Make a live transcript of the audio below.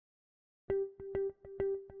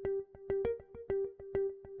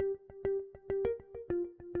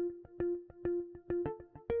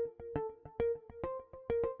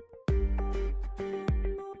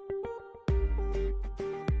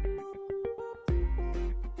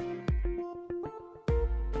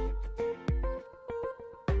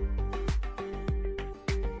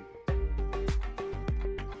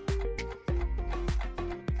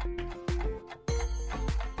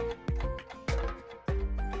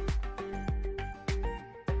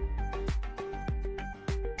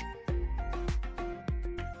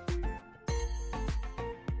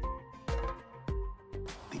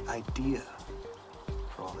idea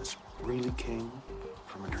for all this really came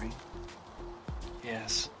from a dream?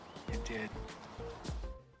 Yes, it did.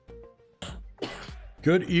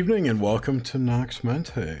 Good evening and welcome to Nox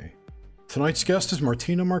Mente. Tonight's guest is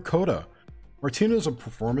Martina Markota. Martina is a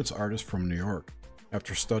performance artist from New York.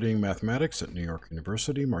 After studying mathematics at New York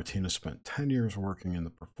University, Martina spent 10 years working in the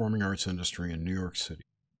performing arts industry in New York City.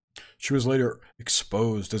 She was later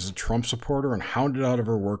exposed as a Trump supporter and hounded out of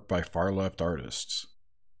her work by far-left artists.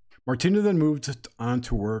 Martina then moved on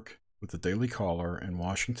to work with the Daily Caller in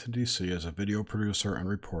Washington, D.C. as a video producer and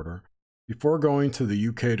reporter, before going to the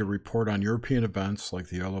UK to report on European events like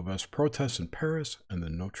the LFS protests in Paris and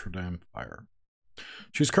the Notre Dame fire.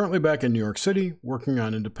 She's currently back in New York City, working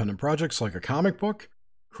on independent projects like a comic book,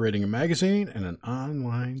 creating a magazine, and an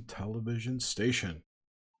online television station.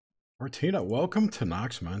 Martina, welcome to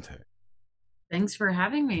Nox Mente. Thanks for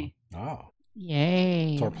having me. Oh,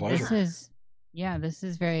 yay! it's our pleasure. This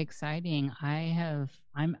is very exciting. I'm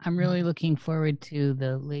really looking forward to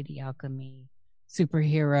the Lady Alchemy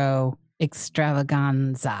superhero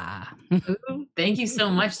extravaganza. Ooh, thank you so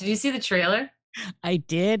much. Did you see the trailer? I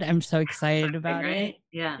did. I'm so excited about Right? it.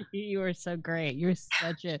 Yeah. You are so great. You're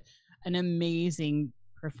such an amazing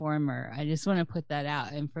performer. I just want to put that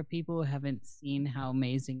out. And for people who haven't seen how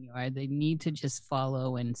amazing you are, they need to just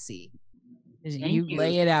follow and see. You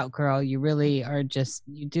lay it out, girl. You really are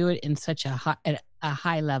you do it in such a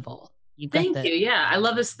high level. Thank you. Yeah. I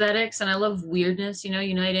love aesthetics and I love weirdness,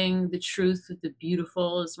 uniting the truth with the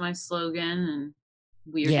beautiful is my slogan, and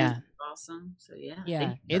weirdness is awesome. So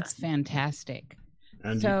yeah, it's fantastic.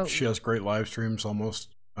 And she has great live streams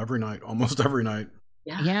almost every night.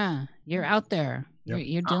 Yeah, you're out there. Yep.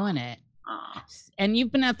 You're doing it. And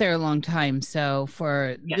you've been out there a long time. So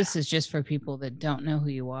this is just for people that don't know who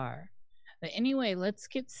you are. But anyway, let's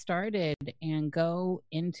get started and go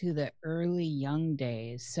into the early young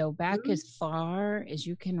days. So back as far as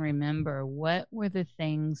you can remember, what were the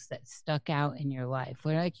things that stuck out in your life?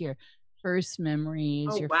 What are like your first memories,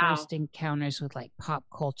 first encounters with like pop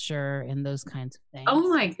culture and those kinds of things? Oh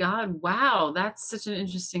my God. Wow. That's such an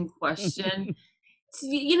interesting question.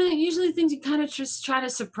 Usually things you kind of just try to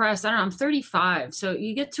suppress. I don't know. I'm 35. So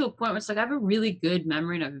you get to a point where it's like, I have a really good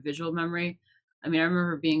memory and I have a visual memory. I mean, I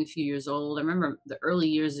remember being a few years old. I remember the early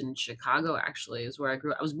years in Chicago, actually, is where I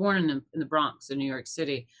grew up. I was born in the Bronx in New York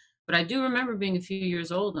City. But I do remember being a few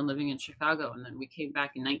years old and living in Chicago. And then we came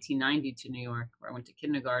back in 1990 to New York, where I went to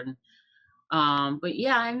kindergarten. But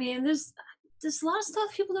yeah, I mean, there's a lot of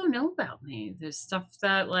stuff people don't know about me. There's stuff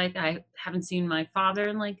that, like, I haven't seen my father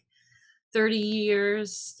in, like, 30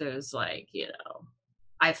 years. There's, like,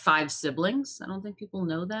 I have 5 siblings. I don't think people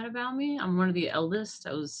know that about me. I'm one of the eldest.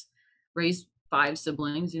 I was raised 5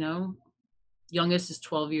 siblings, Youngest is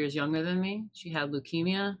 12 years younger than me. She had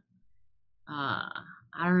leukemia. I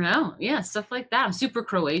don't know. Yeah, stuff like that. I'm super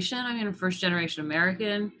Croatian. I mean, I'm first generation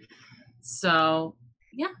American. So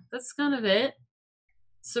yeah, that's kind of it.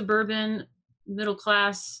 Suburban, middle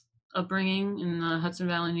class upbringing in Hudson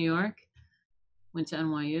Valley, New York. Went to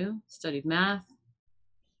NYU, studied math.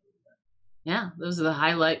 Yeah, those are the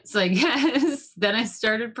highlights, I guess. Then I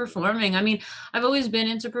started performing. I mean, I've always been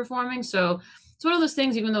into performing. So it's one of those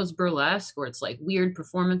things, even though it's burlesque or it's like weird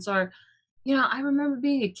performance art, I remember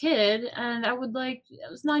being a kid and I was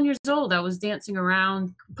 9 years old. I was dancing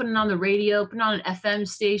around, putting on the radio, putting on an FM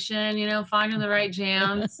station, finding the right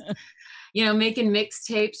jams, making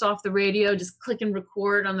mixtapes off the radio, just click and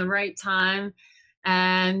record on the right time.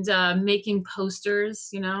 And making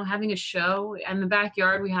posters, having a show. In the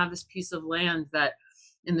backyard, we have this piece of land that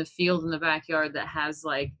in the field in the backyard that has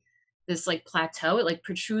like this like plateau. It like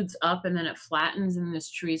protrudes up and then it flattens and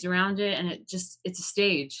there's trees around it. And it's a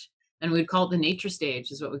stage. And we'd call it the nature stage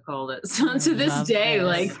is what we called it. So to this day,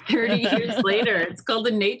 like 30 years later, it's called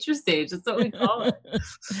the nature stage. That's what we call it.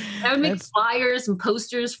 I would make flyers and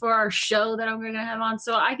posters for our show that I'm going to have on.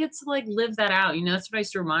 So I get to like live that out. That's what I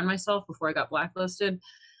used to remind myself before I got blacklisted.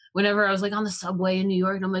 Whenever I was like on the subway in New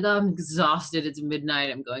York, and I'm like, oh, I'm exhausted. It's midnight.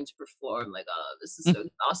 I'm going to perform. I'm like, oh, this is so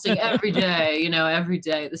exhausting every day, every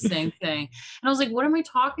day, the same thing. And I was like, what am I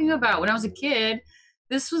talking about? When I was a kid,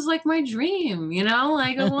 this was like my dream,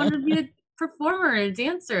 like I wanted to be a performer and a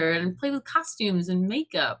dancer and play with costumes and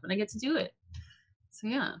makeup, and I get to do it. So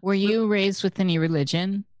yeah. Were you raised with any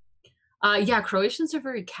religion? Yeah, Croatians are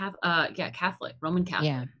very Catholic, Roman Catholic.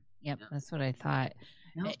 Yeah, yep, Yeah. That's what I thought.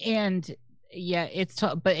 Yep. And yeah,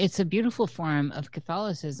 but it's a beautiful form of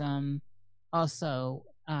Catholicism, also,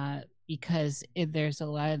 because there's a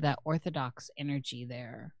lot of that Orthodox energy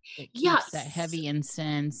there. It keeps that heavy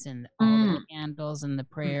incense and all the candles and the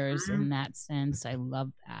prayers in that sense. I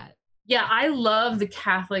love that. Yeah, I love the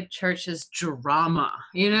Catholic Church's drama,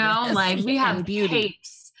 Yes, like we and have beauty.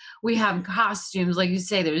 capes, we have costumes, like you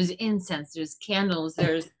say, there's incense, there's candles,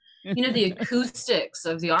 there's, the acoustics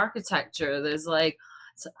of the architecture. There's like,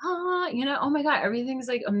 oh my God, everything's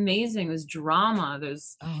like amazing. There's drama,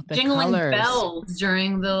 there's Oh, the jingling colors. bells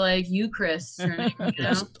during the like Eucharist,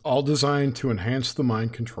 It's all designed to enhance the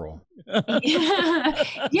mind control. Yeah.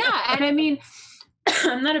 Yeah. And I mean,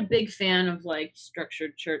 I'm not a big fan of like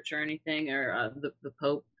structured church or anything, or the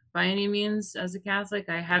Pope by any means. As a Catholic,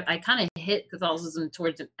 I kind of hit Catholicism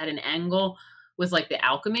towards at an angle with like the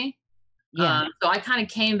alchemy. Yeah. So I kind of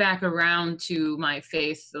came back around to my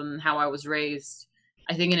faith and how I was raised,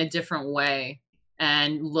 I think in a different way,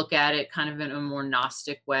 and look at it kind of in a more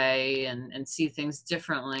Gnostic way, and see things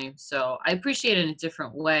differently. So I appreciate it in a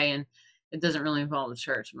different way. And it doesn't really involve the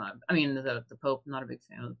church. The Pope. I'm not a big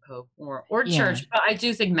fan of the Pope or Yeah. church, but I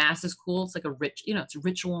do think Mass is cool. It's like it's a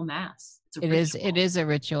ritual Mass. It's a It is a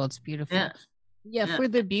ritual. It's beautiful. Yeah. Yeah, Yeah. for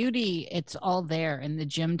the beauty, it's all there, and the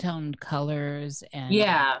gem tone colors, and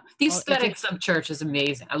Yeah, the it's aesthetics of church is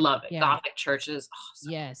amazing. I love it. Yeah. Gothic churches.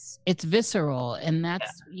 Awesome. yes, it's visceral, and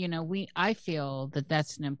that's I feel that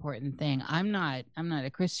that's an important thing. I'm not a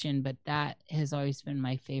Christian, but that has always been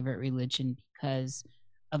my favorite religion because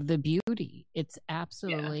of the beauty. It's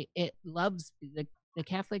absolutely it loves the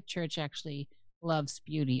Catholic Church actually loves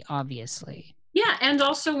beauty, obviously. Yeah, and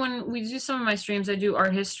also when we do some of my streams, I do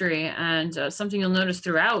art history, and something you'll notice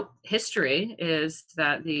throughout history is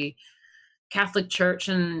that the Catholic Church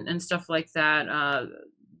and stuff like that,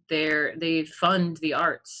 they fund the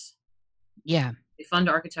arts. Yeah. They fund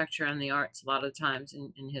architecture and the arts a lot of times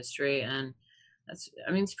in history, and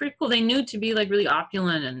it's pretty cool. They knew to be like really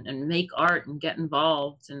opulent and make art and get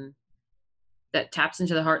involved, and that taps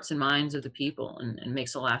into the hearts and minds of the people and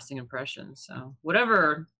makes a lasting impression. So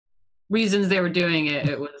whatever reasons they were doing it,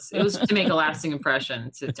 it was to make a lasting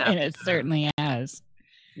impression, to tap And it certainly has.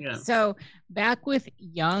 Yeah. So back with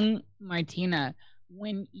young Martina,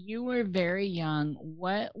 when you were very young,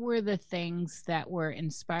 what were the things that were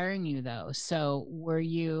inspiring you though? So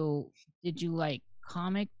did you like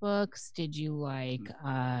comic books? Did you like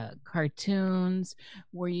cartoons?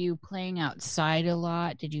 Were you playing outside a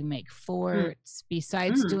lot? Did you make forts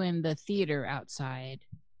besides doing the theater outside?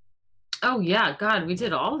 Oh yeah, God, we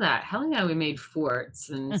did all that. Hell yeah, we made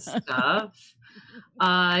forts and stuff.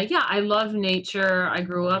 Yeah, I love nature. I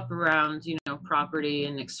grew up around, property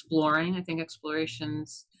and exploring. I think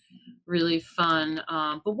exploration's really fun.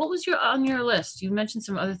 But what was on your list? You mentioned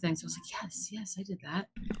some other things. I was like, yes, I did that.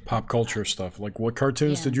 Pop culture stuff. Like what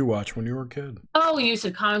cartoons did you watch when you were a kid? Oh, you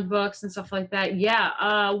said comic books and stuff like that.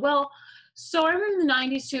 Yeah. Well, so I remember the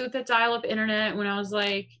 90s too, with the dial-up internet, when I was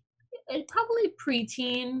like, probably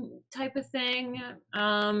preteen type of thing.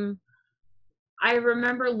 I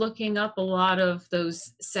remember looking up a lot of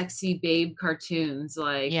those sexy babe cartoons,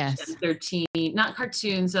 like Gen 13, not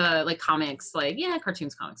cartoons, like comics,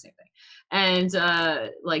 cartoons, comics, same thing. And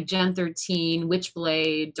like Gen 13,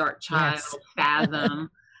 Witchblade, Dark Child, Fathom,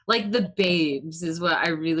 like the babes is what I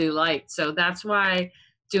really liked. So that's why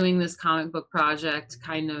doing this comic book project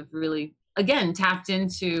kind of really, again, tapped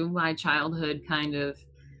into my childhood kind of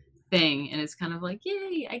thing. And it's kind of like,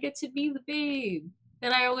 yay, I get to be the babe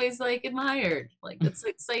that I always like admired. Like, that's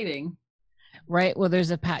exciting. Right. Well,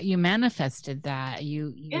 there's you manifested that.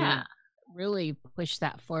 You really pushed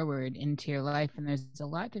that forward into your life, and there's a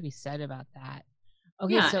lot to be said about that.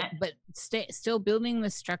 Okay, but still building the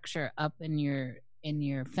structure up in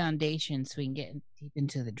your foundation so we can get deep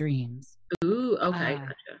into the dreams. Ooh, okay.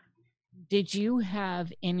 Gotcha. Did you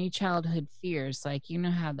have any childhood fears, like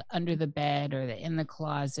how the under the bed or the in the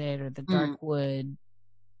closet or the dark wood?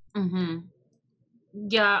 Mm-hmm.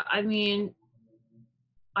 Yeah, I mean,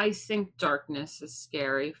 I think darkness is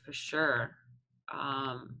scary for sure.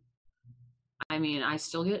 I mean, I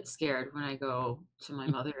still get scared when I go to my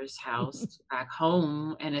mother's house back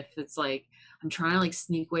home, and if it's like I'm trying to like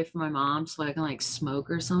sneak away from my mom so I can like smoke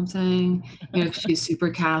or something, she's super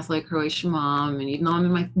Catholic, Croatian mom, and even though I'm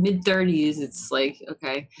in my mid-30s, it's like,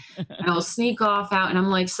 okay, and I'll sneak off out, and I'm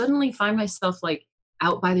like suddenly find myself like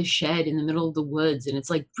out by the shed in the middle of the woods, and it's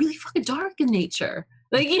like really fucking dark in nature.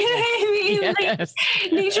 Like, you know what I mean? Yes.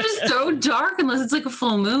 Like, nature's so dark unless it's like a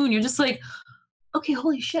full moon. You're just like, okay,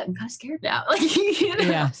 holy shit, I'm kind of scared now. Like,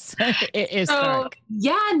 Yes, it is dark.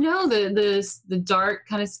 Yeah, no, the dark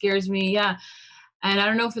kind of scares me. Yeah. And I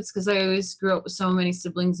don't know if it's because I always grew up with so many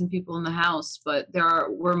siblings and people in the house, but there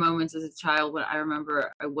were moments as a child when I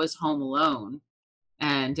remember I was home alone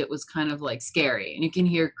and it was kind of like scary, and you can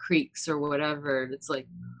hear creaks or whatever. It's like,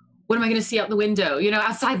 what am I going to see out the window? You know,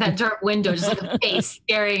 outside that dark window, just like a face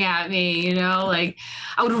staring at me, you know, like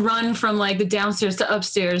I would run from like the downstairs to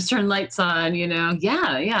upstairs, turn lights on, you know?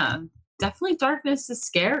 Yeah. Definitely darkness is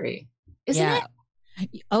scary. Isn't it?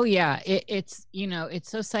 Oh yeah, it's you know, it's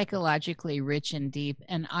so psychologically rich and deep.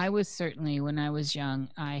 And I was certainly, when I was young,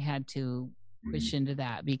 I had to push into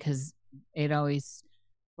that because it always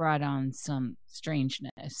brought on some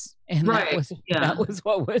strangeness, and that was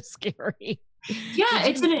what was scary. Yeah,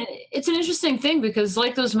 it's an interesting thing because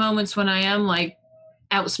like those moments when I am like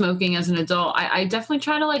out smoking as an adult, I definitely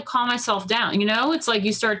try to like calm myself down. You know, it's like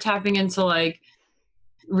you start tapping into like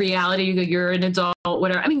reality. You go, you're an adult,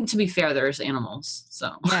 whatever. I mean, to be fair, there's animals,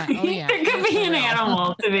 so there could be an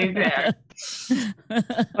animal, to be fair.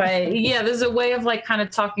 But yeah, there's a way of like kind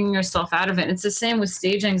of talking yourself out of it. And it's the same with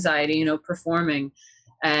stage anxiety, you know, performing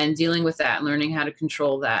and dealing with that and learning how to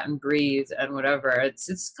control that and breathe and whatever.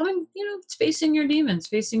 It's coming, you know, it's facing your demons,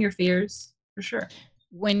 facing your fears, for sure.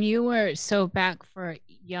 When you were, so back for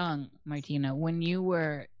young Martina, when you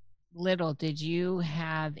were little, did you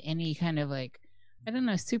have any kind of like, I don't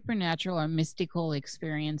know, supernatural or mystical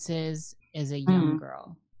experiences as a young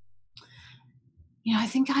girl? Yeah, I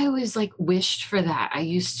think I always like wished for that. I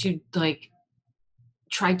used to like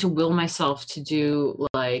try to will myself to do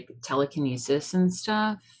like telekinesis and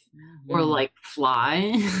stuff, or like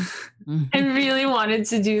fly. I really wanted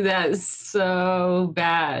to do that so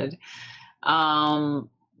bad. But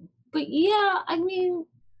yeah, I mean,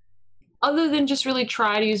 other than just really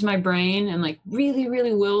try to use my brain and like really,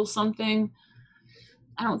 really will something,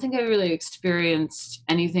 I don't think I really experienced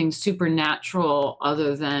anything supernatural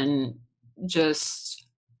other than just,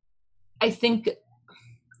 I think,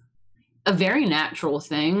 a very natural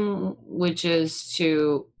thing, which is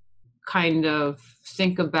to kind of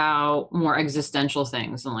think about more existential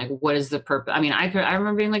things and like, what is the purpose? I mean, I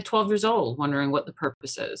remember being like 12 years old, wondering what the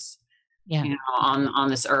purpose is, you know, on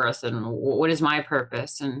this earth, and what is my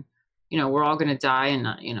purpose? And, you know, we're all going to die, and,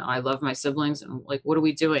 you know, I love my siblings, and like, what are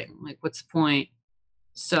we doing? Like, what's the point?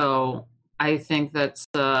 So I think that's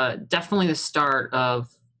definitely the start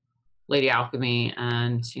of Lady Alchemy,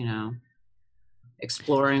 and, you know,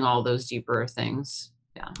 exploring all those deeper things.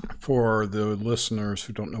 Yeah. For the listeners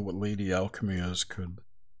who don't know what Lady Alchemy is, could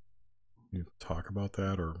you talk about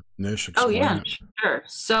that, or Nish explain it? Sure.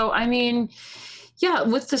 So, I mean, yeah,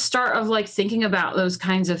 with the start of like thinking about those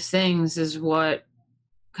kinds of things is what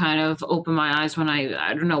kind of opened my eyes when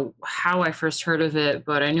I don't know how I first heard of it,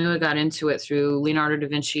 but I knew I got into it through Leonardo da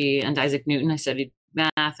Vinci and Isaac Newton. I studied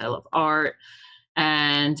math, I love art,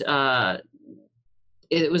 and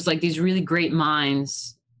it was like these really great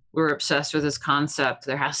minds were obsessed with this concept.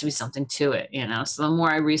 There has to be something to it, you know? So the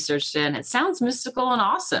more I researched it, and it sounds mystical and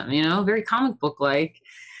awesome, you know, very comic book-like.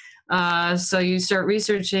 So you start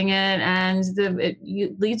researching it, and it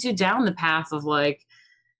leads you down the path of like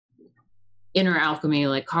inner alchemy,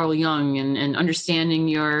 like Carl Jung, and understanding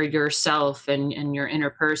yourself and your inner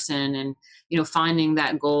person, and, you know, finding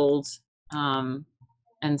that gold and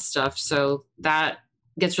stuff. So that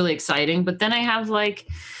gets really exciting. But then I have like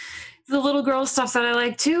the little girl stuff that I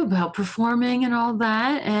like too, about performing and all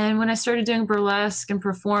that. And when I started doing burlesque and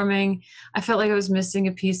performing, I felt like I was missing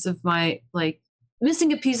a piece of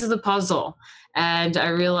the puzzle. And I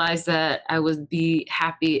realized that I would be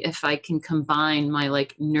happy if I can combine my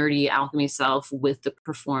like nerdy alchemy self with the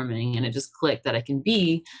performing. And it just clicked that I can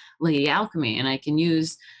be Lady Alchemy, and I can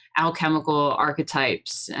use alchemical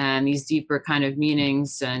archetypes and these deeper kind of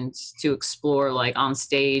meanings, and to explore like on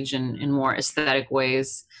stage and in more aesthetic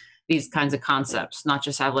ways, these kinds of concepts, not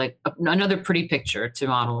just have like another pretty picture to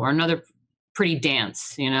model, or another pretty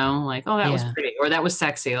dance, you know, like, oh, that was pretty, or that was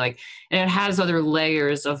sexy. Like, and it has other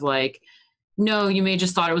layers of like, no, you may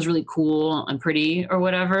just thought it was really cool and pretty or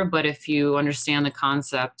whatever, but if you understand the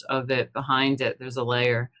concept of it behind it, there's a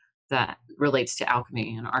layer that relates to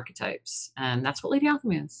alchemy and archetypes. And that's what Lady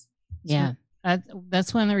Alchemy is. Yeah.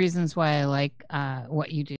 That's one of the reasons why I like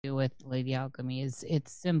what you do with Lady Alchemy, is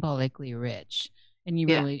it's symbolically rich, and you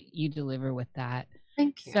really, you deliver with that.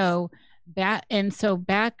 Thank you. So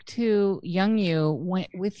back to young you,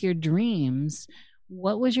 with your dreams,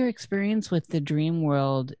 what was your experience with the dream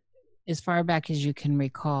world as far back as you can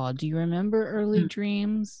recall? Do you remember early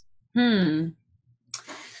dreams?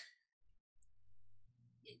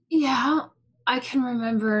 Yeah, I can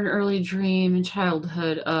remember an early dream in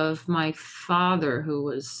childhood of my father, who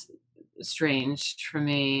was estranged from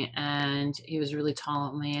me, and he was a really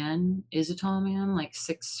tall man, like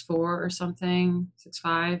 6'4" or something,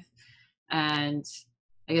 6'5". And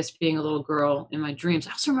I guess being a little girl in my dreams,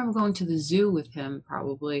 I also remember going to the zoo with him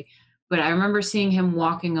probably, but I remember seeing him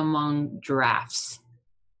walking among giraffes.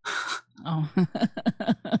 Oh.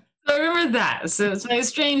 So of that. So it's my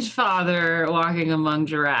estranged father walking among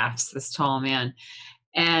giraffes, this tall man.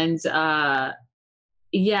 And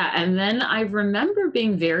yeah, and then I remember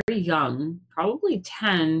being very young, probably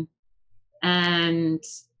 10, and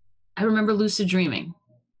I remember lucid dreaming.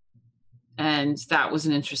 And that was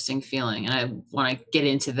an interesting feeling. And I want to get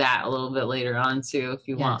into that a little bit later on too, if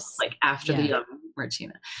you want, like after the young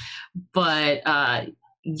Martina. But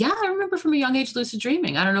yeah, I remember from a young age lucid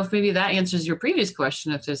dreaming. I don't know if maybe that answers your previous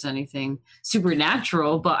question, if there's anything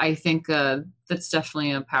supernatural, but I think that's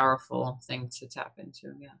definitely a powerful thing to tap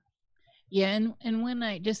into. Yeah. Yeah, and when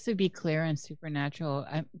I, just to be clear on supernatural,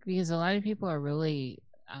 because a lot of people are really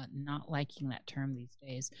not liking that term these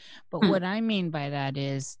days, but what I mean by that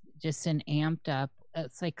is just an amped up,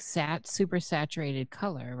 it's like super saturated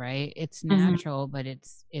color, right? It's natural, but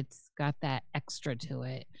it's got that extra to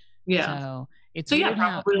it. Yeah. So it's so yeah,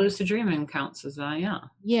 probably lucid dreaming counts as that. Yeah.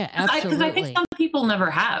 Yeah, absolutely. Because I think some people never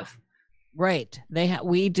have. Right.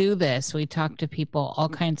 We do this. We talk to people, all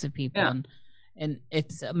kinds of people. Yeah. And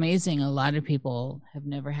it's amazing. A lot of people have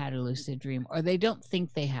never had a lucid dream, or they don't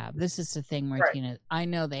think they have. This is the thing, Martina. Right. I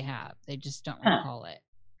know they have. They just don't recall it.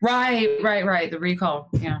 Right. The recall.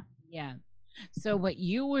 Yeah. Yeah. So, but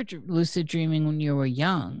you were lucid dreaming when you were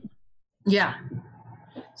young. Yeah.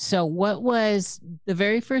 So what was the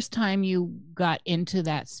very first time you got into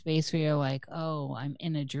that space where you're like, oh, I'm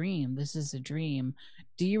in a dream. This is a dream.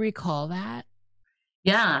 Do you recall that?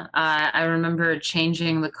 Yeah, I remember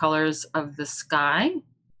changing the colors of the sky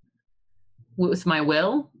with my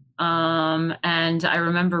will. And I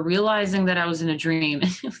remember realizing that I was in a dream.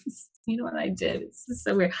 You know what I did? It's just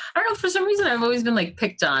so weird. I don't know, for some reason I've always been like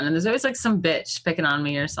picked on, and there's always like some bitch picking on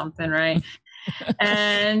me or something, right?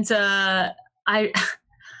 And I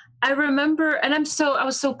remember, and I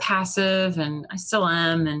was so passive, and I still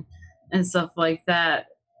am, and stuff like that,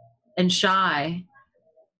 and shy.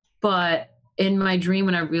 But in my dream,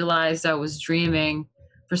 when I realized I was dreaming,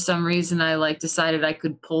 for some reason I like decided I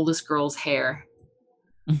could pull this girl's hair.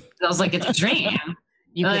 I was like, it's a dream.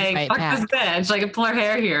 You like, fuck this bitch. I can pull her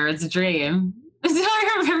hair here. It's a dream. So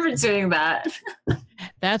I remember doing that.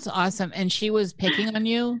 That's awesome. And she was picking on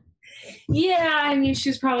you? Yeah, I mean, she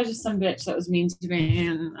was probably just some bitch that was mean to me,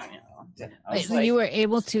 and you were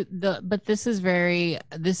able to. But this is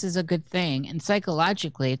a good thing, and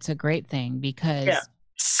psychologically, it's a great thing because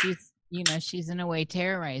she's in a way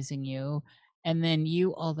terrorizing you, and then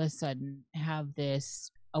you all of a sudden have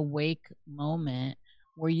this awake moment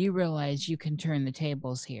where you realize you can turn the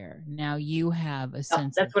tables here. Now you have a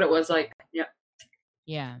sense. That's what it was like. Yeah.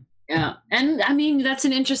 Yeah. Yeah. And I mean, that's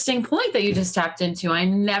an interesting point that you just tapped into. I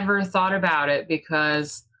never thought about it,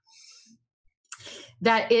 because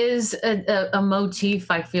that is a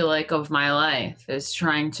motif, I feel like, of my life, is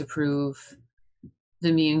trying to prove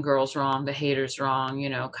the mean girls wrong, the haters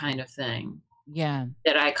wrong, kind of thing. Yeah.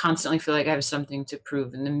 That I constantly feel like I have something to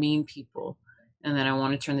prove, and the mean people, and then I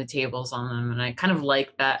want to turn the tables on them. And I kind of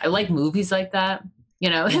like that. I like movies like that.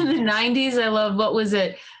 In the 90s, I love, what was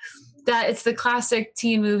it? That it's the classic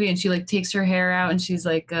teen movie, and she like takes her hair out, and she's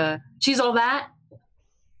like, she's all that.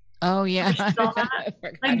 Oh yeah. All that.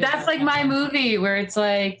 Like that's like my movie, where it's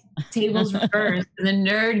like tables reversed, and the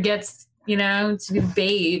nerd gets, to be the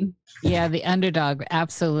babe. Yeah, the underdog.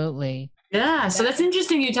 Absolutely. Yeah. So that's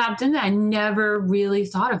interesting. You tapped into that. I never really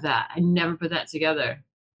thought of that. I never put that together.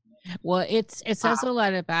 Well, it says a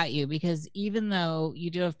lot about you, because even though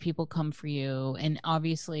you do have people come for you, and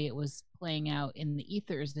obviously it was playing out in the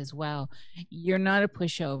ethers as well, you're not a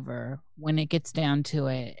pushover when it gets down to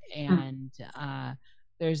it, and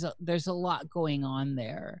there's a lot going on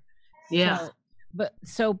there. Yeah.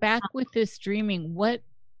 So back with this dreaming,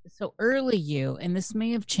 so early you, and this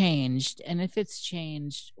may have changed, and if it's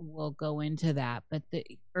changed, we'll go into that. But the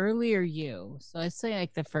earlier you, so let's say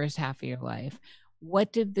like the first half of your life,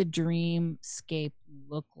 what did the dreamscape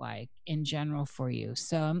look like in general for you?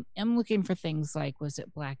 So I'm looking for things like, was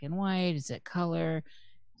it black and white? Is it color?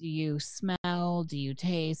 Do you smell? Do you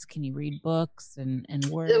taste? Can you read books and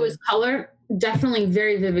words? It was color, definitely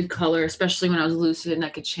very vivid color, especially when I was lucid, and I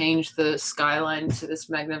could change the skyline to this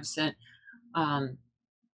magnificent,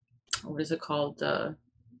 what is it called?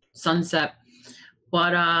 Sunset.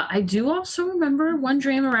 But I do also remember one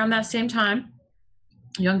dream around that same time,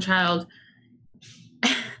 young child.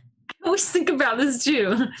 I always think about this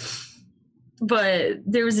too, but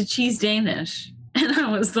there was a cheese Danish, and I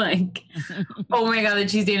was like, oh my God, the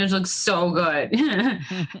cheese Danish looks so good. And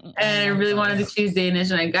I really wanted the cheese Danish,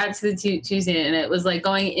 and I got to the cheese Danish, and it was like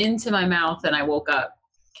going into my mouth, and I woke up.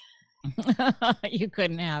 You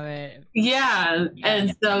couldn't have it. Yeah.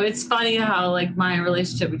 And so it's funny how like my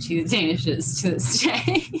relationship with Cheese Danish is to this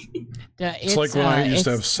day. It's like when I used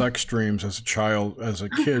to have sex dreams as a child, as a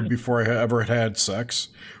kid, before I ever had sex.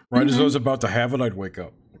 Right as I was about to have it, I'd wake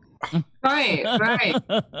up. Right.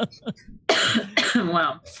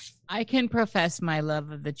 Wow. I can profess my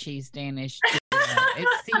love of the Cheese Danish.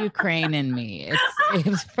 It's the Ukraine in me.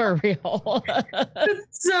 It's for real.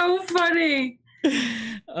 It's so funny.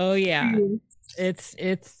 Oh yeah. It's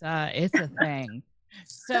a thing.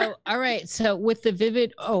 So all right. So with the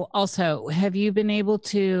vivid, also, have you been able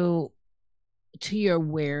to your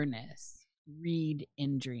awareness read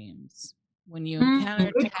in dreams? When you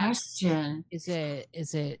encounter good text, question. is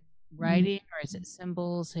it writing or is it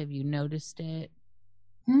symbols? Have you noticed it?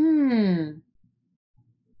 I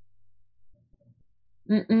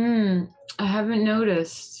haven't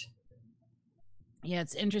noticed. Yeah,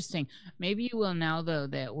 it's interesting. Maybe you will now, though,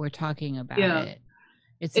 that we're talking about it.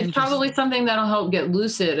 It's probably something that'll help get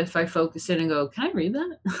lucid if I focus in and go, can I read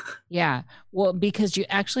that? Yeah. Well, because you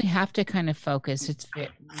actually have to kind of focus.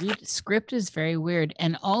 Script is very weird.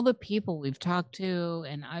 And all the people we've talked to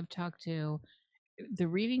and I've talked to, the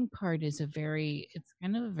reading part is it's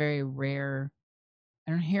kind of a very rare.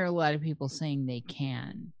 I don't hear a lot of people saying they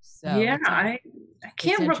can. So yeah, I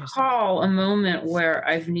can't recall a moment where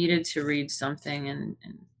I've needed to read something in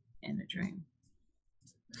a dream.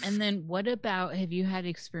 And then what about, have you had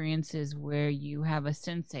experiences where you have a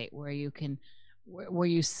sensate where you can, where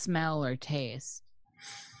you smell or taste?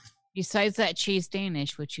 Besides that Cheese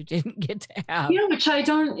Danish, which you didn't get to have. Yeah, which it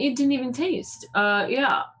didn't even taste.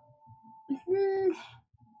 Yeah. Ooh,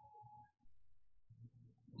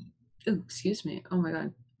 excuse me. Oh my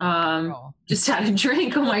God. Just had a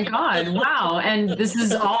drink. Oh my God. Wow. And this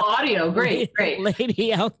is all audio. Great.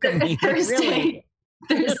 Lady Alchemy. Thursday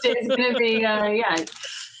is going to be, yeah.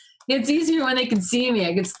 It's easier when they can see me.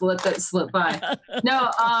 I could let that slip by. No,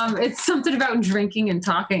 it's something about drinking and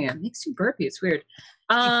talking. It makes you burpy. It's weird.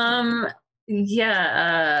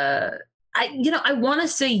 Yeah. I want to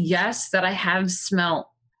say yes, that I have smelt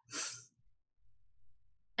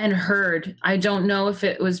and heard. I don't know if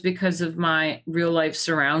it was because of my real life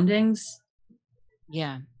surroundings.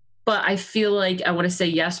 Yeah. But I feel like I want to say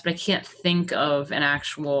yes, but I can't think of an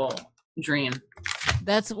actual dream.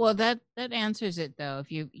 That answers it though,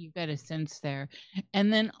 if you got a sense there.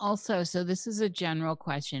 And then also, so this is a general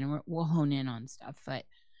question, we'll hone in on stuff, but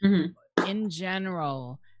in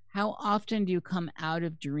general, how often do you come out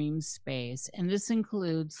of dream space? And this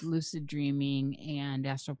includes lucid dreaming and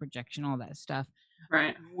astral projection, all that stuff,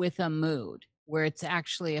 right? With a mood where it's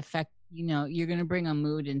actually you're going to bring a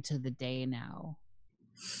mood into the day now.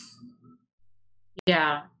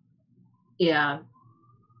 Yeah.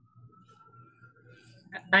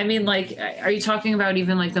 I mean, like, are you talking about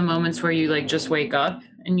even like the moments where you like just wake up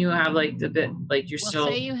and you have like the bit, like you're still.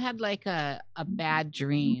 Say you had like a bad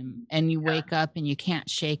dream and you wake up and you can't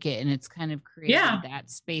shake it, and it's kind of created that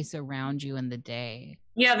space around you in the day.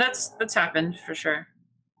 Yeah, that's happened for sure.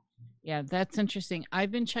 Yeah, that's interesting.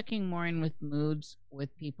 I've been checking more in with moods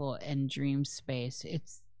with people and dream space.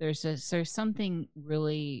 There's something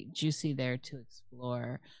really juicy there to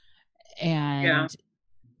explore, and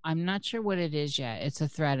I'm not sure what it is yet. It's a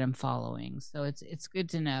thread I'm following, so it's good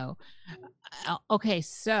to know. Okay,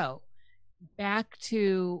 so back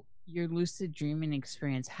to your lucid dreaming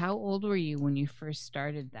experience. How old were you when you first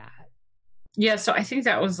started that? Yeah, so I think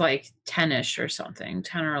that was like 10-ish or something,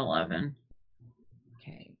 10 or 11.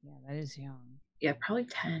 Okay, yeah, that is young. Yeah, probably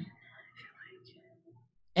 10. I feel like.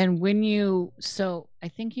 And so I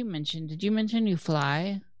think did you mention you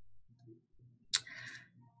fly?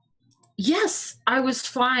 Yes, I was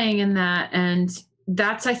flying in that, and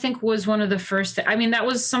that's, I think, was one of the first. I mean, that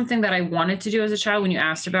was something that I wanted to do as a child. When you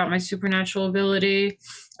asked about my supernatural ability,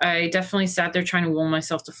 I definitely sat there trying to will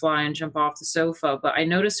myself to fly and jump off the sofa. But I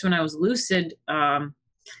noticed when I was lucid,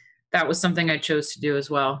 that was something I chose to do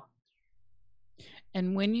as well.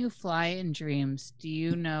 And when you fly in dreams,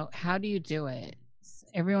 how do you do it?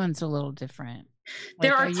 Everyone's a little different.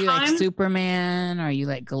 Like, are you like Superman? Are you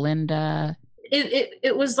like Glinda?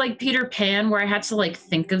 It was like Peter Pan, where I had to like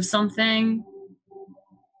think of something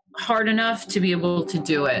hard enough to be able to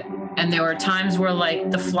do it. And there were times where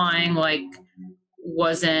like the flying like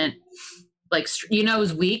wasn't like, it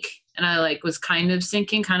was weak, and I like was kind of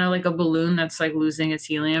sinking, kind of like a balloon that's like losing its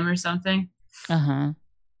helium or something.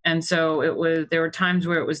 And so there were times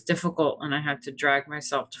where it was difficult and I had to drag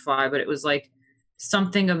myself to fly, but it was like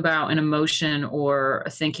something about an emotion or a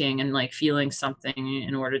thinking and like feeling something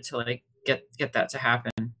in order to like get that to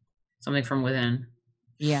happen, something from within.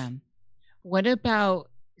 Yeah. What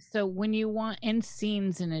about, So when you want end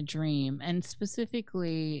scenes in a dream, and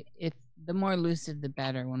specifically, if the more lucid, the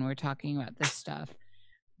better when we're talking about this stuff,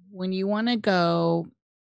 when you want to go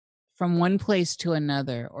from one place to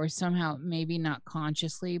another, or somehow maybe not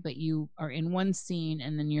consciously, but you are in one scene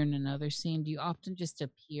and then you're in another scene, do you often just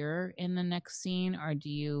appear in the next scene, or do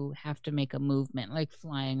you have to make a movement like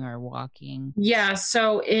flying or walking? Yeah,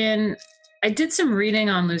 so I did some reading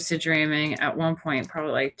on lucid dreaming at one point,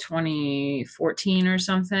 probably like 2014 or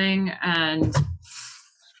something. And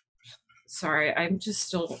sorry, I'm just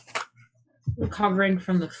still recovering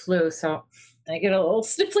from the flu, so I get a little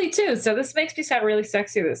sniffly too. So this makes me sound really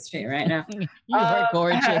sexy this to me right now. You are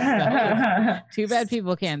gorgeous. Though. Too bad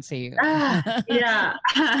people can't see you.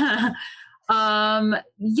 Yeah.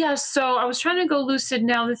 Yeah, so I was trying to go lucid.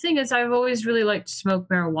 Now, the thing is, I've always really liked to smoke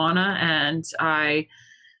marijuana, and I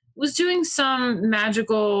was doing some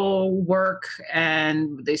magical work,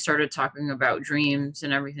 and they started talking about dreams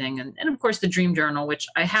and everything. And of course, the dream journal, which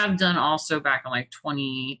I have done also back in like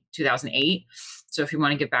 2008. So if you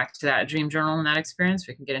want to get back to that dream journal and that experience,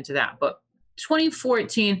 we can get into that. But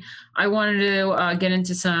 2014, I wanted to get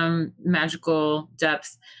into some magical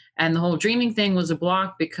depth. And the whole dreaming thing was a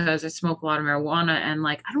block because I smoke a lot of marijuana, and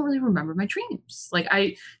like, I don't really remember my dreams. Like,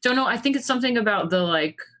 I don't know. I think it's something about the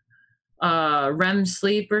like REM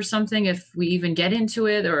sleep or something, if we even get into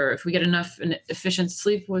it, or if we get enough efficient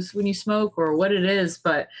sleep was when you smoke, or what it is.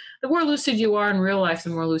 But the more lucid you are in real life,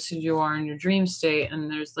 the more lucid you are in your dream state,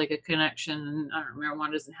 and there's like a connection, and I don't know,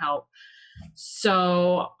 marijuana doesn't help.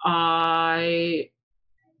 So I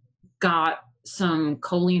got some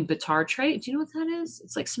choline bitartrate. Do you know what that is?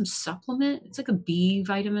 It's like some supplement. It's like a B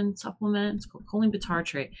vitamin supplement. It's called choline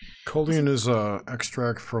bitartrate. Choline is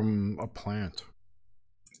extract from a plant.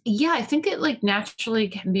 Yeah, I think it like naturally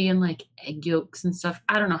can be in like egg yolks and stuff.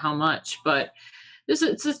 I don't know how much, but it's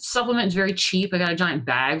a supplement. It's very cheap. I got a giant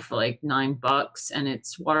bag for like $9, and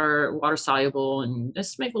it's water soluble, and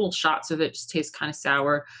just make little shots of it. Just tastes kind of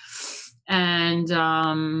sour, and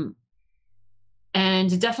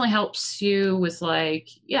it definitely helps you with like,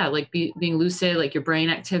 yeah, like being lucid, like your brain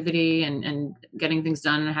activity and getting things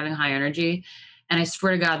done and having high energy. And I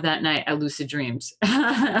swear to God, that night I lucid dreams.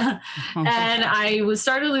 And I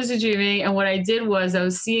started lucid dreaming. And what I did was I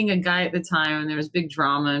was seeing a guy at the time, and there was big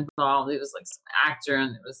drama involved. It was like some actor,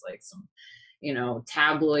 and it was like some,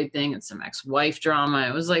 tabloid thing, and some ex-wife drama.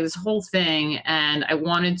 It was like this whole thing. And I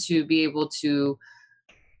wanted to be able to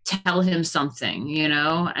tell him something,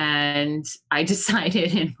 and I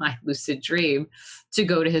decided in my lucid dream to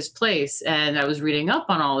go to his place. And I was reading up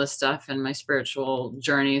on all this stuff in my spiritual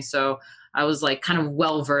journey. So I was like kind of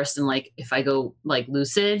well-versed in like, if I go like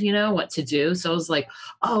lucid, what to do. So I was like,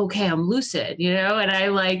 oh, okay, I'm lucid, and I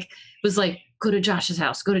like was like, go to Josh's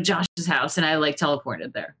house. And I like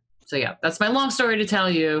teleported there. So yeah, that's my long story to tell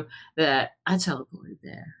you that I teleported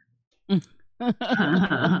there.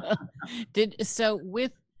 So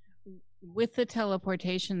with the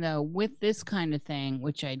teleportation though, with this kind of thing,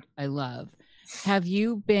 which I love, have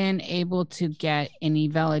you been able to get any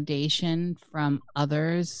validation from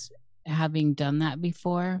others having done that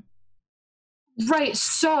before? Right.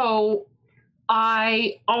 So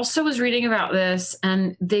I also was reading about this,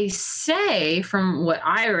 and they say, from what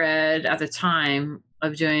I read at the time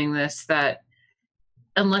of doing this, that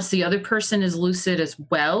unless the other person is lucid as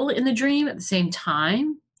well in the dream at the same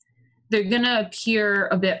time, they're going to appear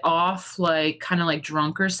a bit off, like kind of like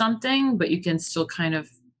drunk or something, but you can still kind of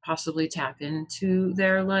possibly tap into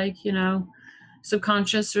their like,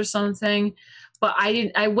 subconscious or something. But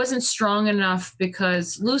I wasn't strong enough,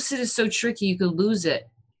 because lucid is so tricky. You could lose it.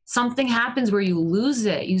 Something happens where you lose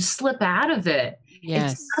it. You slip out of it.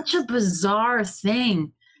 Yes. It's such a bizarre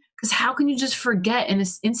thing, because how can you just forget in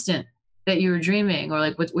this instant that you were dreaming, or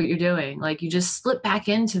like what you're doing? Like, you just slip back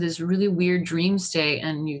into this really weird dream state,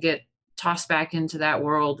 and you get tossed back into that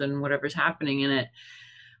world and whatever's happening in it.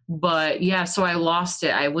 But yeah, so I lost it.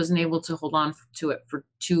 I wasn't able to hold on to it for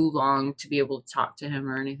too long to be able to talk to him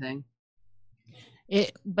or anything.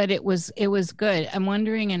 But it was good. I'm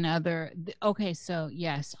wondering okay, so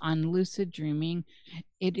yes, on lucid dreaming,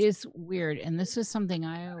 it is weird. And this is something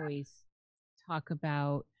I always talk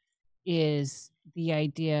about, is the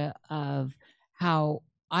idea of how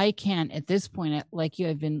I can, at this point, like you,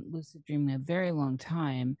 I've been lucid dreaming a very long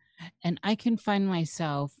time, and I can find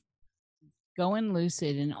myself going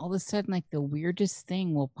lucid, and all of a sudden, like, the weirdest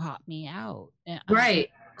thing will pop me out. Right.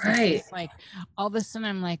 It's like all of a sudden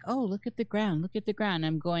I'm like, oh, look at the ground.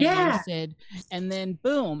 I'm going lucid, and then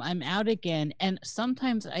boom, I'm out again. And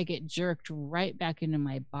sometimes I get jerked right back into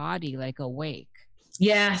my body, like awake.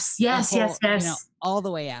 Yes. All the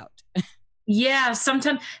way out. Yeah,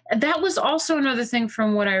 sometimes that was also another thing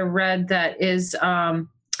from what I read, that is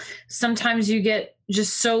sometimes you get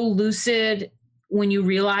just so lucid when you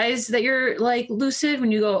realize that you're like lucid,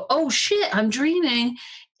 when you go, oh shit, I'm dreaming.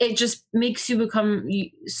 It just makes you become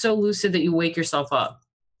so lucid that you wake yourself up.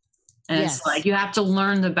 And it's like Yes. you have to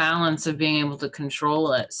learn the balance of being able to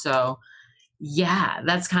control it. So yeah,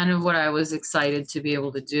 that's kind of what I was excited to be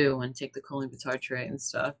able to do and take the choline bitartrate and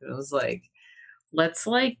stuff. It was like, let's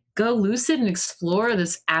like go lucid and explore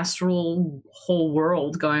this astral whole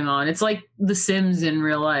world going on. It's like The Sims in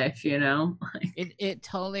real life, you know? It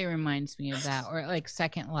totally reminds me of that, or like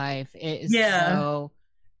Second Life. It is Yeah.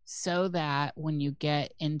 so that when you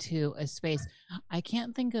get into a space, I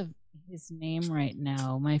can't think of his name right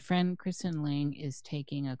now. My friend Kristen Ling is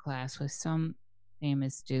taking a class with some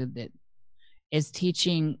famous dude that is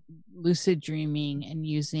teaching lucid dreaming and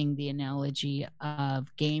using the analogy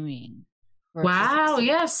of gaming. Wow.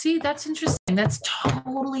 Yeah. See, that's interesting. That's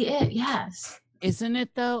totally it. Yes. Isn't it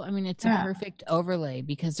though? I mean, it's a perfect overlay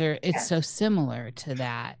because it's so similar to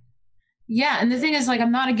that. Yeah, and the thing is, like,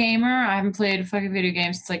 I'm not a gamer. I haven't played fucking video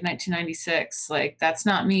games since like 1996. Like, that's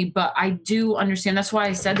not me. But I do understand. That's why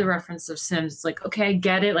I said the reference of Sims. It's like, okay, I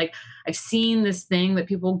get it. Like, I've seen this thing that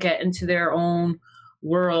people get into their own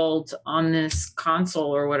world on this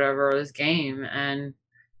console or whatever, or this game, and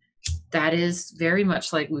that is very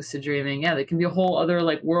much like lucid dreaming. Yeah, there can be a whole other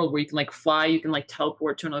like world where you can like fly. You can like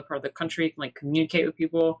teleport to another part of the country. You can like communicate with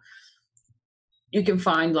people. You can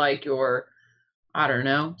find like your, I don't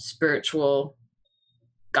know, spiritual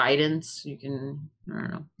guidance. You can, I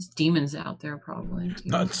don't know, there's demons out there probably too.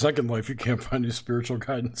 Not in Second Life, you can't find any spiritual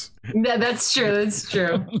guidance. Yeah, that's true. That's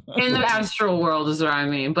true. In the astral world is what I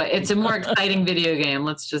mean, but it's a more exciting video game,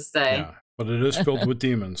 let's just say. Yeah, but it is filled with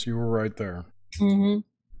demons. You were right there. Mm-hmm.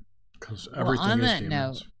 Because everything is demons.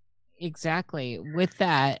 Note, exactly. With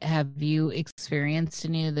that, have you experienced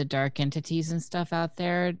any of the dark entities and stuff out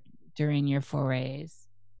there during your forays?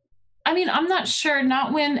 I mean, I'm not sure.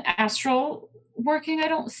 Not when astral working, I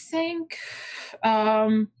don't think.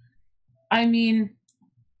 I mean,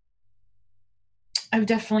 I've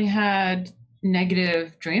definitely had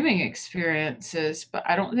negative dreaming experiences, but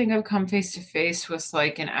I don't think I've come face to face with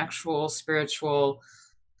like an actual spiritual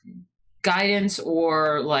guidance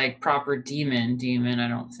or like proper demon. I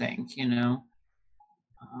don't think, you know.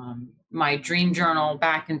 My dream journal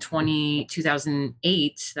back in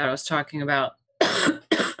 2008 that I was talking about.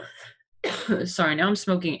 Sorry, now I'm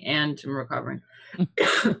smoking and I'm recovering.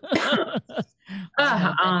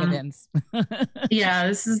 Yeah,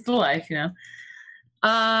 this is the life, you know.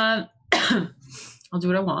 I'll do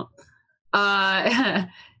what I want.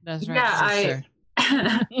 That's right.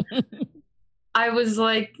 Yeah, I was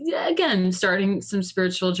like, yeah, again, starting some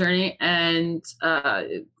spiritual journey, and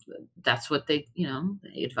that's what they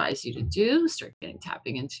advise you to do. Start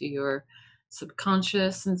tapping into your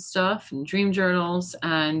subconscious and stuff, and dream journals.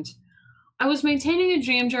 And I was maintaining a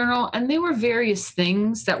dream journal, and they were various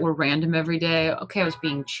things that were random every day. Okay, I was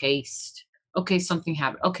being chased. Okay, something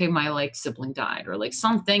happened. Okay, my like sibling died, or like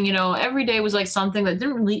something, you know, every day was like something that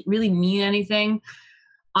didn't really mean anything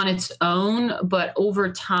on its own. But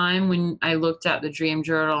over time, when I looked at the dream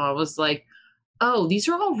journal, I was like, oh, these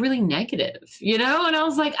are all really negative, you know? And I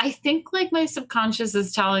was like, I think like my subconscious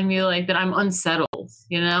is telling me like that I'm unsettled,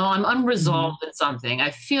 you know, I'm unresolved in something. I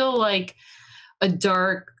feel like a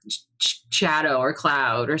dark shadow or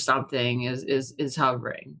cloud or something is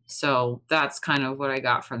hovering. So that's kind of what I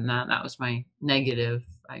got from that. That was my negative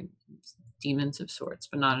demons of sorts,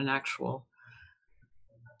 but not an actual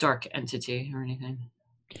dark entity or anything.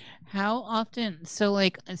 How often, so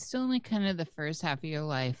like still like kind of the first half of your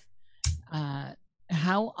life,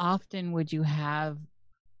 how often would you have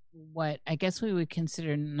what I guess we would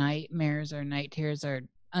consider nightmares or night terrors or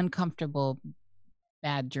uncomfortable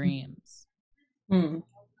bad dreams?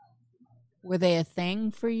 Were they a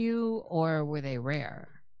thing for you, or were they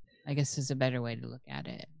rare? I guess is a better way to look at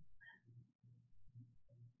it.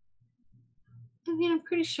 I mean, I'm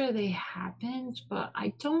pretty sure they happened, but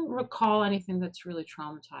I don't recall anything that's really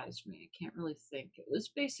traumatized me. I can't really think. It was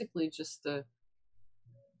basically just the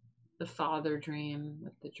father dream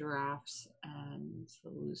with the giraffes and the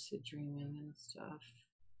lucid dreaming and stuff.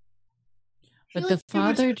 But the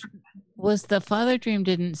father dream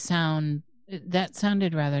didn't sound, that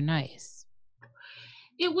sounded rather nice.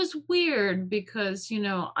 It was weird because, you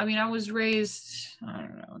know, I mean, I was raised, I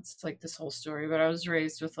don't know, it's like this whole story, but I was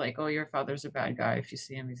raised with like, oh, your father's a bad guy. If you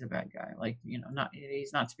see him, he's a bad guy. Like, you know,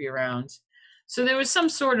 he's not to be around. So there was some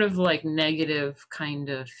sort of like negative kind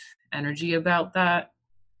of energy about that.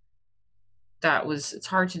 It's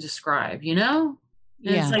hard to describe, you know?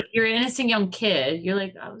 And Yeah. it's like you're an innocent young kid. You're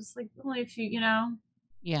like, I was like only a few,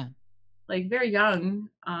 Yeah. like very young.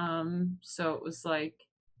 So it was like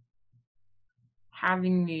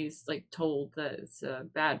having these like told that it's a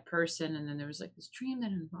bad person, and then there was like this dream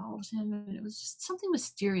that involved him, and it was just something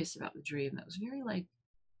mysterious about the dream that was very like,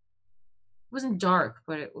 it wasn't dark,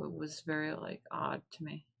 but it was very like odd to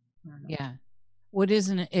me. I don't know. Yeah.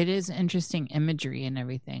 It is interesting imagery and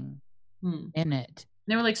everything in it.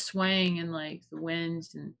 They were like swaying in like the wind,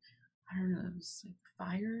 and I don't know, it was like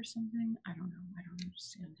fire or something. I don't know. I don't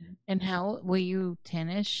understand it. And how were you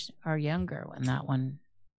 10ish or younger when that one?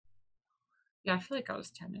 Yeah, I feel like I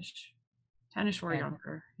was 10ish. 10ish or Yeah.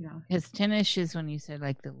 younger. Yeah. Because 10ish is when you said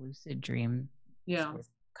like the lucid dream Yeah. was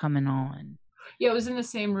coming on. Yeah, it was in the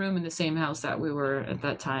same room in the same house that we were at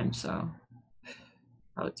that time, so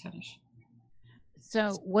probably 10ish.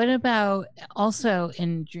 So what about also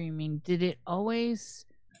in dreaming,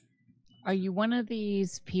 are you one of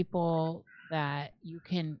these people that you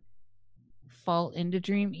can fall into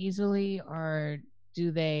dream easily, or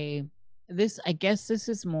I guess this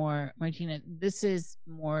is more, Martina, this is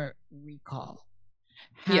more recall.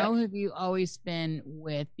 How have you always been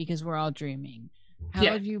because we're all dreaming, how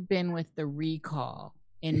have you been with the recall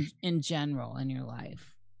in general in your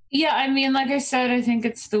life? Yeah, I mean, like I said, I think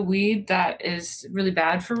it's the weed that is really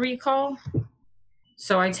bad for recall.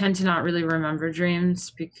 So I tend to not really remember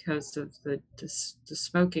dreams because of the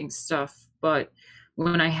smoking stuff. But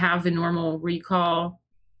when I have a normal recall,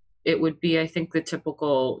 it would be, I think, the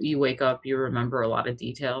typical, you wake up, you remember a lot of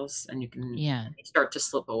details, and you can start to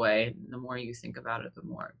slip away. And the more you think about it, the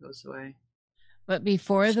more it goes away. But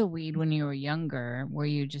before the weed, when you were younger, were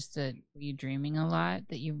you dreaming a lot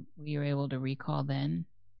that were you able to recall then?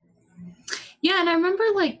 Yeah, and I remember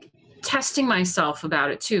like testing myself about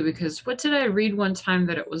it too, because what did I read one time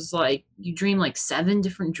that it was like you dream like 7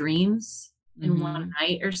 different dreams in one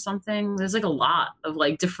night or something. There's like a lot of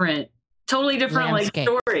like totally different landscape.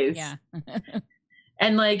 Like stories. Yeah.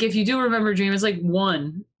 And like if you do remember a dream, it's like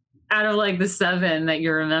 1 out of like the 7 that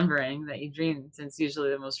you're remembering that you dreamed, since usually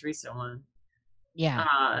the most recent one.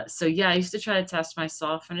 Yeah. So yeah, I used to try to test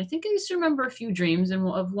myself, and I think I used to remember a few dreams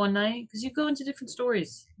of one night, because you go into different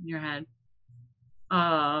stories in your head.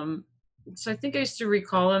 So I think I used to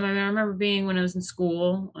recall them. I mean, I remember being when I was in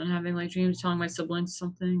school and having like dreams, telling my siblings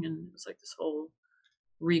something, and it was like this whole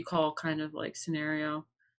recall kind of like scenario.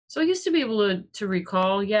 So I used to be able to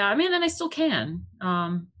recall. Yeah, I mean, and I still can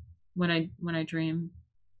when I dream.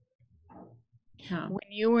 Yeah.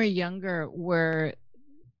 When you were younger, were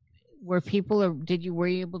people, were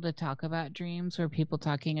you able to talk about dreams? Were people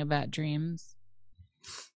talking about dreams?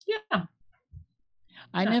 Yeah.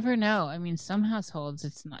 I never know. I mean, some households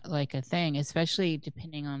it's not like a thing, especially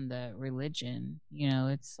depending on the religion.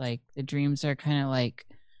 It's like the dreams are kind of like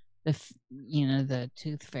the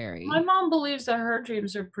tooth fairy. My mom believes that her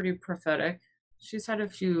dreams are pretty prophetic. She's had a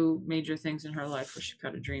few major things in her life where she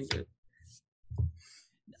kind of dreamed it.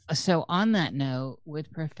 So on that note,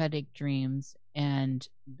 with prophetic dreams and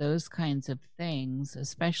those kinds of things,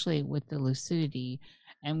 especially with the lucidity,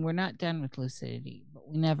 and we're not done with lucidity, but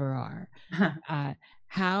we never are.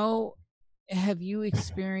 How have you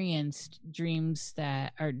experienced dreams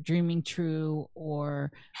that are dreaming true,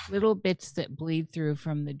 or little bits that bleed through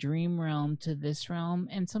from the dream realm to this realm?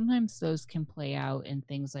 And sometimes those can play out in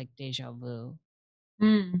things like deja vu.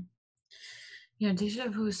 Yeah, deja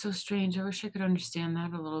vu is so strange. I wish I could understand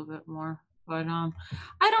that a little bit more. But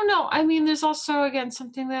I don't know. I mean, there's also, again,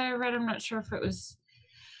 something that I read. I'm not sure if it was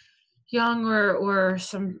young or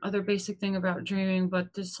some other basic thing about dreaming,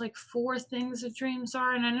 but there's like 4 things that dreams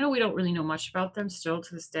are, and I know we don't really know much about them still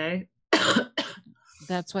to this day.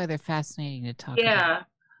 That's why they're fascinating to talk about. Yeah,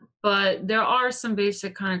 but there are some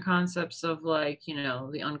basic kind of concepts of like,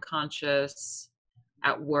 the unconscious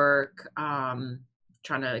at work,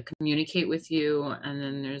 trying to communicate with you, and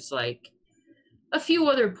then there's like a few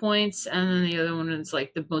other points, and then the other one is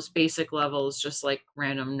like the most basic level is just like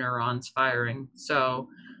random neurons firing. So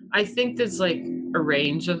I think there's like a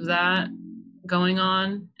range of that going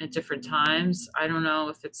on at different times. I don't know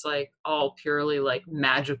if it's like all purely like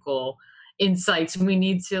magical insights we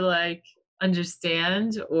need to like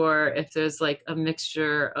understand, or if there's like a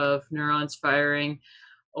mixture of neurons firing,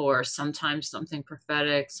 or sometimes something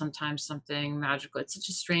prophetic, sometimes something magical. It's such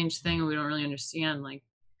a strange thing, and we don't really understand. Like,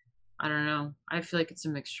 I don't know. I feel like it's a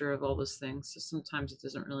mixture of all those things. So sometimes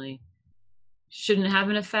it shouldn't have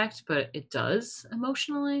an effect, but it does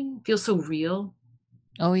emotionally. It feels so real.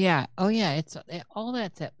 Oh yeah. It's all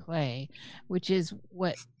that's at play, which is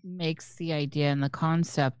what makes the idea and the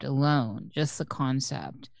concept alone, just the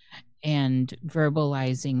concept, and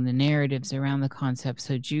verbalizing the narratives around the concept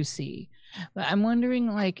so juicy. But I'm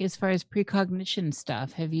wondering, like, as far as precognition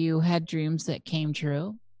stuff, have you had dreams that came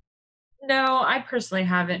true? No, I personally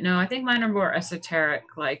haven't. No, I think mine are more esoteric,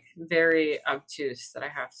 like very obtuse that I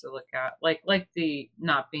have to look at, like the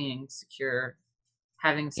not being secure,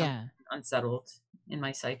 having something Yeah. unsettled in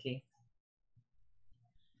my psyche.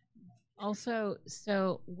 Also,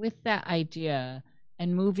 so with that idea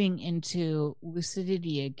and moving into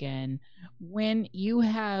lucidity again, when you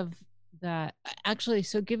have that, actually,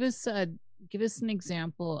 so give us an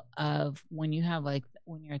example of when you have, like,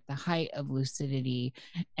 when you're at the height of lucidity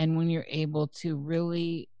and when you're able to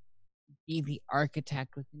really be the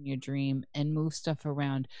architect within your dream and move stuff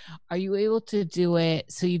around. Are you able to do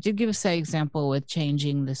it? So you did give us that example with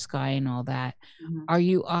changing the sky and all that. Mhm. Are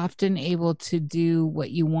you often able to do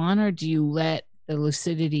what you want, or do you let the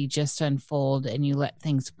lucidity just unfold and you let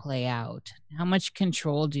things play out? How much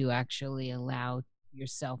control do you actually allow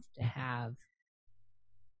yourself to have?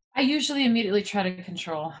 I usually immediately try to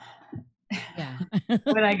control Yeah.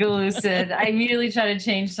 when I go lucid. I immediately try to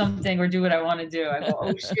change something or do what I want to do. I go,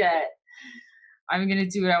 oh shit, I'm gonna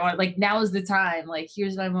do what I want. Like, now is the time. Like,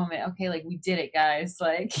 here's my moment. Okay, like, we did it, guys.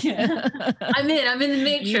 Like, I'm in the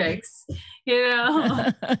matrix. You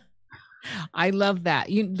know. I love that.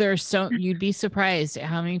 You'd be surprised at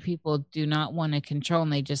how many people do not want to control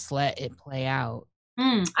and they just let it play out.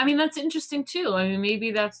 I mean, that's interesting too. I mean,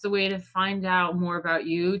 maybe that's the way to find out more about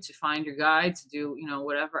you, to find your guide, to do,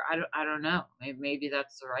 whatever. I don't know. Maybe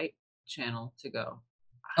that's the right channel to go.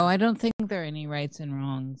 Oh, I don't think there are any rights and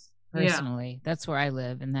wrongs. Yeah. Personally, that's where I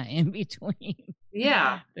live, in that in between.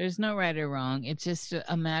 Yeah. There's no right or wrong. It's just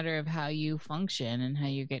a matter of how you function and how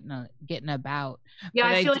you're getting about. Yeah,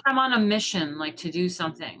 But I feel like I'm on a mission, like, to do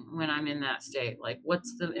something when I'm in that state. Like,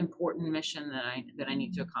 what's the important mission that I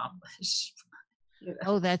need to accomplish?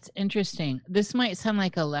 Oh, that's interesting. This might sound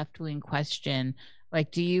like a left-wing question.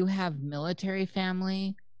 Like, do you have military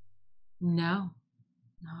family? No.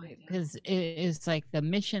 No, I don't. Because it is like the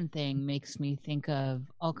mission thing makes me think of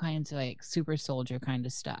all kinds of, like, super soldier kind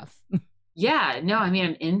of stuff. Yeah, no, I mean,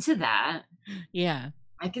 I'm into that. Yeah.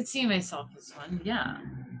 I could see myself as one. Yeah.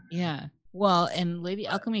 Yeah. Well, and Lady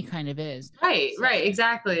Alchemy kind of is. Right,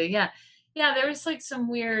 exactly. Yeah. Yeah, there was like some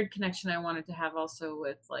weird connection I wanted to have also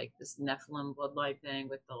with like this Nephilim bloodline thing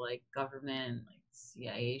with the like government, like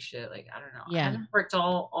CIA shit. Like, I don't know. Yeah. I haven't worked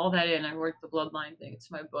all that in. I worked the bloodline thing. It's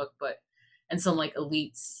my book, and some like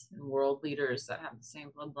elites and world leaders that have the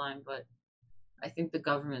same bloodline, but I think the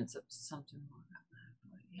government's up to something more about that.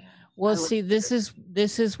 But yeah. Well, see, this is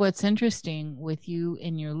what's interesting with you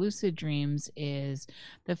in your lucid dreams is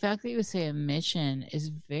the fact that you say a mission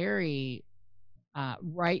is very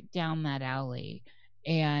right down that alley.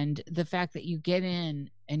 And the fact that you get in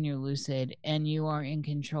and you're lucid and you are in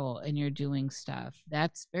control and you're doing stuff,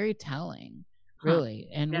 that's very telling, really.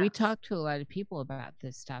 And we talk to a lot of people about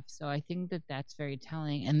this stuff. So I think that that's very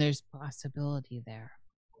telling, and there's possibility there.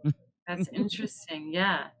 That's interesting.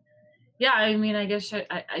 Yeah. Yeah, I mean, I guess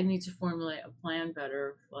I need to formulate a plan better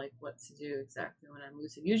of like what to do exactly when I'm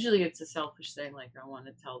lucid. Usually it's a selfish thing, like I want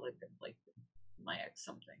to tell like my ex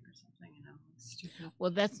something or something, It's stupid. Well,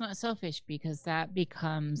 that's not selfish, because that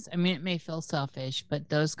becomes, I mean, it may feel selfish, but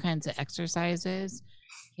those kinds of exercises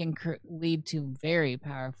can lead to very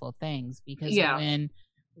powerful things, because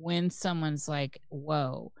when someone's like,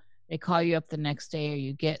 whoa, they call you up the next day or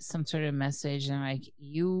you get some sort of message and like,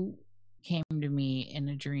 you came to me in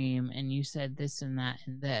a dream and you said this and that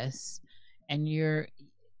and this, and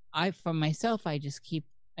for myself, I just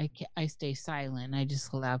I stay silent. I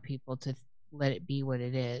just allow people to let it be what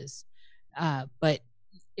it is. But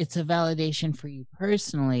it's a validation for you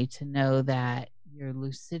personally to know that your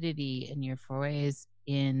lucidity and your forays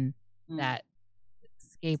in that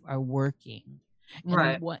escape are working.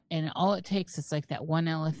 Right. And all it takes is like that one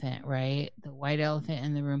elephant, right? The white elephant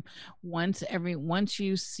in the room. Once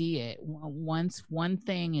you see it, once one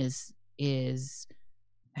thing has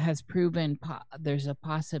proven there's a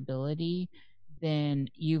possibility, then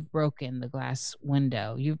you've broken the glass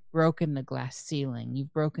window, you've broken the glass ceiling,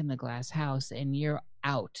 you've broken the glass house, and you're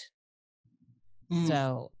out.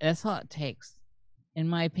 So that's all it takes, in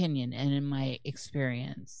my opinion and in my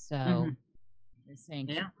experience. So I'm saying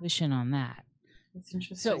keep pushing on that. That's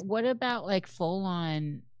interesting. So what about like full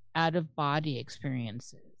on out of body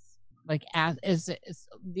experiences? Like is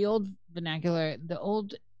the old vernacular, the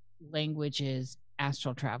old language is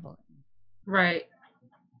astral traveling. Right.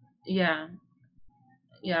 Yeah.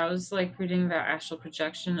 Yeah, I was like reading about astral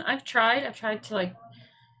projection. I've tried to like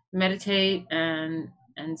meditate and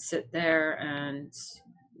sit there and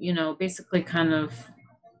basically kind of,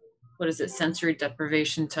 what is it, sensory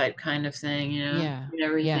deprivation type kind of thing, get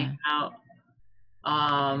everything out.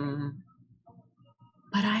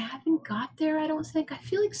 but I haven't got there. I don't think. I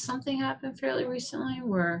feel like something happened fairly recently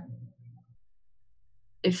where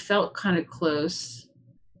it felt kind of close.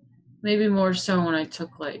 Maybe more so when I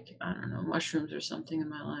took like, I don't know, mushrooms or something in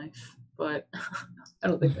my life. But I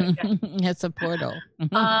don't think that counts. It's a portal.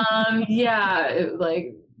 Yeah,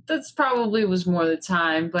 like that's probably was more the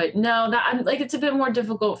time, but no, that I'm like it's a bit more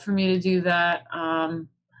difficult for me to do that.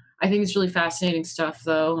 I think it's really fascinating stuff,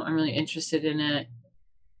 though. I'm really interested in it.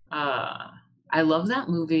 I love that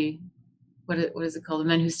movie. What is it called? The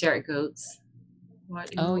Men Who Stare at Goats.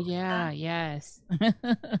 What? Oh yeah, yes.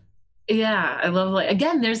 Yeah, I love like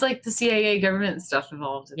again. There's like the CIA government stuff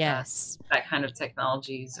involved. In yes, that kind of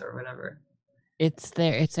technologies or whatever. It's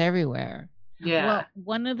there. It's everywhere. Yeah. Well,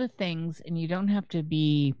 one of the things, and you don't have to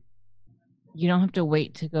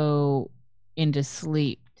wait to go into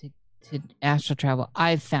sleep to astral travel.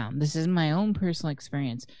 I've found, this is my own personal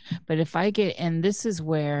experience, but if I get, and this is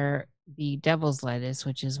where the devil's lettuce,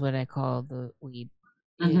 which is what I call the weed,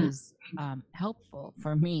 is helpful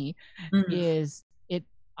for me, is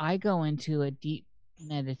I go into a deep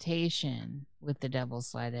meditation with the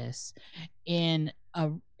devil's lettuce in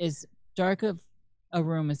as dark of a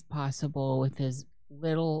room as possible with as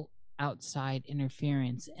little outside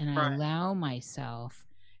interference, and I allow myself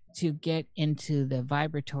to get into the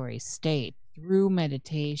vibratory state through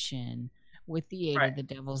meditation with the aid of the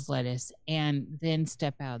devil's lettuce, and then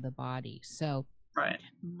step out of the body. So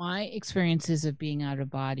my experiences of being out of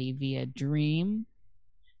body via dream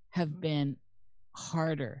have been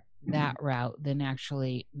harder that route than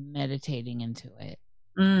actually meditating into it.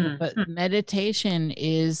 But meditation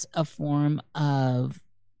is a form of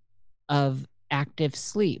active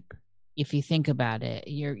sleep. If you think about it,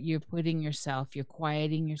 you're putting yourself, you're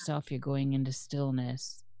quieting yourself, you're going into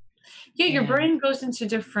stillness. Yeah, your brain goes into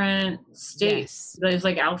different states. There's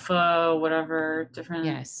like alpha, whatever,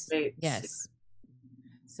 different states. Yes.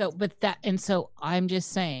 So, so I'm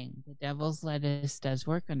just saying, the devil's lettuce does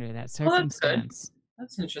work under that circumstance.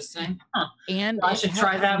 That's interesting. Huh. And I should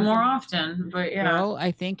try that more often. But yeah, no,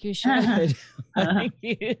 I think you should.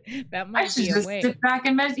 That might be a way. Sit back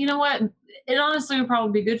and meditate. You know what? It honestly would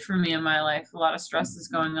probably be good for me in my life. A lot of stress is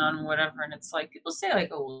going on, and whatever. And it's like people say, like,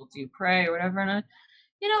 "Oh, well, do you pray or whatever?" And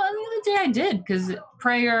the other day I did, because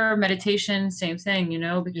prayer, meditation, same thing.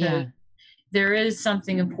 Because there is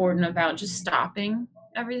something important about just stopping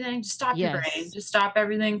everything. Just stop your brain. Just stop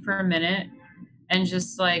everything for a minute. And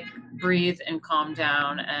just like breathe and calm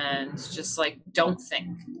down, and just like don't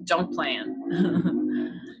think, don't plan.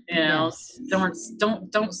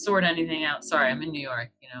 Don't sort anything out. Sorry, I'm in New York.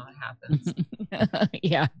 It happens.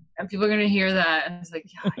 And people are gonna hear that, and it's like,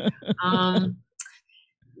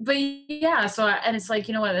 but yeah. So and it's like,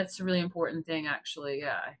 that's a really important thing, actually.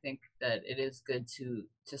 Yeah, I think that it is good to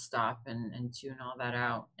stop and tune all that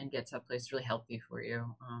out and get to a place really healthy for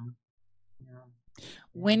you.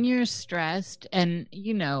 When you're stressed, and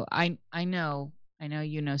I know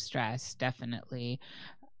stress, definitely.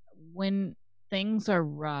 When things are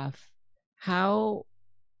rough, how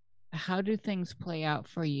do things play out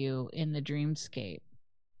for you in the dreamscape?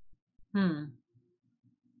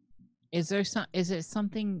 Is it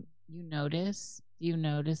something you notice? Do you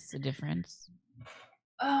notice the difference?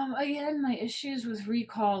 Again, my issues with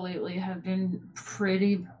recall lately have been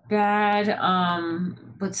pretty bad.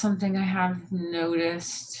 But something I have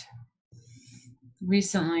noticed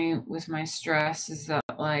recently with my stress is that,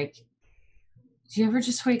 like, do you ever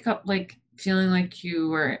just wake up like feeling like you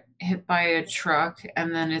were hit by a truck,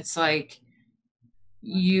 and then it's like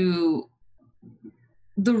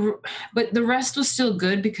but the rest was still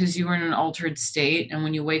good because you were in an altered state, and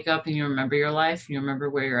when you wake up and you remember your life, and you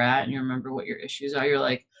remember where you're at, and you remember what your issues are, you're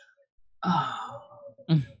like, oh,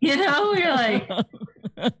 you're like,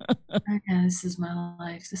 okay, this is my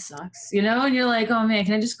life, this sucks, and you're like, oh man,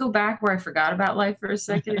 can I just go back where I forgot about life for a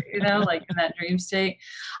second, like in that dream state.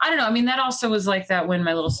 I don't know, I mean, that also was like that when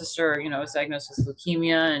my little sister, was diagnosed with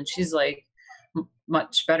leukemia, and she's like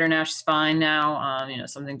much better now, she's fine now,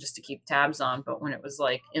 something just to keep tabs on. But when it was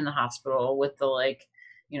like in the hospital with the like,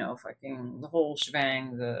 fucking the whole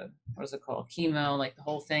shebang, the, what is it called, chemo, like the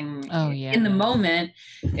whole thing, in the moment,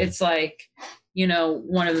 it's like,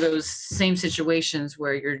 one of those same situations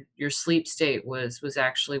where your sleep state was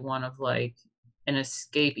actually one of like an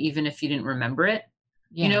escape, even if you didn't remember it.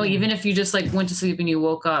 Even if you just like went to sleep and you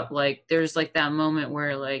woke up, like there's like that moment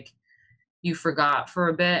where like you forgot for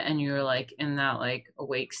a bit and you were like in that like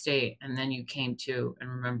awake state, and then you came to and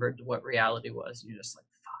remembered what reality was, and you're just like,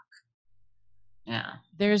 fuck. Yeah.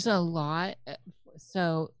 There's a lot.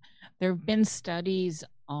 So there have been studies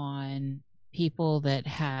on people that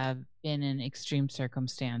have been in extreme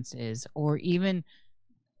circumstances, or even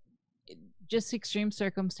just extreme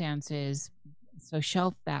circumstances, so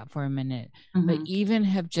shelf that for a minute, Mhm. but even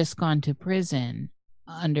have just gone to prison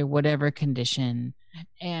under whatever condition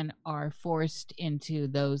and are forced into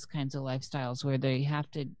those kinds of lifestyles where they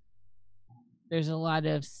have to, there's a lot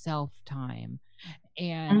of self time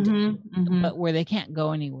and Mhm. Mhm. but where they can't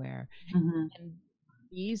go anywhere. Mhm. And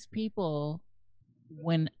these people,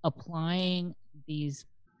 when applying these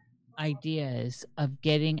ideas of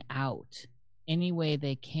getting out any way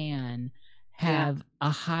they can, Yeah. have a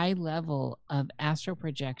high level of astral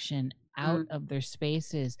projection out Mm. of their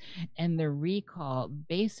spaces, and their recall,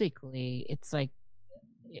 basically it's like,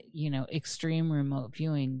 you know, extreme remote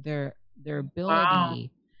viewing, their Wow.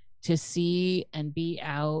 ability to see and be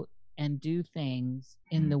out and do things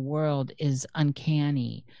in the world is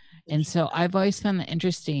uncanny. And so I've always found that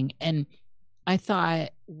interesting. And I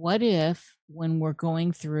thought, what if when we're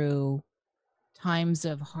going through times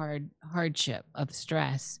of hardship, of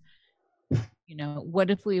stress, you know, what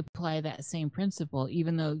if we apply that same principle,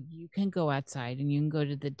 even though you can go outside and you can go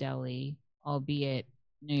to the deli, albeit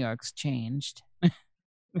New York's changed.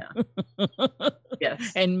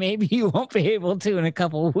 Yes. And maybe you won't be able to in a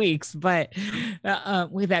couple of weeks, but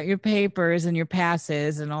without your papers and your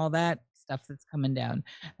passes and all that stuff that's coming down.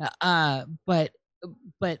 But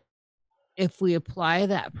if we apply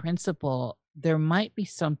that principle, there might be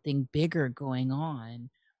something bigger going on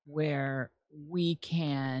where we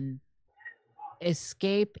can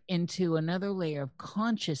escape into another layer of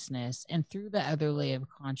consciousness, and through that other layer of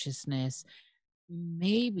consciousness,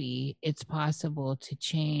 maybe it's possible to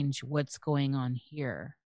change what's going on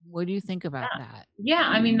here. What do you think about that? Yeah,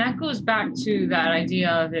 I mean, that goes back to that idea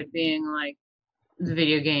of it being like the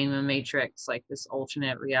video game, The Matrix, like this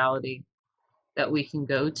alternate reality that we can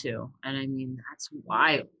go to. And I mean, that's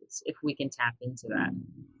wild if we can tap into that,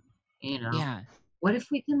 you know? Yeah. What if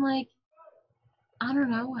we can, like, I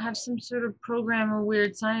don't know, have some sort of program or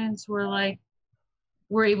weird science where, like,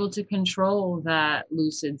 we're able to control that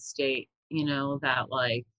lucid state, you know, that,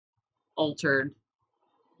 like, altered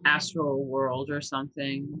astral world or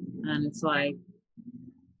something. And it's like,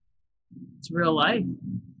 it's real life.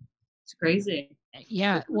 It's crazy.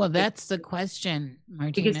 Yeah, well, that's the question, We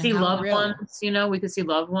Martina. could see How loved real? ones, you know, we could see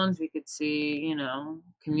loved ones. We could see, you know,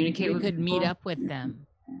 communicate We with could meet people. up with them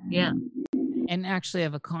Yeah, and actually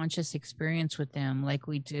have a conscious experience with them like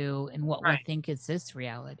we do in what we Right. think is this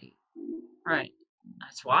reality. right.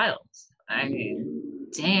 That's wild. I mean,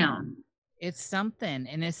 damn. It's something,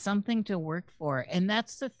 and it's something to work for. And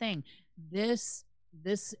that's the thing. This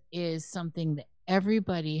is something that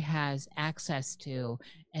everybody has access to,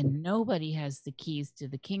 and nobody has the keys to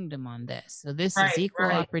the kingdom on this. So this is Right, equal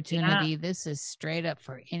right. opportunity. This is straight up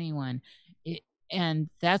for anyone. And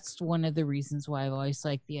that's one of the reasons why I've always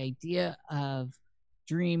liked the idea of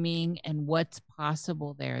dreaming and what's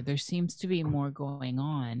possible there. There seems to be more going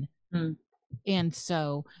on. Hmm. And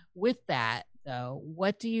so with that, though,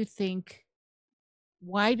 what do you think?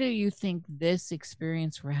 Why do you think this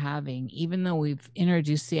experience we're having, even though we've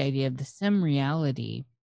introduced the idea of the sim reality,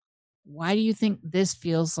 why do you think this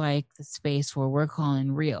feels like the space where we're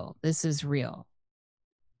calling real? This is real.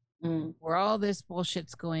 Mm. Where all this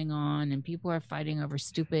bullshit's going on and people are fighting over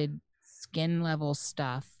stupid skin level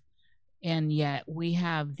stuff. And yet we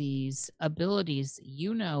have these abilities,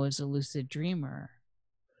 you know, as a lucid dreamer,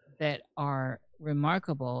 that are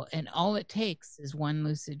remarkable. And all it takes is one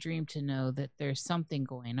lucid dream to know that there's something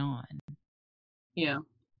going on. Yeah.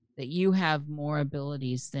 That you have more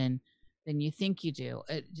abilities than you think you do.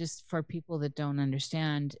 Just for people that don't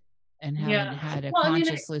understand and haven't had a Well, I mean,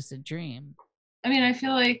 conscious lucid dream. I mean, I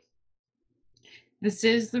feel like this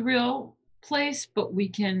is the real place, but we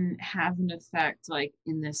can have an effect like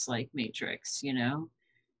in this like matrix, you know?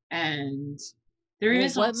 And there Well,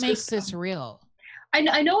 is what also makes this real?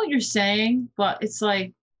 I know what you're saying, but it's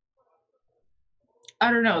like,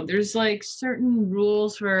 I don't know, there's like certain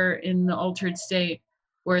rules for in the altered state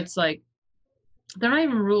where it's like, they're not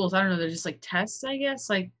even rules, I don't know, they're just like tests, I guess.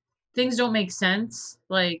 Like things don't make sense.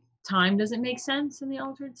 Like time doesn't make sense in the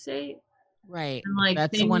altered state. Right. And like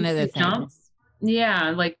That's one of the jump. things. Yeah,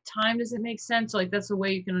 like time doesn't make sense. So, like that's the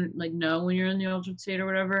way you can like know when you're in the altered state or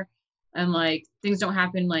whatever. And like things don't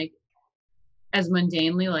happen like as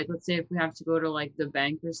mundanely. Like let's say if we have to go to like the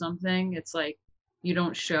bank or something, it's like you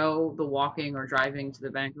don't show the walking or driving to the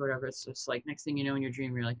bank or whatever. It's just like next thing you know in your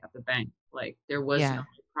dream you're like at the bank. Like there was no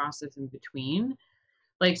process in between.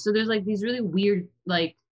 Like so there's like these really weird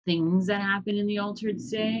like things that happen in the altered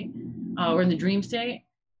state or in the dream state.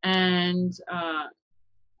 And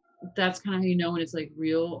that's kind of how you know when it's like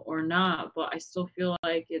real or not. But I still feel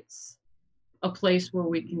like it's a place where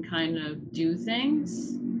we can kind of do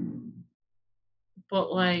things.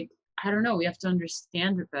 But like I don't know, we have to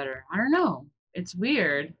understand it better. I don't know. It's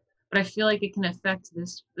weird, but I feel like it can affect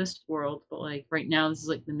this world. But like right now, this is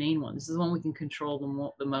like the main one. This is the one we can control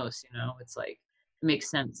the most. You know, it's like it makes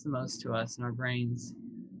sense the most to us in our brains.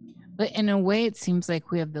 But in a way, it seems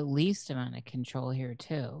like we have the least amount of control here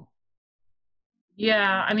too.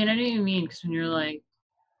 Yeah, I mean, I know what you mean, because when you're like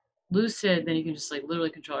lucid, then you can just like literally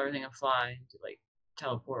control everything and fly and like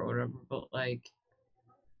teleport or whatever. But like,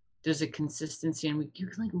 there's a consistency, and you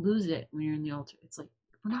can like lose it when you're in the altar. It's like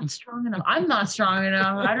we're not strong enough. I'm not strong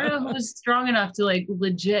enough. I don't know who's strong enough to like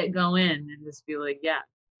legit go in and just be like, yeah.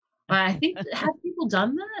 But I think have people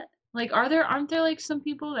done that? Like, aren't there like some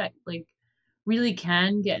people that like really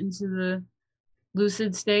can get into the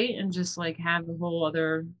lucid state and just like have a whole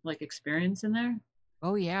other like experience in there?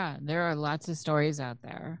 Oh yeah, there are lots of stories out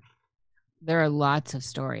there. There are lots of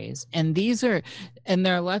stories, and there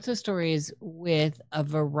are lots of stories with a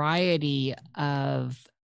variety of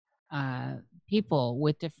people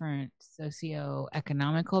with different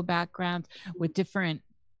socioeconomical backgrounds, with different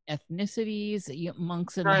ethnicities,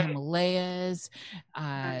 monks in the Himalayas,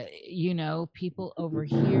 you know, people over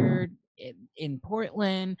here in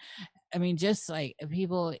Portland. I mean, just like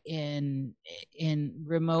people in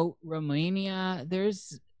remote Romania.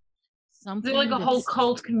 There's something. Is there like a whole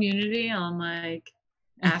cult community on like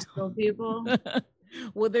astral people?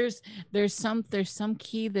 Well, there's some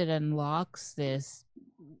key that unlocks this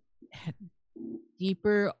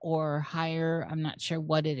deeper or higher, I'm not sure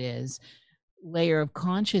what it is, layer of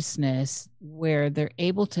consciousness where they're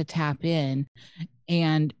able to tap in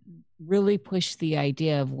and really push the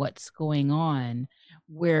idea of what's going on,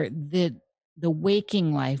 where the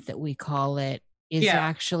waking life that we call it is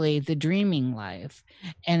actually the dreaming life,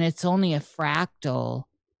 and it's only a fractal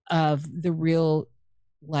of the real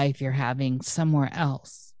life you're having somewhere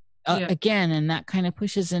else. Again, and that kind of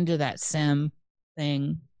pushes into that sim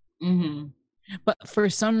thing. Mm-hmm. But for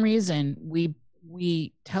some reason,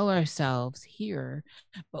 we tell ourselves here,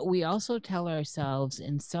 but we also tell ourselves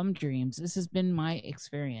in some dreams. This has been my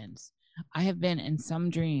experience. I have been in some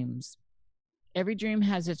dreams. Every dream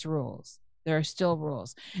has its rules. There are still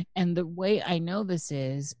rules. And the way I know this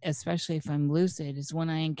is, especially if I'm lucid, is when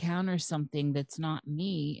I encounter something that's not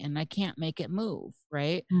me and I can't make it move,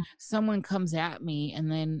 right? Mm-hmm. Someone comes at me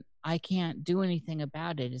and then I can't do anything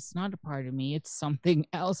about it. It's not a part of me. It's something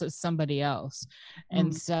else. It's somebody else. Mm-hmm.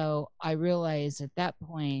 And so I realized at that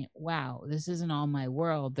point, wow, this isn't all my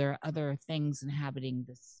world. There are other things inhabiting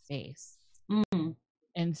this space. Mm-hmm.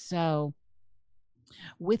 And so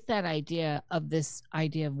with that idea of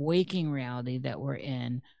waking reality that we're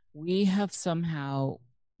in, we have somehow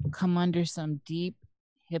come under some deep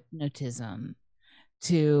hypnotism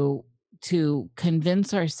to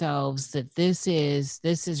convince ourselves that this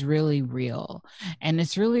is really real. And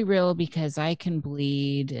it's really real because I can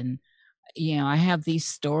bleed, and you know, I have these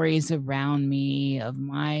stories around me of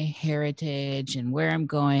my heritage and where I'm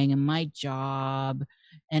going and my job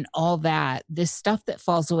and all that, this stuff that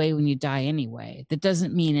falls away when you die anyway, that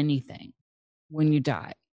doesn't mean anything when you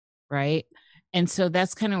die, right? And so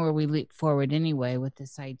that's kind of where we leap forward anyway with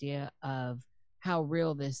this idea of how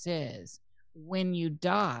real this is. When you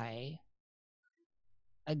die,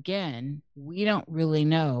 again, we don't really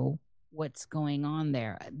know what's going on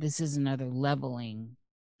there. This is another leveling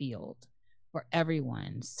field for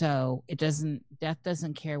everyone. So death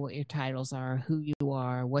doesn't care what your titles are, who you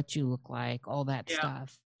are, what you look like, all that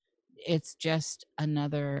stuff. It's just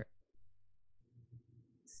another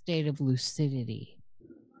state of lucidity.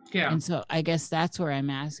 Yeah. And so I guess that's where I'm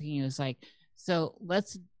asking you is like, so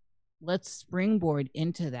let's springboard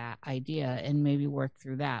into that idea and maybe work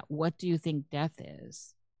through that. What do you think death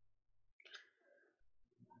is?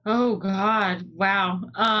 Oh God. Wow.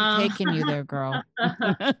 I'm taking you there, girl.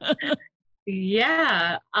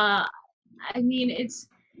 Yeah. I mean, it's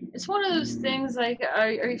one of those things like,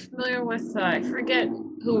 are you familiar with, I forget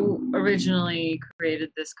who originally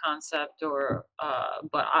created this concept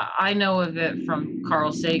but I know of it from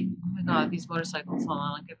Carl Sagan. Oh my God, these motorcycles, hold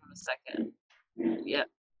on, I'll give him a second. Yep.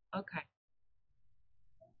 Okay.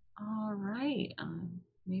 All right.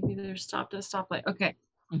 Maybe they're stopped at a stoplight. Okay.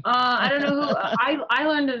 I don't know who, I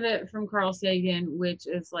learned of it from Carl Sagan, which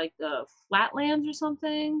is like the Flatlands or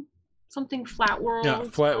something flat world. Yeah,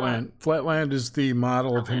 Flatland. Flatland is the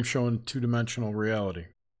model of him showing two-dimensional reality.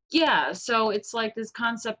 Yeah, so it's like this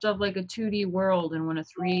concept of like a 2D world, and when a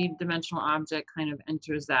 3-dimensional object kind of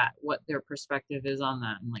enters that, what their perspective is on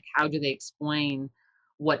that, and like how do they explain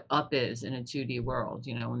what up is in a 2D world,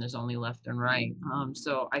 you know, when there's only left and right.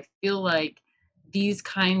 So I feel like these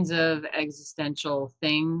kinds of existential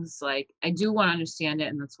things, like I do want to understand it,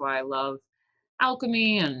 and that's why I love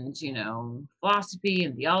alchemy and, philosophy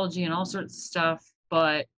and theology and all sorts of stuff.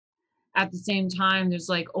 But at the same time, there's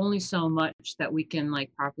like only so much that we can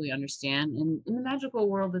like properly understand. And in the magical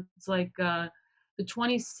world, it's like the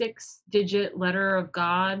 26-digit letter of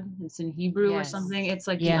God. It's in Hebrew or something. It's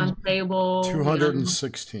like the unplayable.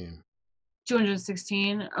 216.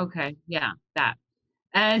 216. Okay, yeah, that.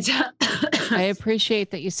 And I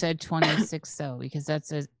appreciate that you said 26 though, because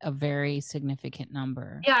that's a very significant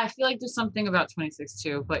number. Yeah, I feel like there's something about 26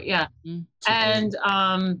 too, but yeah. And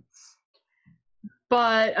and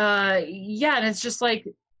it's just like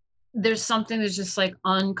there's something that's just like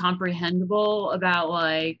uncomprehendable about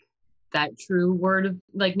like that true word of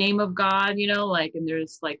like name of God, like, and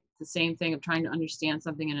there's like the same thing of trying to understand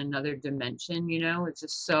something in another dimension, it's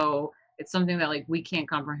just so it's something that like we can't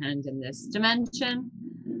comprehend in this dimension,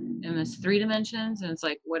 in this 3 dimensions. And it's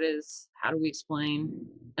like, how do we explain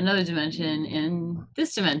another dimension in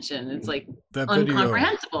this dimension? It's like that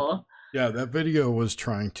incomprehensible. That video was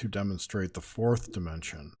trying to demonstrate the 4th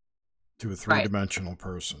dimension to a 3-dimensional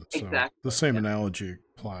person. So exactly. The same analogy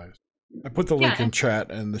applies. I put the link in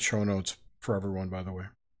chat and the show notes for everyone, by the way.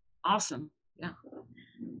 Awesome. Yeah.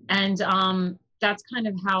 And that's kind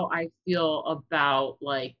of how I feel about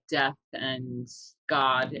like death and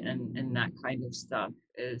God and that kind of stuff,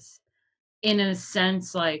 is in a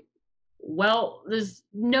sense like, well, there's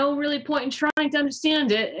no really point in trying to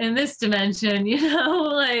understand it in this dimension,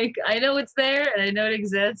 like I know it's there and I know it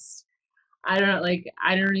exists. I don't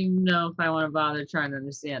even know if I want to bother trying to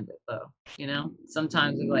understand it though,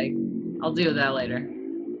 sometimes I'm like, I'll deal with that later.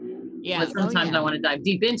 Yeah. But sometimes I want to dive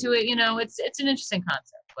deep into it, it's an interesting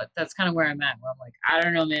concept, but that's kind of where I'm at, where I'm like, I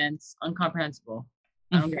don't know, man, it's incomprehensible.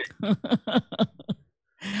 I don't get it.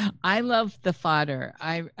 I love the fodder.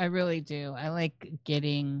 I really do. I like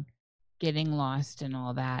getting lost and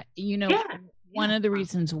all that. One of the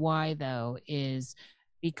reasons why though is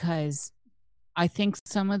because I think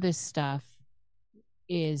some of this stuff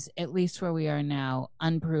is, at least where we are now,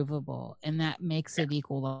 unprovable, and that makes it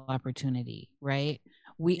equal opportunity, right?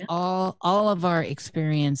 We all of our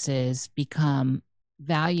experiences become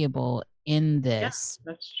valuable in this.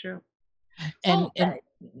 Yeah, that's true. And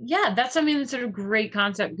that's it's a great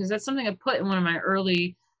concept, because that's something I put in one of my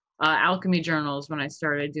early alchemy journals when I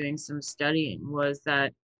started doing some studying, was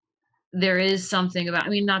that there is something about,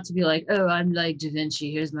 not to be like, oh, I'm like Da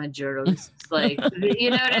Vinci, here's my journal. It's like, you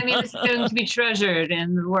know what I mean? It's going to be treasured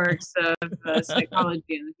in the works of psychology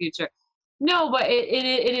in the future. No, but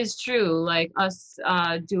it is true. Like us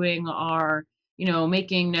doing our,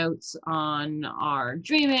 making notes on our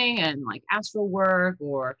dreaming and like astral work,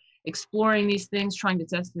 or exploring these things, trying to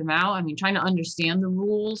test them out. Trying to understand the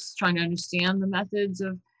rules, trying to understand the methods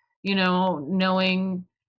of, knowing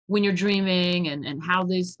when you're dreaming and how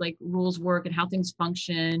these like rules work and how things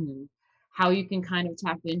function and how you can kind of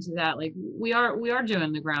tap into that. Like we are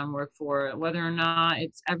doing the groundwork for it, whether or not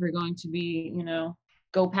it's ever going to be,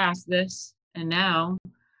 go past this. And now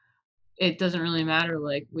it doesn't really matter.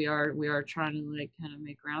 Like we are trying to like kind of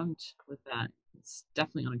make ground with that. It's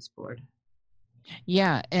definitely unexplored.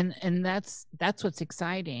 Yeah. And that's what's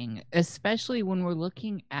exciting, especially when we're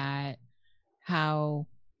looking at how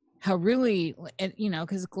really,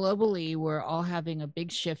 because globally we're all having a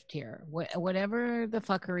big shift here. Whatever the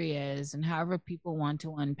fuckery is, and however people want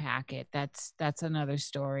to unpack it, that's another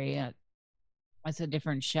story. That's a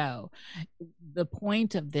different show. The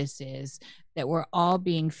point of this is that we're all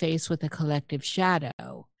being faced with a collective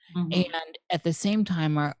shadow. And at the same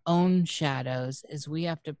time, our own shadows, as we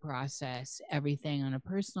have to process everything on a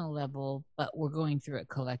personal level, but we're going through it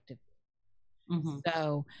collectively.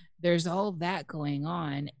 So there's all that going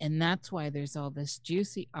on, and that's why there's all this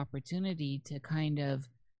juicy opportunity to kind of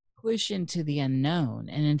push into the unknown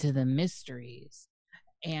and into the mysteries,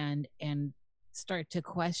 and start to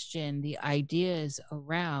question the ideas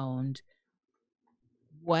around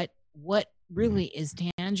what really is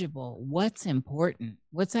tangible, what's important,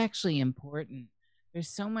 what's actually important. There's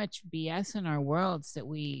so much BS in our worlds that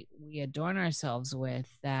we adorn ourselves with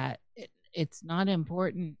that it's not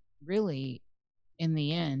important really in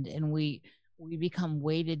the end, and we become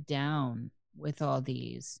weighted down with all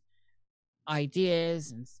these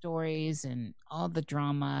ideas and stories and all the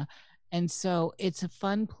drama. And so it's a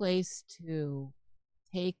fun place to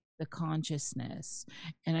take the consciousness,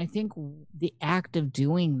 and I think the act of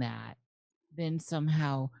doing that then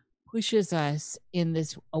somehow pushes us in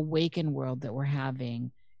this awakened world that we're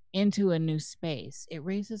having into a new space. It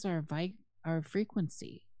raises our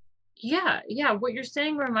frequency. Yeah. What you're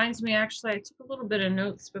saying reminds me, actually, I took a little bit of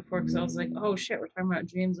notes before, because I was like, oh shit, we're talking about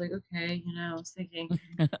dreams. Like, okay, I was thinking.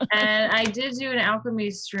 And I did do an alchemy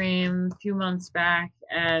stream a few months back,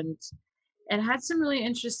 and it had some really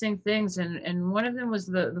interesting things, and one of them was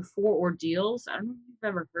the four ordeals. I don't know if you've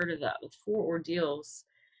ever heard of that, the four ordeals.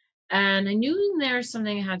 And I knew in there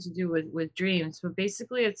something it had to do with dreams, but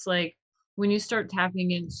basically it's like when you start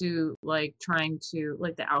tapping into like trying to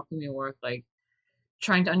like the alchemy work, like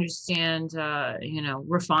trying to understand,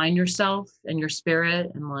 refine yourself and your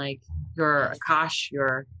spirit and like your akash,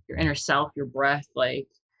 your inner self, your breath, like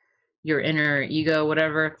your inner ego,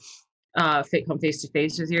 whatever, come face to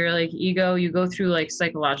face with your like ego. You go through like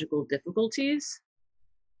psychological difficulties,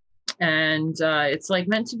 and it's like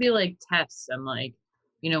meant to be like tests, and like,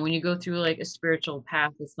 when you go through like a spiritual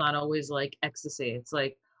path, it's not always like ecstasy. It's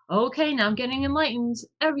like, okay, now I'm getting enlightened,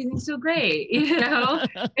 everything's so great.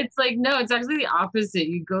 It's like, no, it's actually the opposite.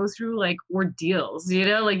 You go through like ordeals,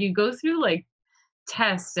 like you go through like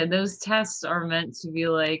tests, and those tests are meant to be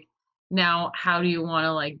like, now how do you want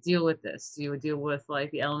to like deal with this? Do you deal with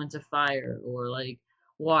like the element of fire or like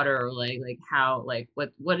water, or like how, like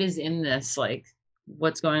what is in this, like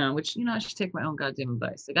what's going on? Which, I should take my own goddamn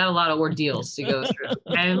advice. I got a lot of ordeals to go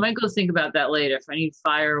through. I might go think about that later if I need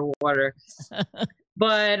fire or water.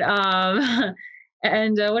 But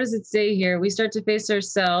and what does it say here? We start to face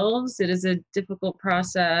ourselves. It is a difficult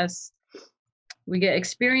process. We get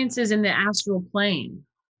experiences in the astral plane.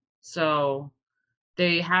 So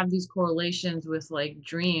they have these correlations with like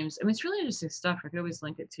dreams. I mean, it's really interesting stuff. I could always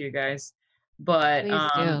link it to you guys. But Please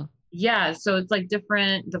do. yeah, so it's like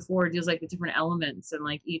different, the four deals like the different elements, and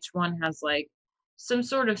like each one has like some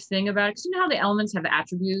sort of thing about it. Because you know how the elements have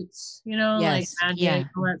attributes, like Yes, magic, yeah.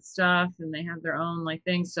 all that stuff, and they have their own like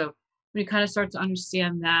things. So when you kind of start to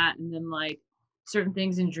understand that, and then like certain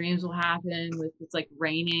things in dreams will happen with, it's like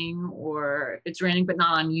raining, or it's raining but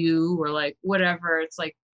not on you, or like whatever. It's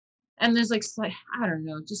like, and there's like I don't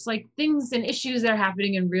know, just like things and issues that are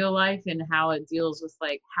happening in real life, and how it deals with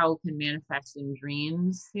like how it can manifest in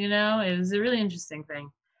dreams. It was a really interesting thing.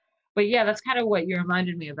 But yeah, that's kind of what you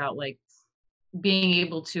reminded me about, like being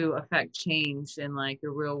able to affect change in like the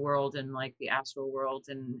real world and like the astral world,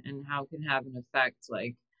 and how it can have an effect.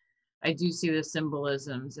 Like I do see the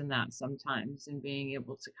symbolisms in that sometimes, and being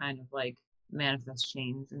able to kind of like manifest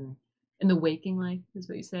change and in the waking life is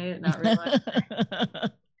what you say, not real life.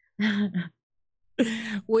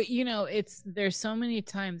 Well, there's so many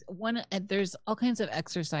times there's all kinds of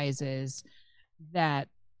exercises that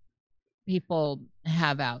people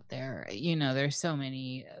have out there. There's so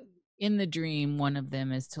many in the dream. One of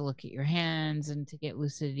them is to look at your hands and to get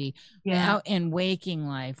lucidity. Yeah. Out in waking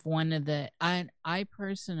life, one of the I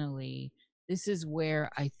personally, this is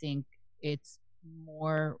where I think it's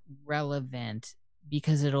more relevant,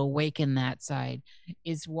 because it'll awaken that side,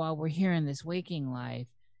 is while we're here in this waking life,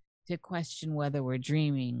 to question whether we're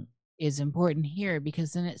dreaming is important here,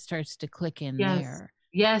 because then it starts to click in there.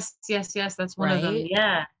 Yes. That's one of them.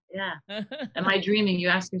 Yeah. Am I dreaming? You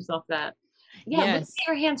ask yourself that. Yeah. Yes. Look at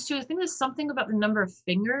your hands too. I think there's something about the number of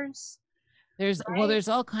fingers. There's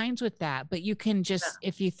all kinds with that, but you can just,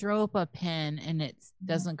 if you throw up a pen and it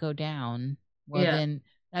doesn't go down, then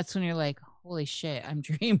that's when you're like, holy shit, I'm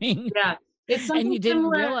dreaming. Yeah. It's something and you didn't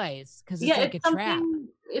similar. realize, because it's like a trap.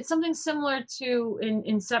 It's something similar to in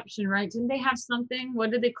Inception, right? Didn't they have something?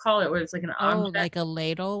 What did they call it? Where it's like an object? Like a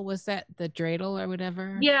ladle? Was that the dreidel or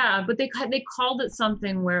whatever? Yeah, but they called it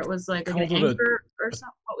something where it was like an anchor or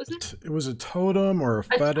something. What was it? It was a totem or a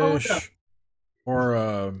fetish totem. Or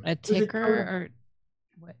a ticker or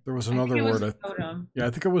what? There was another word. Totem. Yeah, I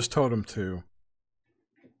think it was totem too.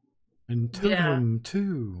 And totem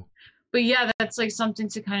too. But yeah, that's like something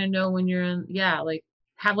to kind of know when you're in, like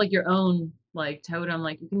have like your own like totem,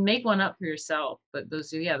 like you can make one up for yourself. But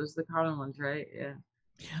those are the common ones, right? Yeah.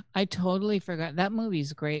 I totally forgot. That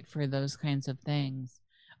movie's great for those kinds of things.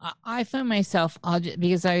 I find myself,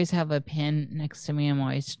 because I always have a pen next to me, I'm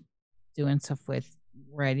always doing stuff with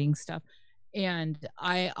writing stuff. And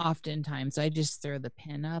I just throw the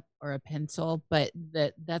pen up or a pencil, but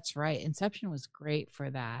that's right. Inception was great for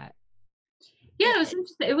that. Yeah, it was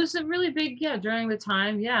interesting. It was a really big, during the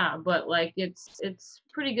time, but like it's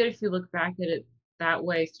pretty good if you look back at it that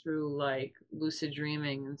way through like lucid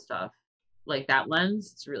dreaming and stuff, like that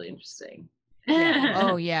lens. It's really interesting. Yeah.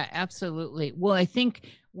 Oh yeah, absolutely. Well, I think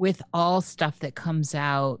with all stuff that comes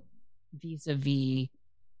out vis-a-vis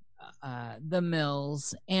the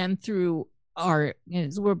mills and through art,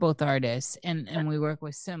 we're both artists and we work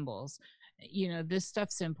with symbols. This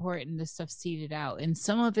stuff's important. This stuff's seeded out, and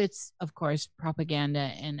some of it's, of course, propaganda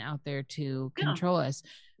and out there to control us.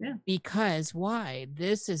 Yeah. Because why?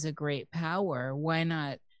 This is a great power. Why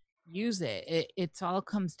not use it? It's all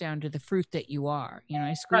comes down to the fruit that you are.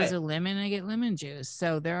 I squeeze a lemon, I get lemon juice.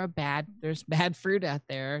 So there's bad fruit out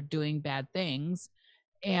there doing bad things,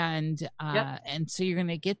 and so you're going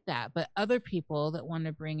to get that. But other people that want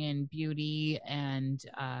to bring in beauty and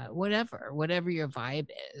whatever your vibe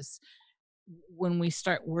is, when we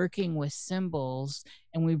start working with symbols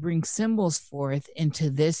and we bring symbols forth into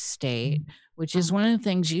this state, which is one of the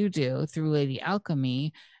things you do through Lady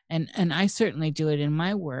Alchemy, and I certainly do it in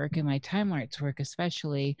my work, in my time arts work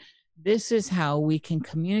especially. This is how we can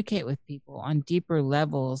communicate with people on deeper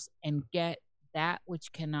levels and get that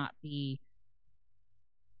which cannot be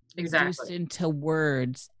reduced into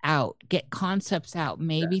words out, get concepts out,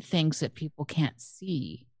 maybe things that people can't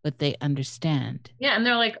see but they understand. Yeah, and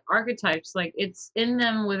they're like archetypes, like it's in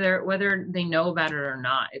them whether they know about it or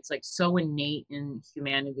not. It's like so innate in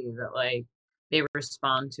humanity that like they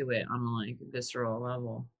respond to it on a like visceral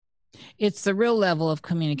level. It's the real level of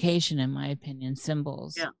communication, in my opinion,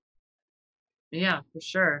 symbols. Yeah, for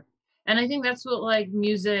sure. And I think that's what like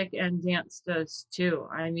music and dance does too.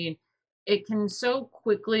 I mean, it can so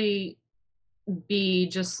quickly be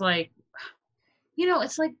just like, you know,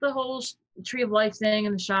 it's like the whole tree of life thing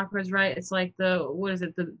and the chakras, right? It's like the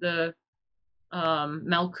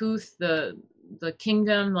Malkuth, the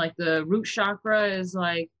kingdom, like the root chakra is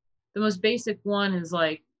like the most basic one is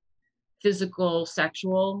like physical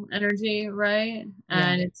sexual energy, right?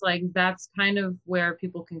 And it's like that's kind of where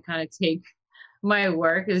people can kind of take my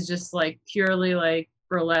work, is just like purely like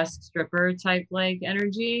burlesque stripper type like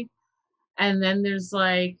energy. And then there's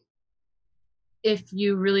like, if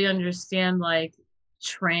you really understand like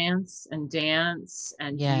trance and dance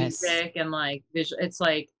and music and like visual, it's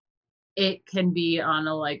like it can be on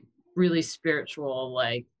a like really spiritual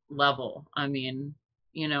like level. I mean,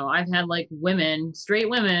 you know, I've had like straight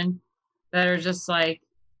women that are just like,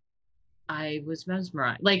 I was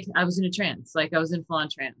mesmerized, like I was in a trance, like I was in full-on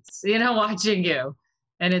trance, you know, watching you.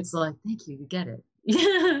 And it's like, thank you, you get it.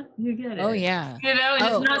 You get it. Oh yeah. You know,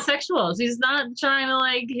 and it's not sexual. She's not trying to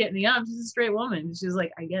like hit me up. She's a straight woman. She's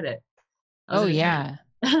like, I get it. Oh yeah.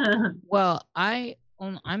 Well,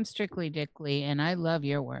 I'm Strictly Dickly and I love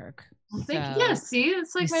your work. Well, thank you. Yeah, see,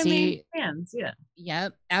 it's like my main fans. Yeah.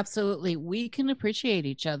 Yep, absolutely. We can appreciate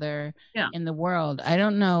each other in the world. I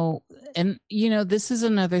don't know. And, you know, this is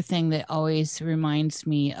another thing that always reminds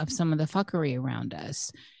me of some of the fuckery around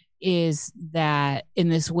us, is that in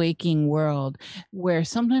this waking world where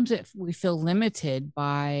sometimes we feel limited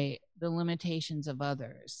by the limitations of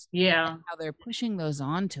others. Yeah. How they're pushing those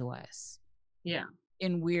onto us. Yeah.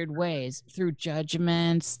 In weird ways, through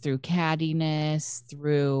judgments, through cattiness,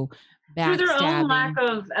 through backstabbing. Through their own lack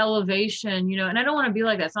of elevation, you know, and I don't want to be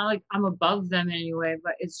like that. It's not like I'm above them anyway,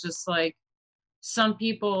 but it's just like some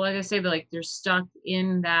people, like I say, they're stuck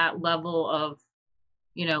in that level of,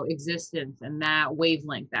 you know, existence and that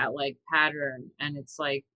wavelength, that like pattern. And it's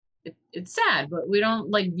like, it's sad, but we don't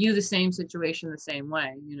like view the same situation the same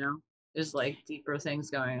way, you know, there's like deeper things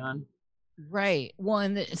going on. Right. Well,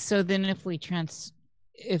 and so then if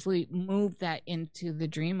we move that into the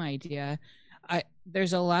dream idea,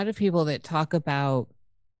 there's a lot of people that talk about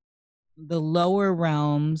the lower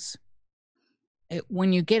realms.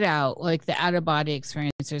 When you get out, like the out of body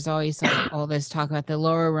experience, there's always like all this talk about the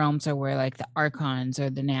lower realms are where like the archons or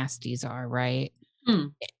the nasties are, right?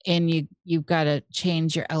 And you've got to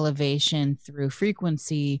change your elevation through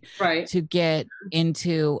frequency, right, to get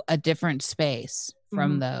into a different space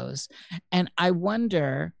from those. And I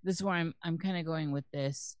wonder, this is where I'm kind of going with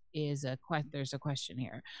this, is there's a question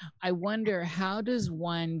here. I wonder, how does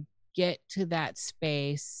one get to that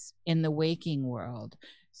space in the waking world?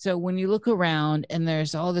 So when you look around and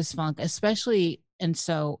there's all this funk, especially, and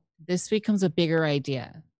so this becomes a bigger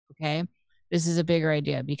idea, okay? This is a bigger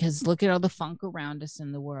idea because look at all the funk around us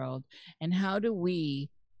in the world. And how do we,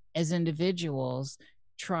 as individuals,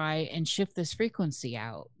 try and shift this frequency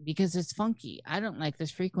out? Because it's funky. I don't like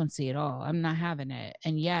this frequency at all. I'm not having it.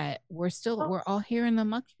 And yet we're all here in the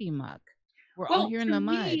muckety muck. We're all here in the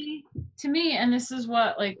mud. To me, and this is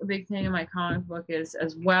what like a big thing in my comic book is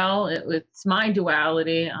as well, it's my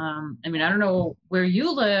duality. I mean, I don't know where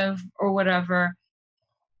you live or whatever,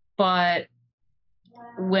 but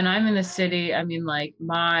when I'm in the city, I mean, like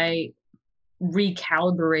my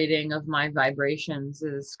recalibrating of my vibrations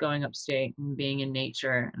is going upstate and being in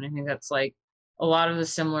nature. And I think that's like a lot of the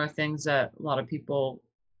similar things that a lot of people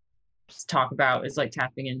talk about, is like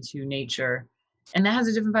tapping into nature, and that has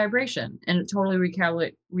a different vibration and it totally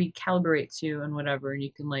recalibrates you and whatever. And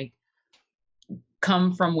you can like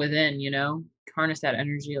come from within, you know, harness that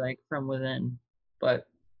energy like from within. But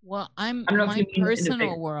well, my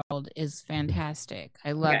personal world is fantastic.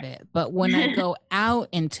 I love it. But when I go out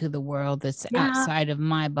into the world that's outside of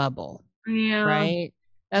my bubble, right?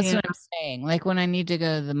 That's what I'm saying. Like when I need to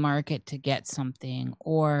go to the market to get something,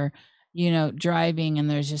 or driving and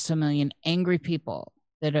there's just a million angry people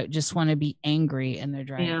that just want to be angry and they're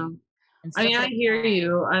driving. Yeah. And I mean, stuff I like hear that.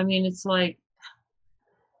 you. I mean, it's like,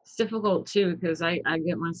 it's difficult too, because I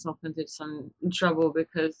get myself into some trouble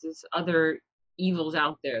because there's other evils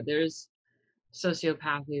out there. There's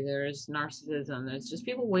sociopathy, there's narcissism, there's just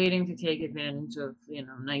people waiting to take advantage of,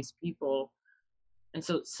 nice people. And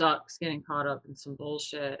so it sucks getting caught up in some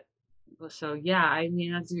bullshit. So yeah, I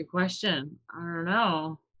mean, that's a good question. I don't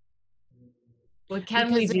know. What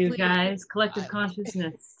can we Because if do, we, guys? Collective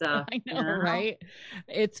consciousness stuff. I know, right?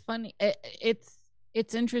 It's funny.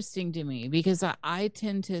 It's interesting to me because I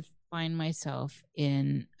tend to find myself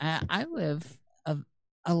in. I live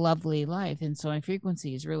a lovely life, and so my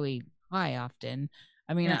frequency is really high often.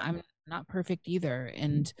 I mean, Yeah. I'm not perfect either,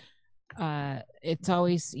 and it's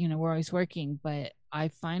always, we're always working, but I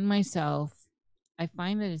find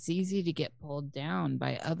that it's easy to get pulled down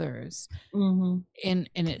by others. Mm-hmm. And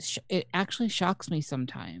it actually shocks me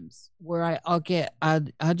sometimes where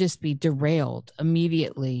I'll just be derailed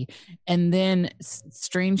immediately, and then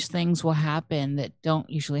strange things will happen that don't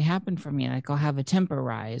usually happen for me. Like I'll have a temper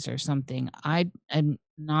rise or something. I'm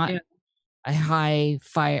not a high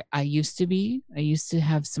fire. I used to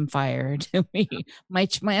have some fire to me. My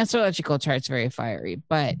astrological chart's very fiery,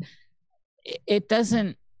 but it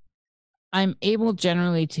doesn't. I'm able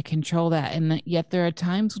generally to control that, and yet there are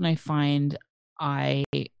times when I find I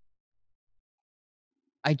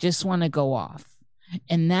just want to go off,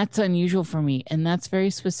 and that's unusual for me, and that's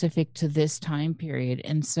very specific to this time period.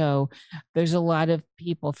 And so there's a lot of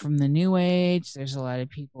people from the New Age, there's a lot of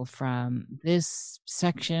people from this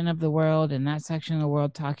section of the world and that section of the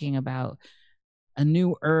world talking about a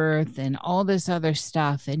new earth and all this other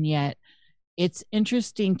stuff, and yet it's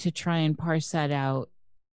interesting to try and parse that out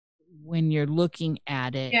when you're looking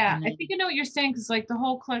at it. Yeah, I think I know what you're saying, because like the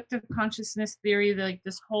whole collective consciousness theory, like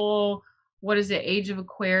this whole, what is it, age of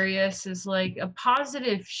Aquarius is like a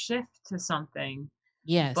positive shift to something.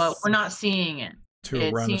 Yes. But we're not seeing it. To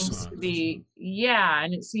a renaissance. Seems to be,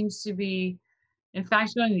 and it seems to be, in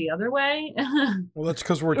fact, going the other way. Well, that's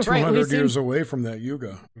because we're 200 years away from that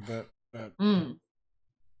yuga.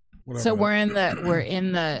 So we're in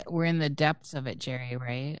the depths of it, Jerry,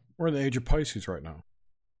 right? We're in the age of Pisces right now.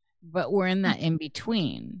 But we're in that in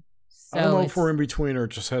between. So I don't know if we're in between or it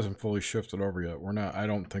just hasn't fully shifted over yet. We're not. I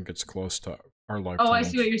don't think it's close to our lifetime. Oh, I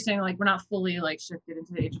see what you're saying. Like we're not fully like shifted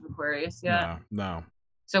into the age of Aquarius yet. No.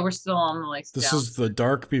 So we're still on the like. This is the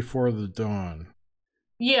dark before the dawn.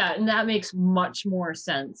 Yeah, and that makes much more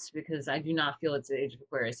sense because I do not feel it's the age of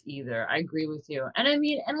Aquarius either. I agree with you, and I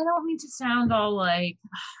mean, and I don't mean to sound all like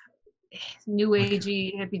new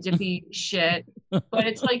agey hippy dippy shit, but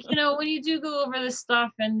it's like, when you do go over this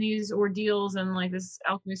stuff and these ordeals and like this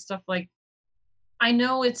alchemy stuff, like I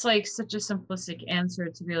know it's like such a simplistic answer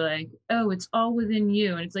to be like, oh, it's all within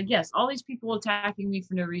you, and it's like, yes, all these people attacking me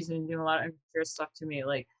for no reason and doing a lot of unfair stuff to me,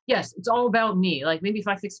 like, yes, it's all about me. Like maybe if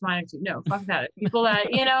I fix mine too, no, fuck that. People that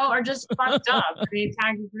are just fucked up, they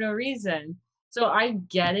attack me for no reason. So I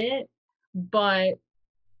get it, but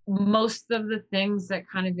most of the things that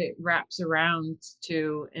kind of it wraps around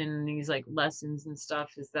to in these like lessons and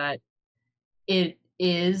stuff is that it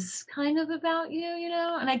is kind of about you,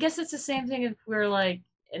 and I guess it's the same thing if we're like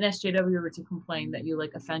an SJW were to complain that you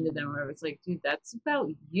like offended them or whatever. It's like, dude, that's about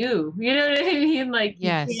you. You know what I mean? Like,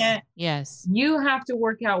 yes, you have to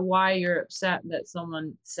work out why you're upset that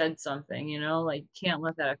someone said something, like you can't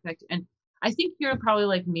let that affect you. And I think you're probably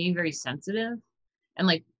like me, very sensitive and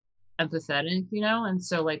like empathetic, and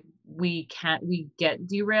so like we get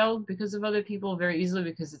derailed because of other people very easily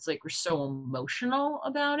because it's like we're so emotional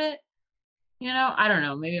about it, I don't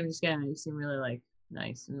know, maybe I'm just getting, you seem really like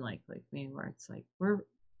nice and like me, where it's like we're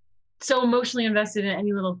so emotionally invested in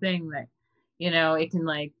any little thing that it can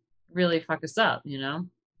like really fuck us up.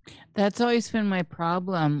 That's always been my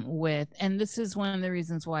problem with, and this is one of the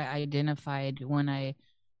reasons why I identified when I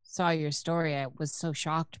saw your story. I was so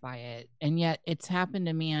shocked by it, and yet it's happened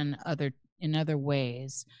to me in other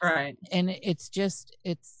ways, right? And it's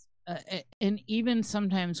and even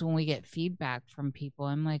sometimes when we get feedback from people,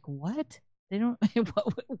 I'm like, what? They don't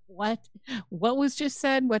what was just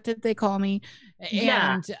said? What did they call me?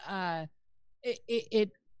 And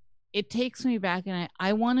it takes me back, and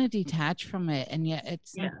I want to detach from it, and yet at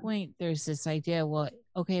some point there's this idea, well,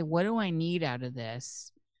 okay, what do I need out of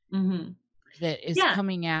this? Mm-hmm. That is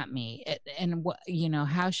coming at me, and what,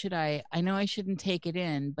 how should I know I shouldn't take it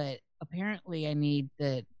in, but apparently I need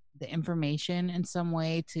the information in some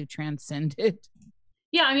way to transcend it.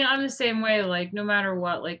 Yeah, I mean, I'm the same way. Like, no matter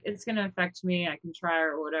what, like, it's gonna affect me. I can try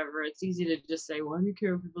or whatever. It's easy to just say, well, I don't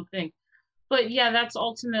care what people think. But yeah, that's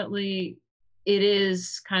ultimately it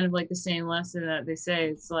is kind of like the same lesson that they say.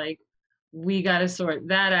 It's like, we got to sort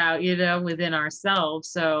that out, within ourselves.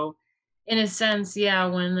 So in a sense, yeah,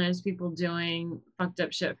 when there's people doing fucked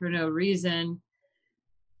up shit for no reason,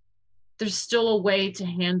 there's still a way to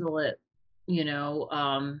handle it,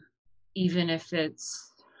 even if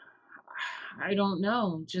it's, I don't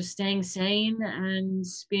know, just staying sane and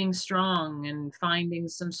being strong and finding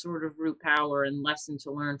some sort of root power and lesson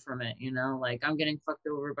to learn from it, like I'm getting fucked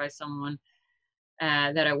over by someone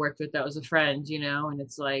that I worked with that was a friend, and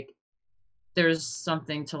it's like, there's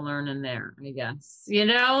something to learn in there, I guess,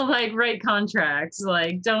 like write contracts,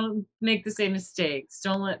 like don't make the same mistakes.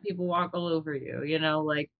 Don't let people walk all over you,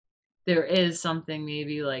 like there is something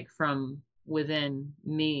maybe like from within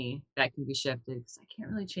me that can be shifted, because I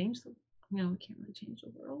can't really change the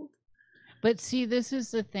world. But see, this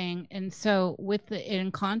is the thing. And so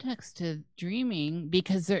in context to dreaming,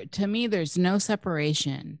 because to me, there's no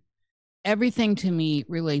separation. Everything to me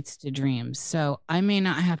relates to dreams. So I may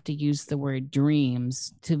not have to use the word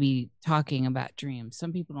dreams to be talking about dreams.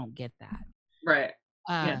 Some people don't get that. Right.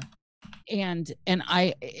 Yeah. And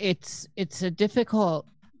it's a difficult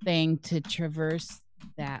thing to traverse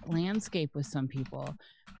that landscape with some people.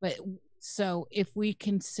 But so if we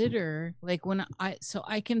consider, like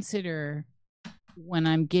I consider when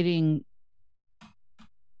I'm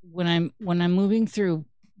moving through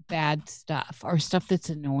bad stuff or stuff that's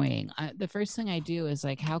annoying, the first thing I do is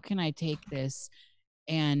like, how can I take this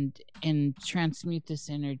and transmute this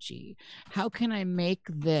energy? How can I make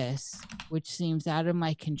this, which seems out of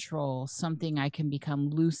my control, something I can become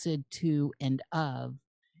lucid to and of,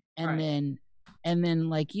 and then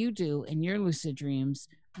like you do in your lucid dreams,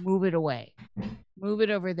 move it away, move it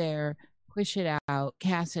over there, push it out,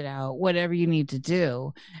 cast it out, whatever you need to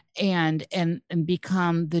do, and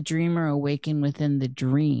become the dreamer awaken within the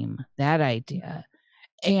dream, that idea.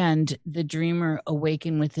 And the dreamer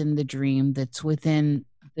awaken within the dream that's within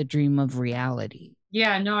the dream of reality.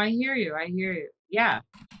 Yeah, no, I hear you. Yeah.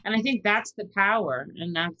 And I think that's the power.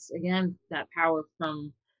 And that's, again, that power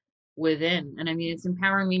from within. And I mean, it's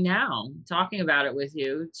empowering me now talking about it with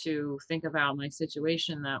you to think about my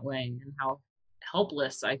situation that way and how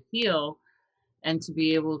helpless I feel, and to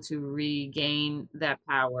be able to regain that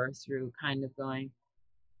power through kind of going,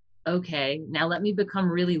 okay, now let me become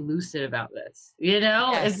really lucid about this.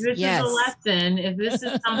 If this is a lesson, if this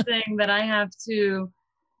is something that I have to,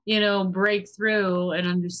 break through and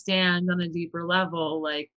understand on a deeper level,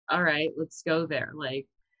 like, all right, let's go there. Like,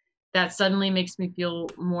 that suddenly makes me feel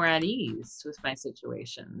more at ease with my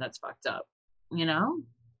situation that's fucked up,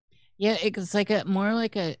 Yeah, it's like more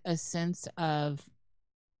like a sense of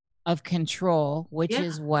control, which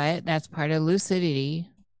is that's part of lucidity.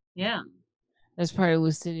 Yeah. That's part of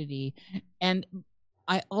lucidity. And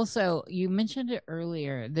I also, you mentioned it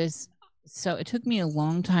earlier, so it took me a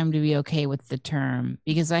long time to be okay with the term,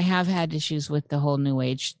 because I have had issues with the whole new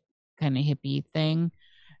age kind of hippie thing.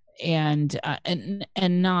 And I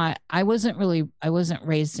wasn't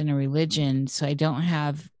raised in a religion, so I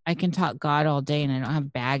can talk God all day and I don't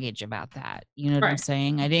have baggage about that. You know what I'm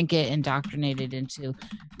saying? I didn't get indoctrinated into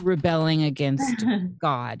rebelling against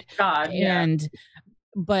God.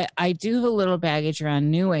 But I do have a little baggage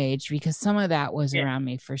around new age, because some of that was around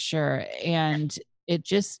me for sure. And it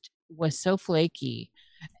just was so flaky.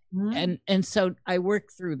 And so I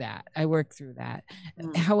worked through that.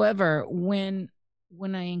 However, when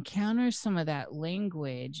I encounter some of that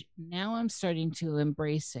language, now I'm starting to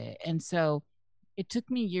embrace it. And so it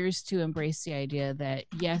took me years to embrace the idea that,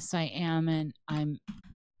 yes, I am, and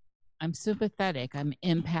I'm sympathetic, I'm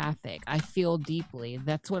empathic, I feel deeply.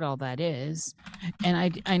 That's what all that is.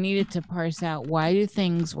 And I needed to parse out, why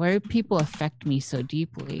do people affect me so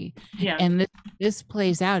deeply? Yeah. And this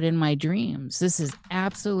plays out in my dreams. This is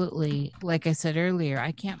absolutely, like I said earlier,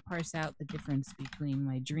 I can't parse out the difference between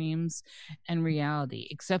my dreams and reality,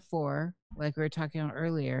 except for, like we were talking about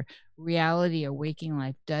earlier, reality or waking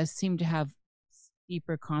life does seem to have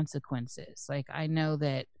deeper consequences. Like, I know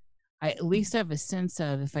that I at least have a sense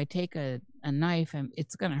of, if I take a knife,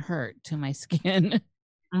 it's going to hurt to my skin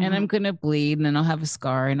and I'm going to bleed, and then I'll have a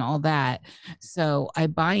scar and all that. So I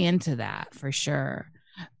buy into that for sure.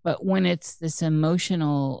 But when it's this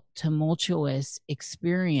emotional, tumultuous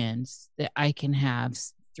experience that I can have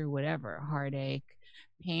through whatever, heartache,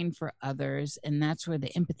 pain for others, and that's where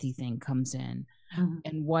the empathy thing comes in,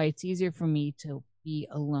 and why it's easier for me to be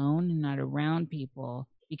alone and not around people,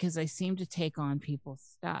 because I seem to take on people's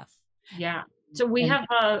stuff. Yeah. So we have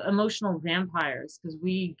emotional vampires, because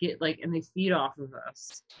we get and they feed off of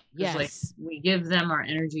us. Yes. We give them our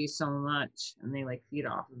energy so much, and they feed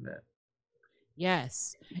off of it.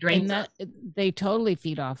 Yes. Drains And that us. they totally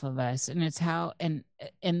feed off of us. And it's how, and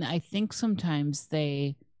I think sometimes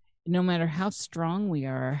they, no matter how strong we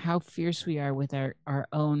are, how fierce we are with our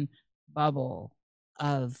own bubble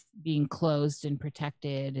of being closed and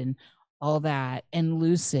protected and all that and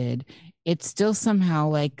lucid, it's still somehow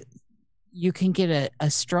like you can get a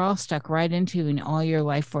straw stuck right into and all your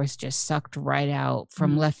life force just sucked right out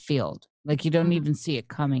from left field. Like you don't even see it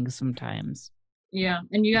coming sometimes. Yeah.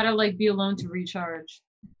 And you gotta like be alone to recharge.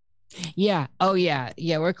 Yeah. Oh yeah.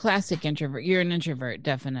 Yeah. We're classic introvert. You're an introvert,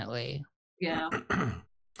 definitely. Yeah.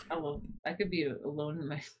 I could be alone in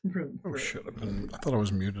my room. Oh shit! I thought I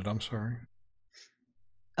was muted. I'm sorry.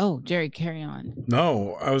 Oh, Jerry, carry on.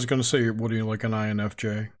 No, I was going to say, what do you like, an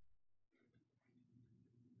INFJ?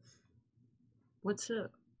 What's an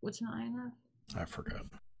INF? I forgot.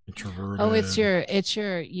 Introverted. Oh, it's your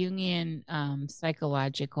Jungian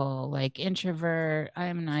psychological, like introvert.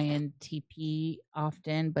 I'm an INTP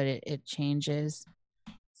often, but it changes.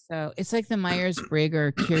 So it's like the Myers-Briggs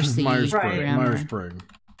or Kiersey. Myers-Briggs.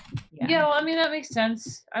 Yeah, well, I mean, that makes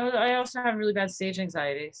sense. I also have really bad stage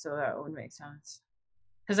anxiety, so that would make sense.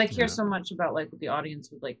 Because I care so much about like what the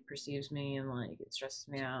audience would like perceives me, and like it stresses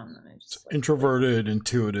me out, and I just like, introverted,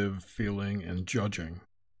 intuitive, feeling, and judging.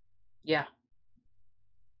 Yeah.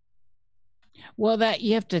 Well, that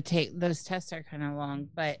you have to take those tests are kind of long,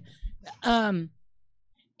 but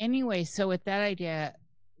anyway, so with that idea,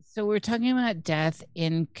 so we're talking about death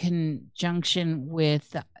in conjunction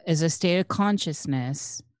with as a state of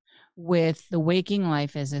consciousness, with the waking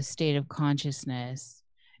life as a state of consciousness,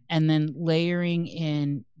 and then layering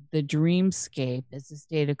in the dreamscape as a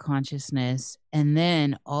state of consciousness, and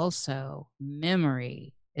then also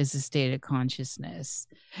memory is a state of consciousness.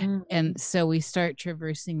 Mm-hmm. And so we start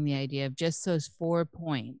traversing the idea of just those 4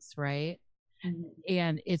 points, right? Mm-hmm.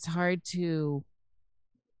 And it's hard to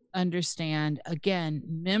understand, again,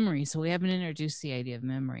 memory. So we haven't introduced the idea of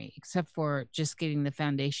memory, except for just getting the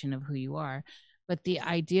foundation of who you are. But the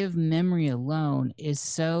idea of memory alone is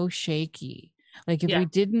so shaky. Like if we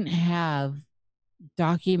didn't have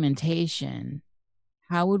documentation,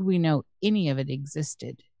 how would we know any of it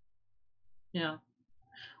existed? Yeah.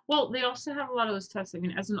 Well, they also have a lot of those tests. I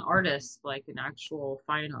mean, as an artist, like an actual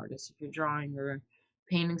fine artist, if you're drawing or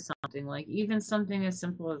painting something, like even something as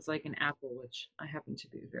simple as like an apple, which I happen to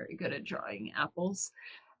be very good at drawing apples.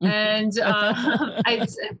 And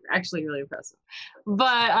it's actually really impressive.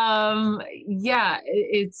 But yeah,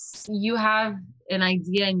 it's you have an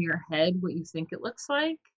idea in your head what you think it looks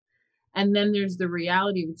like. And then there's the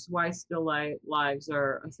reality, which is why still lives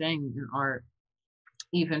are a thing in art,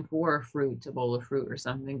 even for a fruit, a bowl of fruit or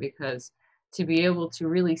something, because to be able to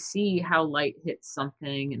really see how light hits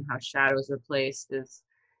something and how shadows are placed is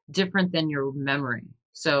different than your memory.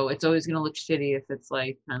 So it's always going to look shitty if it's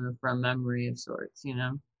like kind of from memory of sorts, you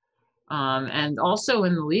know? And also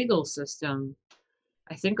in the legal system,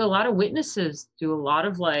 I think a lot of witnesses do a lot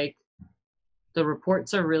of like, the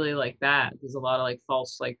reports are really like bad. There's a lot of like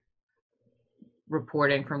false like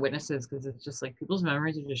reporting from witnesses because it's just like people's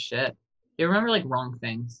memories are just shit. They remember like wrong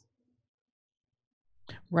things.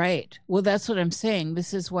 Right. Well, that's what I'm saying.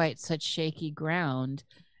 This is why it's such shaky ground.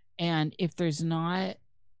 And if there's not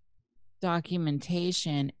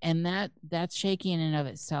documentation, and that's shaky in and of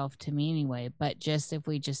itself to me anyway, but just if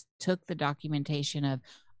we just took the documentation of,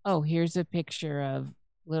 oh, here's a picture of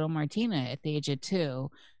little Martina at the age of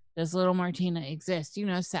 2. Does little Martina exist? You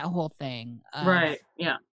know, it's that whole thing. Right.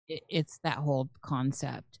 Yeah. It's that whole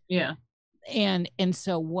concept. Yeah. And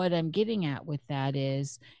so what I'm getting at with that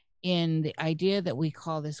is in the idea that we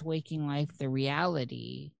call this waking life the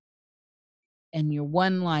reality, and your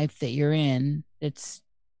one life that you're in, it's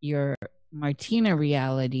your Martina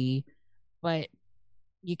reality, but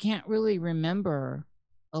you can't really remember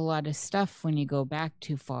a lot of stuff when you go back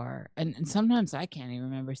too far. And sometimes I can't even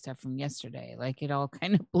remember stuff from yesterday. Like it all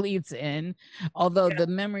kind of bleeds in, although the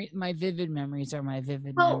memory, my vivid memories are my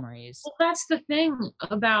vivid memories. Well, that's the thing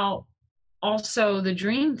about also the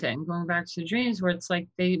dream thing, going back to the dreams, where it's like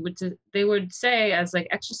they would say as like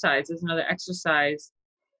exercise, as another exercise,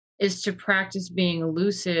 is to practice being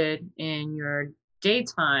lucid in your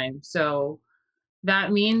daytime. So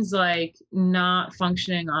that means like not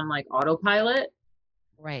functioning on like autopilot.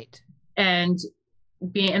 Right. And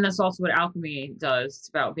that's also what alchemy does. It's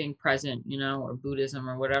about being present, you know, or Buddhism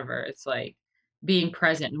or whatever. It's like being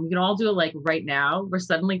present. And we can all do it like right now, where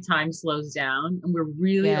suddenly time slows down and we're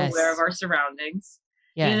really aware of our surroundings.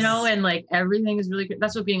 Yes. You know, and like everything is really good.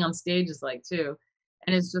 That's what being on stage is like too.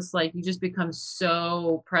 And it's just like you just become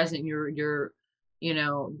so present. You're you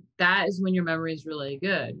know, that is when your memory is really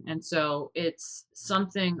good. And so it's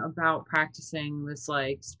something about practicing this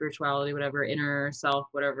like spirituality, whatever, inner self,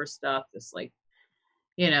 whatever stuff, this like,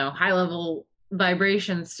 you know, high level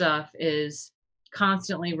vibration stuff, is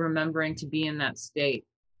constantly remembering to be in that state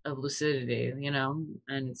of lucidity, you know?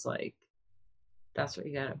 And it's like, that's what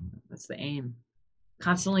you gotta, that's the aim.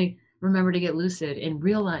 Constantly remember to get lucid in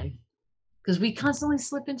real life, because we constantly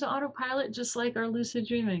slip into autopilot just like our lucid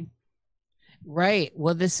dreaming. Right.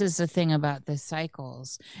 Well, this is the thing about the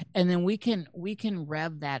cycles. And then we can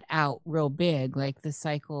rev that out real big, like the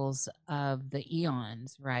cycles of the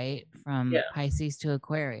eons, right? From Pisces to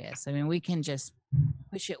Aquarius. I mean, we can just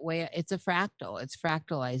push it way, it's a fractal. It's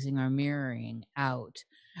fractalizing or mirroring out.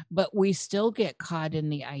 But we still get caught in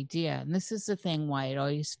the idea. And this is the thing why it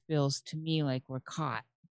always feels to me like we're caught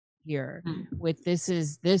here with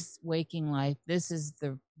this waking life. This is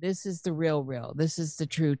the real. This is the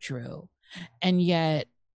true. And yet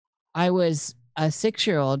I was a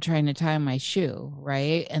 6-year-old trying to tie my shoe,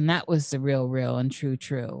 right? And that was the real and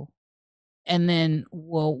true. And then,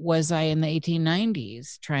 well, was I in the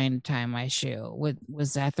 1890s trying to tie my shoe?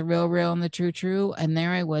 Was that the real and the true? And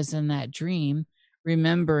there I was in that dream,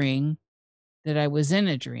 remembering that I was in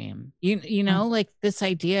a dream. You know, like this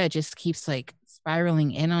idea just keeps like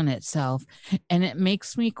spiraling in on itself. And it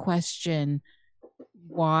makes me question,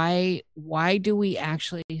 why do we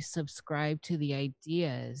actually subscribe to the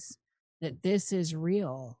ideas that this is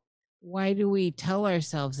real? Why do we tell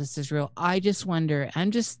ourselves this is real? I just wonder,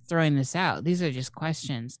 I'm just throwing this out, these are just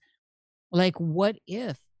questions, like, what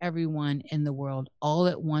if everyone in the world all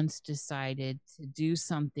at once decided to do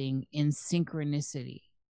something in synchronicity,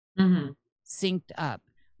 synced up,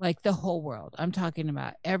 like the whole world? I'm talking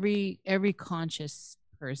about every conscious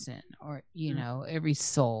person, or you know, every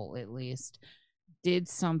soul at least, did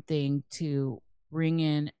something to bring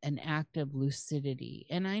in an act of lucidity.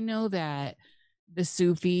 And I know that the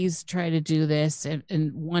Sufis try to do this,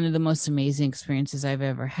 and one of the most amazing experiences I've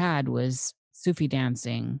ever had was Sufi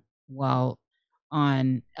dancing while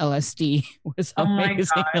on LSD. Was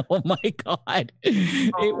amazing. Oh my God.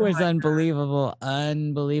 It was unbelievable.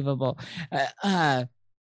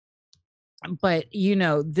 But you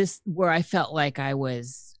know, this, where I felt like I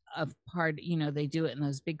was a part, you know, they do it in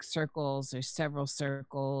those big circles. There's several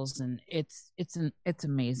circles, and it's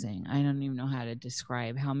amazing. I don't even know how to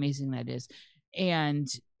describe how amazing that is.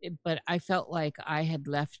 But I felt like I had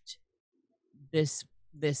left this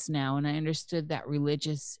now, and I understood that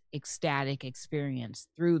religious ecstatic experience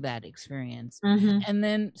through that experience, and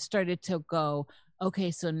then started to go,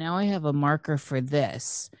 okay, so now I have a marker for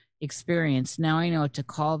this experience. Now I know what to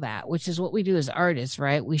call that, which is what we do as artists,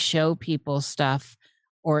 right? We show people stuff,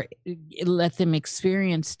 or let them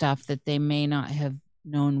experience stuff that they may not have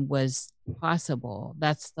known was possible.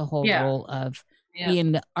 That's the whole role of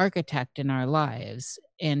being the architect in our lives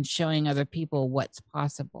and showing other people what's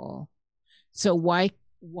possible. So why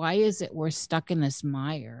is it we're stuck in this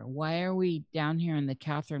mire? Why are we down here in the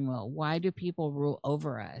Catherine wheel? Why do people rule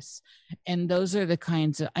over us? And those are the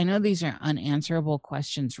kinds of, I know these are unanswerable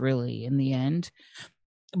questions really in the end,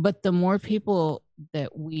 but the more people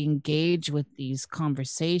that we engage with these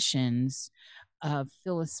conversations of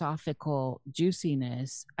philosophical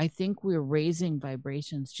juiciness, I think we're raising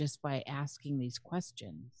vibrations just by asking these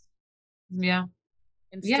questions. Yeah.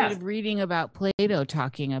 Instead of reading about Plato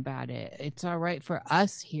talking about it, it's all right for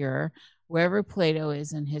us here, wherever Plato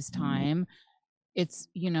is in his time. It's,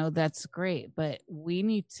 you know, that's great, but we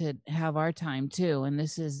need to have our time too. And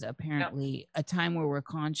this is apparently a time where we're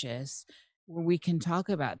conscious, where we can talk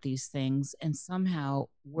about these things, and somehow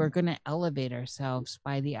we're going to elevate ourselves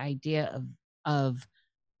by the idea of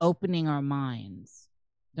opening our minds.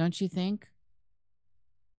 Don't you think?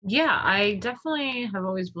 Yeah, I definitely have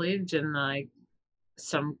always believed in like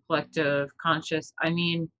some collective conscious. I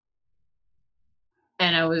mean,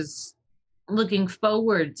 and I was looking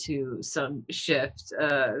forward to some shift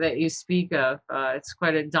that you speak of. It's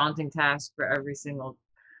quite a daunting task for every single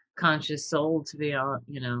conscious soul to be on,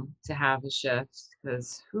 you know, to have a shift,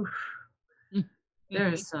 because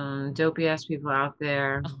there's some dopey ass people out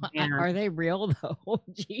there. Are they real though?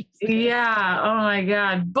 Jesus. Yeah. Oh my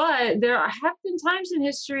God. But there have been times in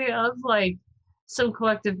history of like some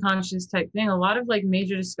collective conscious type thing. A lot of like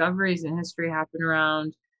major discoveries in history happen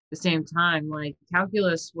around the same time. Like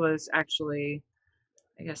calculus was actually,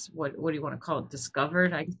 I guess, what do you want to call it?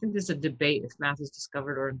 Discovered? I think there's a debate if math is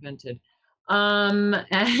discovered or invented. And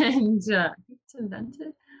I think it's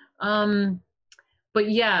invented. But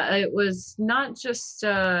yeah, it was not just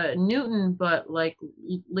Newton, but like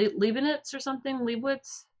Leibniz or something.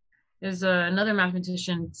 Leibniz is another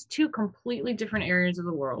mathematician. It's two completely different areas of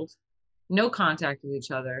the world. no contact with each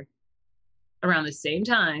other, around the same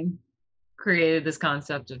time, created this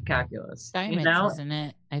concept of calculus. Steinmetz, isn't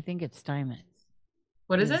it? I think it's Steinmetz.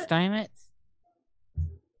 What is it? Steinmetz?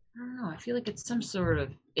 I don't know. I feel like it's some sort of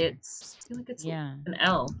I feel like it's an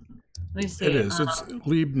L. Let me see. It is. It's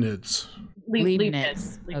Leibniz.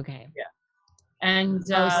 Leibniz. Okay. Yeah. And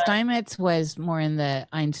Steinmetz was more in the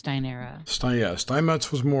Einstein era.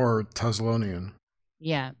 Steinmetz was more Teslonian.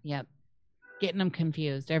 Yeah. Yep. Getting them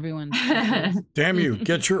confused. Everyone's confused. Damn you!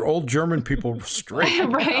 Get your old German people straight.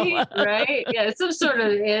 right. Yeah, it's some sort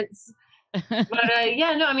of it's. But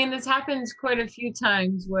yeah, no. I mean, this happens quite a few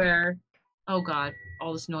times where, oh God,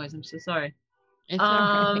 all this noise. I'm so sorry. It's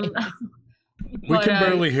all right. We can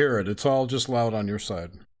barely hear it. It's all just loud on your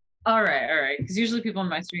side. All right. Because usually people on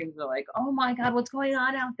my streams are like, "Oh my God, what's going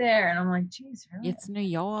on out there?" And I'm like, "Geez, really?" It's New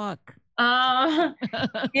York. Yeah,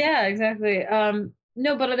 exactly.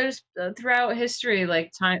 No, but there's throughout history,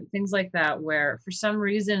 like things like that, where for some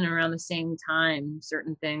reason around the same time,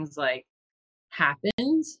 certain things like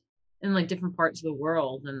happened in like different parts of the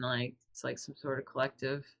world, and like it's like some sort of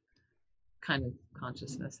collective kind of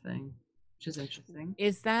consciousness thing, which is interesting.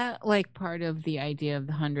 Is that like part of the idea of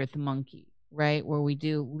the 100th monkey, right? Where we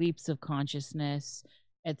do leaps of consciousness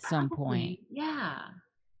at some point. Yeah.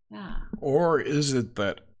 Or is it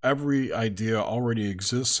that every idea already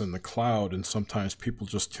exists in the cloud, and sometimes people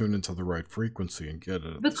just tune into the right frequency and get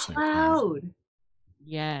it at the same cloud time?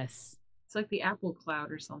 Yes. It's like the Apple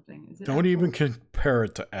cloud or something. Is it Don't Apple? even compare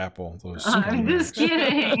it to Apple. I'm just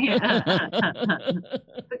kidding.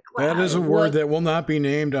 That is a word that will not be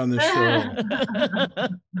named on the show.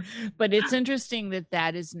 But it's interesting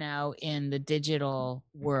that is now in the digital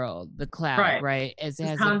world, the cloud, right? As it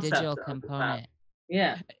has a digital component.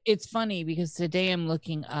 Yeah. It's funny because today I'm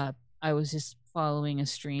looking up, I was just following a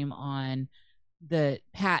stream on the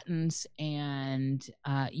patents and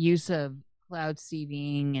use of cloud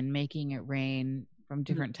seeding and making it rain from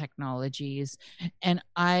different technologies. And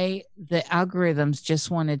the algorithms just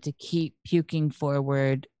wanted to keep puking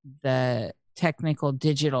forward the technical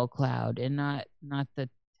digital cloud and not the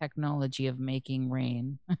technology of making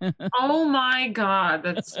rain. Oh my God,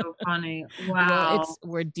 that's so funny. Wow. Well,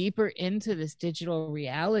 we're deeper into this digital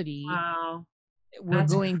reality. Wow. We're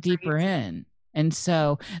going deeper in. And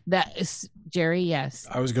so that is, Jerry, yes.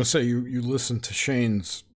 I was going to say, you listened to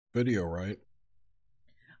Shane's video, right?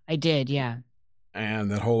 I did, yeah. And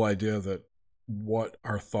that whole idea that what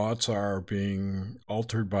our thoughts are being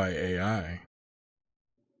altered by AI.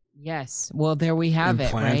 Yes. Well, there we have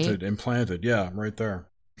it, right? Implanted. Yeah, right there.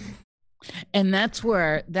 And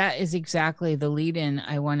that is exactly the lead-in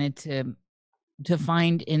I wanted to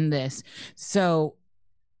find in this. So,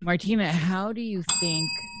 Martina, how do you think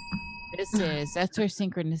this is? That's our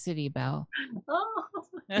synchronicity bell. Oh,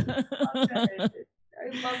 I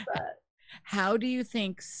love that. How do you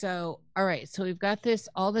think so? All right, so we've got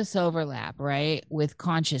all this overlap, right, with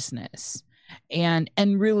consciousness. And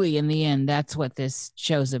really in the end, that's what this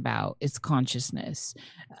show's about. It's consciousness.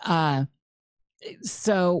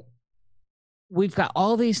 So we've got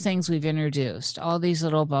all these things we've introduced, all these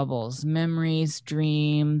little bubbles, memories,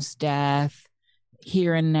 dreams, death,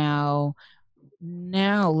 here and now.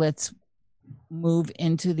 Now let's move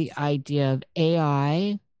into the idea of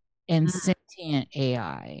AI and sentient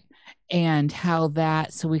AI and how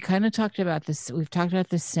so we kind of talked about this. We've talked about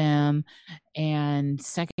the sim and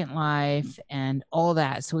Second Life and all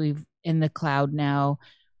that. So we've in the cloud now.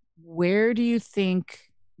 Where do you think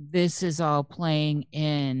this is all playing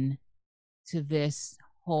in to this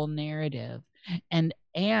whole narrative? And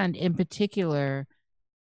in particular,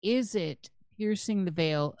 is it piercing the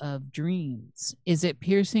veil of dreams? Is it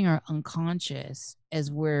piercing our unconscious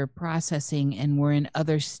as we're processing and we're in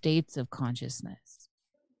other states of consciousness?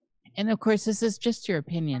 And of course, this is just your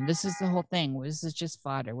opinion. This is the whole thing. This is just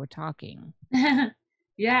fodder. We're talking.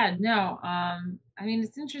 Yeah, no. I mean,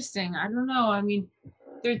 it's interesting. I don't know. I mean,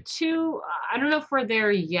 there are two, I don't know if we're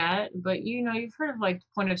there yet, but you've heard of like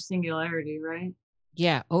point of singularity, right?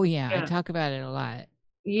 Yeah. Oh yeah. I talk about it a lot.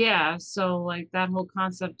 Yeah. So like that whole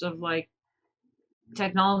concept of like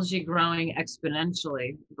technology growing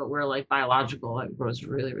exponentially, but we're like biological, it grows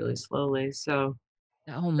really, really slowly. So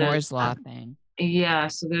the whole Moore's law thing. Yeah.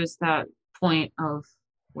 So there's that point of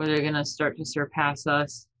where they're going to start to surpass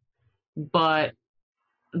us, but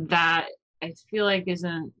that I feel like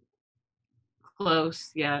isn't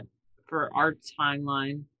close yet for our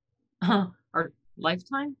timeline, our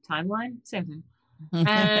timeline, same thing.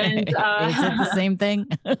 And is it the same thing?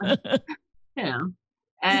 Yeah.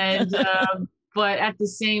 And but at the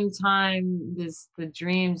same time, the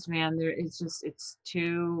dreams, man, it's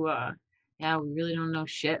too we really don't know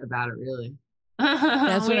shit about it, really.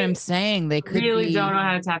 That's what I'm saying. They could really don't know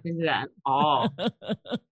how to tap into that at all.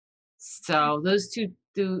 So those two,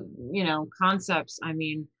 concepts, I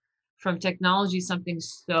mean, from technology, something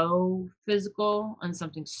so physical and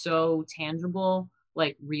something so tangible,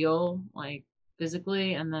 like real, like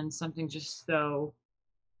physically, and then something just so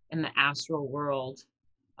in the astral world.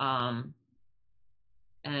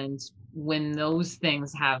 And when those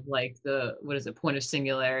things have like point of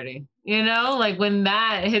singularity, like when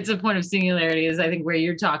that hits a point of singularity is I think where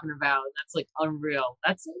you're talking about. That's like unreal.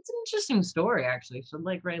 It's an interesting story actually. So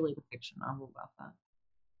like write like a fiction novel about that.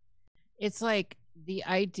 It's like the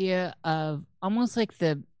idea of almost like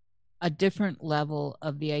a different level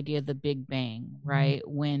of the idea of the Big Bang, right?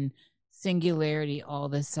 Mm-hmm. When singularity all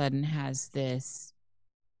of a sudden has this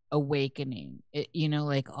awakening,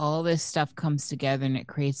 like all this stuff comes together and it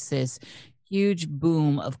creates this huge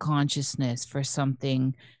boom of consciousness for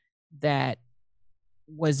something that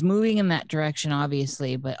was moving in that direction,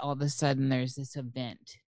 obviously, but all of a sudden there's this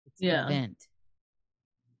event. Yeah.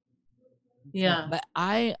 But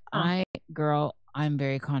I'm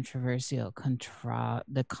very controversial.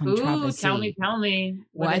 The controversy. Ooh, tell me.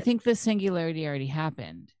 Well, I think the singularity already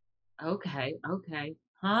happened. Okay.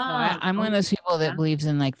 So I'm one of those people that believes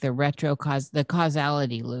in like the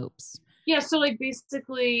causality loops. Yeah, so like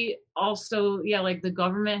basically also, like the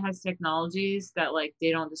government has technologies that like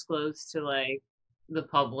they don't disclose to like the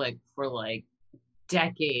public for like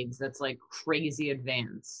decades. That's like crazy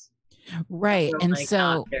advanced. Right. And like,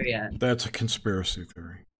 so that's a conspiracy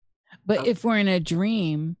theory. But if we're in a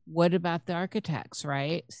dream, what about the architects,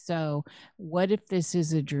 right? So what if this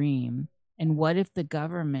is a dream? And what if the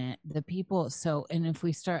government, the people, and if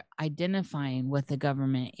we start identifying what the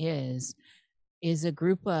government is a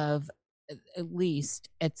group of, at least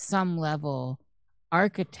at some level,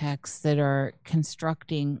 architects that are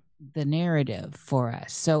constructing the narrative for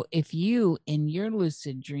us. So if you, in your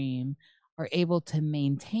lucid dream, are able to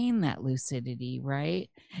maintain that lucidity, right?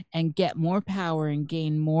 And get more power and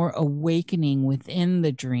gain more awakening within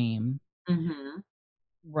the dream,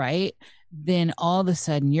 right? Then all of a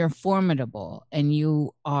sudden you're formidable and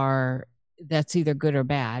that's either good or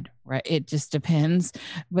bad, right? It just depends.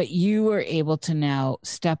 But you are able to now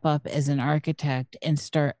step up as an architect and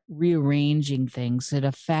start rearranging things that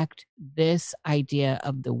affect this idea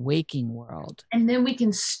of the waking world. And then we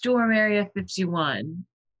can storm Area 51.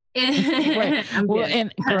 Right. Well,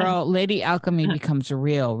 and girl, Lady Alchemy becomes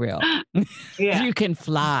real. Yeah. You can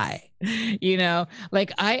fly,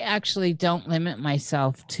 like I actually don't limit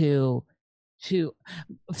myself to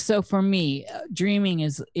so for me, dreaming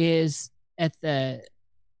is at I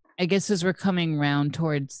guess as we're coming around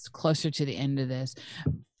towards closer to the end of this,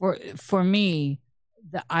 for me,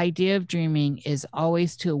 the idea of dreaming is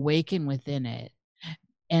always to awaken within it.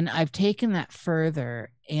 And I've taken that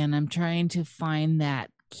further and I'm trying to find that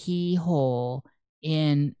keyhole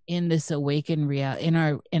in this awakened reality,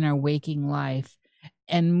 in our waking life,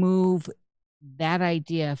 and move that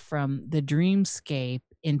idea from the dreamscape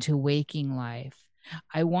into waking life.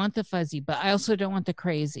 I want the fuzzy, but I also don't want the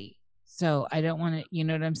crazy. So I don't want to, you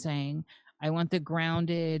know what I'm saying? I want the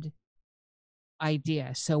grounded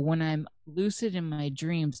idea. So when I'm lucid in my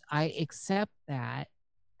dreams, I accept that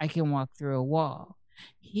I can walk through a wall.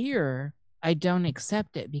 Here, I don't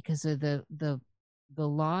accept it because of the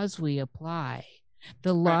laws we apply,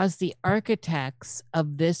 the laws the architects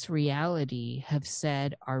of this reality have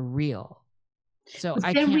said are real. So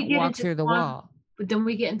I can't walk through the wall. But then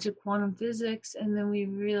we get into quantum physics and then we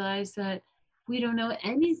realize that we don't know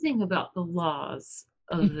anything about the laws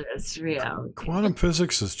of this reality. Quantum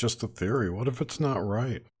physics is just a theory. What if it's not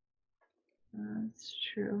right? That's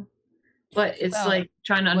true. But it's like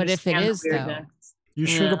trying to understand what if it is, weirdness. You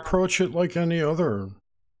should approach it like any other,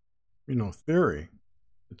 theory.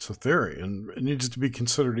 It's a theory, and it needs to be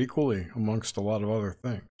considered equally amongst a lot of other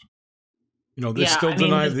things. They still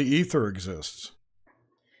deny the ether exists.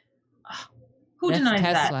 Who denies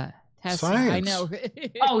Tesla. that? Science. I know.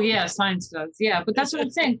 Oh, yeah, science does. Yeah, but that's what I'm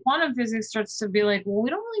saying. Quantum physics starts to be like, well, we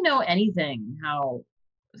don't really know anything how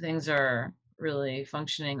things are really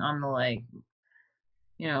functioning on the,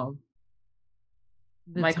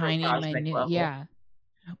 the tiny, minute level. Yeah.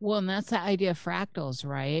 Well, and that's the idea of fractals,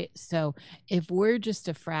 right? So if we're just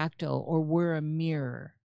a fractal or we're a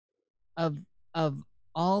mirror of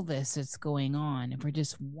all this that's going on, if we're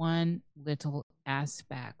just one little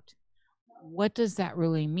aspect, what does that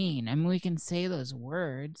really mean? I mean, we can say those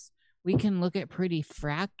words, we can look at pretty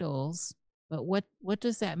fractals, but what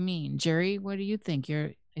does that mean? Jerry, what do you think?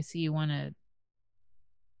 I see you want to.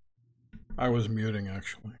 I was muting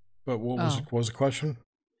actually, but what was the question?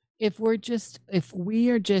 if we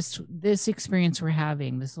are just this experience we're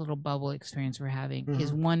having, this little bubble experience we're having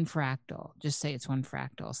is one fractal. Just say it's one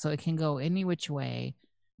fractal. So it can go any which way.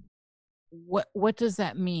 What does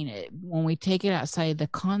that mean? When we take it outside the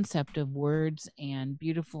concept of words and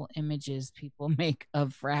beautiful images people make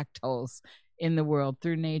of fractals in the world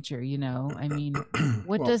through nature, I mean,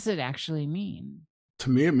 what does it actually mean? To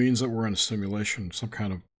me, it means that we're in a simulation, some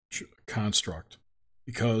kind of construct,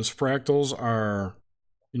 because fractals are,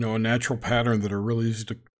 a natural pattern that are really easy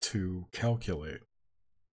to calculate.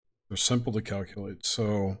 They're simple to calculate.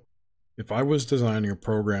 So if I was designing a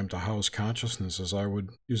program to house consciousnesses, I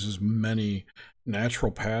would use as many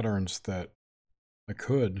natural patterns that I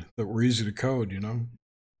could that were easy to code,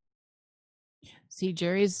 See,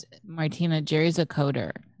 Jerry's a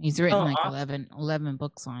coder. He's written awesome. 11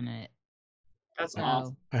 books on it. That's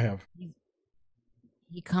awesome. I have.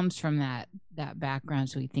 He comes from that background,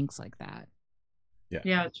 so he thinks like that.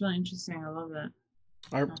 Yeah, it's really interesting. I love that.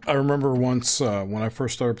 I remember once when I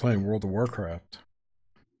first started playing World of Warcraft.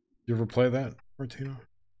 You ever play that, Martina?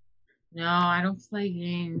 No, I don't play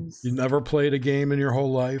games. You never played a game in your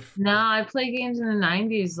whole life? No, I played games in the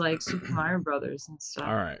 90s, like Super Mario Brothers and stuff.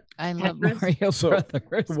 All right. I love Mario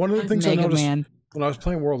Brothers. One of the things I noticed when I was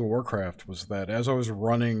playing World of Warcraft was that as I was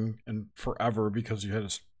running, and forever because you had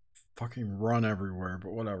to fucking run everywhere,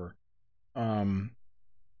 but whatever. When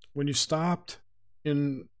you stopped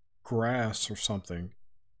in grass or something,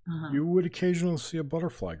 you would occasionally see a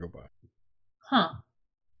butterfly go by. Huh.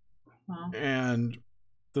 And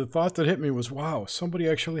the thought that hit me was, wow, somebody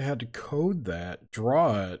actually had to code that,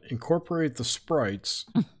 draw it, incorporate the sprites.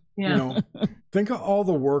 Think of all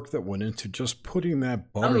the work that went into just putting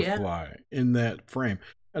that butterfly in that frame.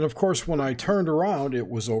 And of course, when I turned around, it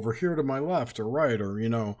was over here to my left or right, or,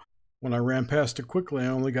 when I ran past it quickly, I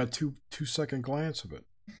only got 2-second glance of it.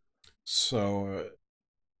 So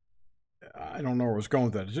I don't know where I was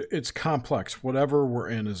going with that. It's complex. Whatever we're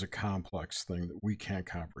in is a complex thing that we can't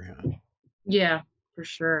comprehend. Yeah, for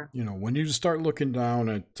sure. When you start looking down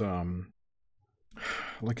at,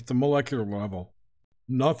 like at the molecular level,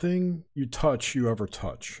 nothing you touch, you ever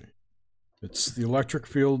touch. It's the electric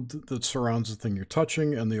field that surrounds the thing you're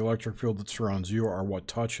touching, and the electric field that surrounds you are what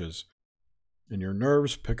touches. And your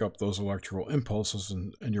nerves pick up those electrical impulses,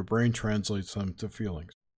 and your brain translates them to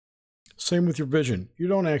feelings. Same with your vision. You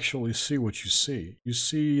don't actually see what you see. You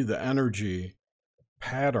see the energy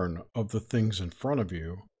pattern of the things in front of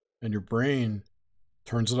you, and your brain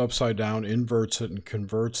turns it upside down, inverts it, and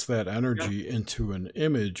converts that energy into an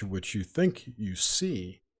image which you think you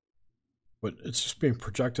see, but it's just being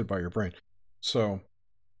projected by your brain. So,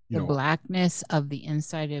 the blackness of the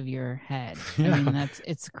inside of your head. I mean,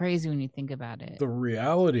 it's crazy when you think about it. The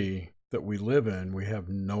reality that we live in, we have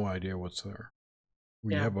no idea what's there.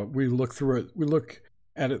 We look through it. We look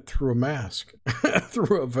at it through a mask,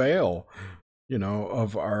 through a veil,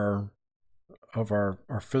 of our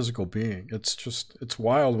physical being. It's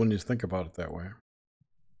wild when you think about it that way.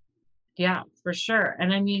 Yeah, for sure.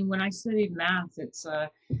 And I mean, when I studied math, it's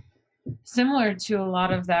similar to a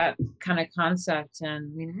lot of that kind of concept.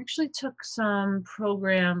 And we actually took some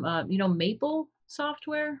program, Maple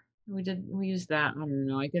software. We used that. I don't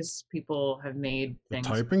know. I guess people have made things.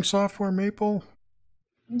 The typing software, Maple?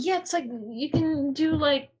 Yeah, it's like you can do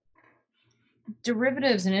like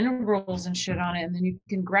derivatives and integrals and shit on it, and then you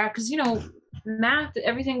can graph, because math,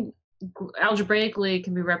 everything algebraically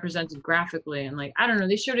can be represented graphically, and like I don't know,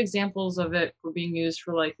 they showed examples of it for being used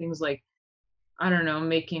for like things like I don't know,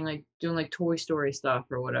 doing like Toy Story stuff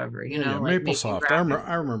or whatever, like MapleSoft.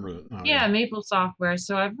 I remember it. Maple software.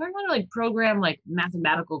 So I've learned how to like program like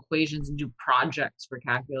mathematical equations and do projects for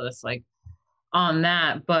calculus like on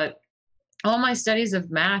that, but all my studies of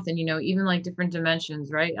math and, even like different dimensions,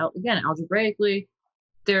 right? Again, algebraically,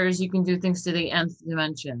 you can do things to the nth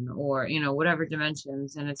dimension or, whatever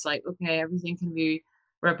dimensions. And it's like, okay, everything can be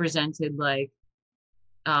represented like,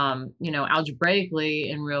 algebraically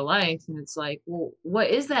in real life. And it's like, well, what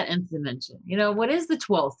is that nth dimension? What is the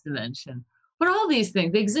 12th dimension? What are all these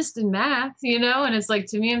things? They exist in math, and it's like,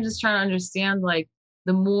 to me, I'm just trying to understand, like,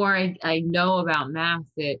 the more I know about math,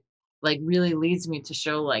 it like really leads me to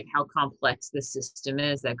show like how complex this system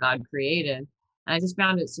is that God created. And I just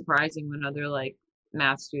found it surprising when other like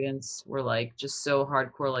math students were like just so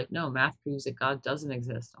hardcore, like, no, math proves that God doesn't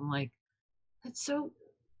exist. I'm like, that's so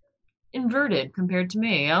inverted compared to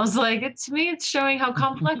me. I was like, to me, it's showing how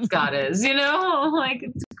complex God is, like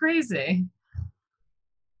it's crazy.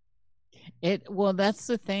 Well, that's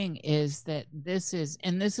the thing, is that this is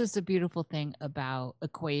the beautiful thing about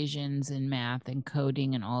equations and math and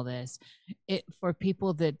coding and all this. For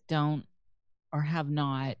people that don't or have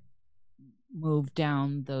not move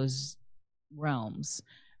down those realms,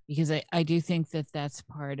 because I do think that that's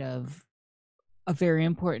part of a very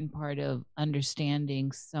important part of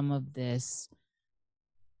understanding some of this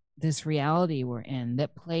reality we're in,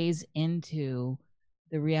 that plays into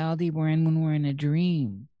the reality we're in when we're in a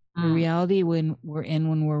dream, the reality when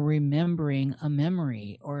we're remembering a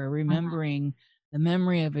memory, or remembering the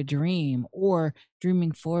memory of a dream, or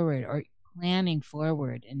dreaming forward, or planning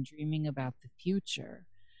forward and dreaming about the future.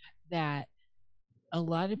 That a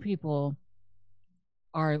lot of people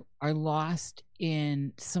are lost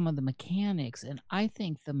in some of the mechanics, and I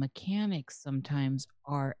think the mechanics sometimes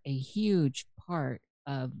are a huge part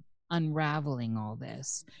of unraveling all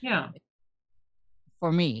this. Yeah.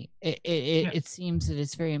 For me, it seems that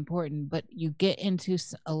it's very important, but you get into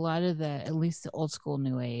a lot of the, at least the old school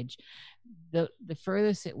New Age, the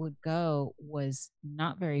furthest it would go was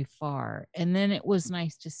not very far. And then it was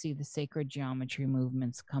nice to see the sacred geometry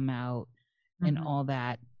movements come out and all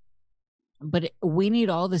that. But we need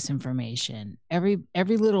all this information. Every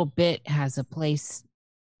little bit has a place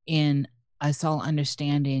in us all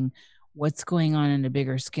understanding what's going on in a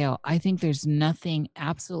bigger scale. I think there's nothing,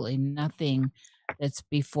 absolutely nothing, that's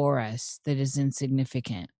before us that is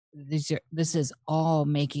insignificant. This is all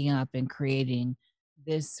making up and creating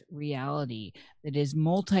this reality that is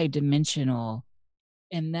multidimensional.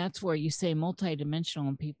 And that's where you say multidimensional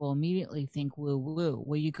and people immediately think woo woo.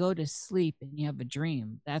 Well, you go to sleep and you have a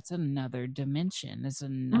dream. That's another dimension. That's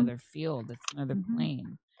another field. That's another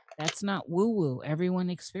plane. That's not woo woo. Everyone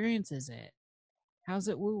experiences it. How's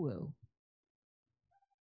it woo woo?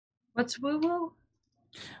 What's woo woo?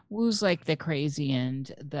 Woo's like the crazy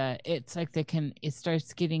end. It's like it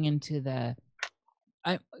starts getting into the.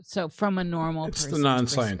 So from a normal, it's the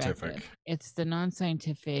non-scientific. It's the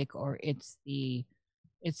non-scientific, or it's the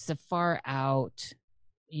far out.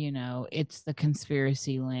 You know, it's the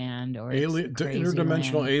conspiracy land, or the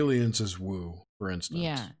interdimensional land. Aliens is woo, for instance.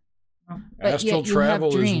 Yeah. Astral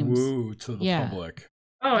travel is woo to the public.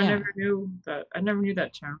 Oh, I never knew that. I never knew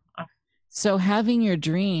that term. So having your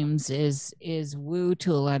dreams is woo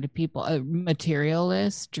to a lot of people.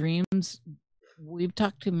 Materialists, dreams. We've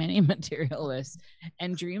talked to many materialists,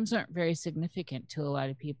 and dreams aren't very significant to a lot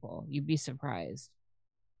of people. You'd be surprised.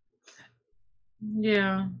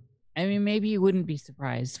 Yeah. I mean, maybe you wouldn't be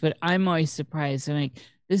surprised, but I'm always surprised. I'm like,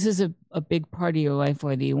 this is a big part of your life,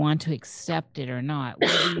 whether you want to accept it or not,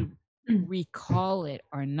 whether you recall it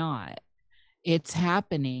or not. It's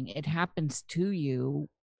happening. It happens to you.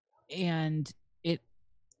 And it,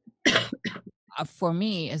 for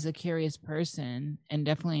me, as a curious person, and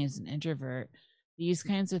definitely as an introvert, these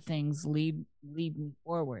kinds of things lead me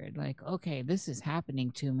forward. Like, okay, this is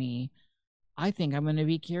happening to me. I think I'm going to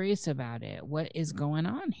be curious about it. What is going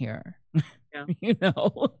on here? Yeah. You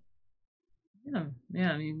know?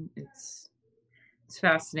 Yeah. I mean, it's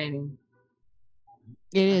fascinating.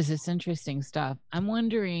 It is. It's interesting stuff. I'm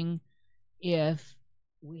wondering if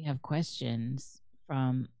we have questions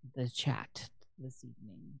from the chat this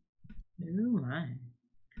evening. Oh my.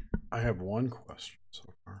 I have one question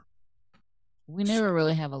so far. We never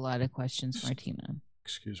really have a lot of questions, Martina.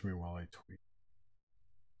 Excuse me while I tweet.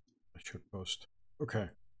 I should post. Okay.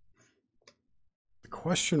 The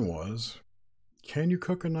question was, can you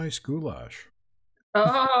cook a nice goulash?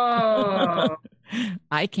 Oh.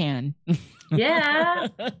 I can. Yeah.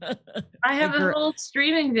 I have a whole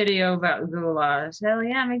streaming video about goulash. Hell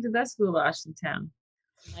yeah, I make the best goulash in town.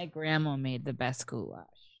 My grandma made the best goulash.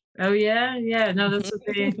 Oh yeah? Yeah, no, that's what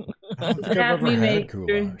they I don't think I've ever had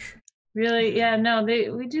goulash. Really? Yeah, no,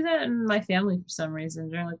 we do that in my family for some reason.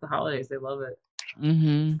 During like the holidays, they love it.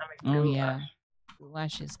 Oh yeah.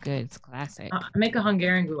 Goulash is good. It's classic. I make a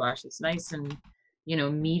Hungarian goulash. It's nice and, you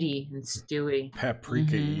know, meaty and stewy.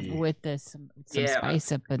 Paprika with some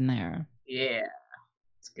spice up in there. Yeah.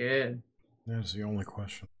 It's good. That's the only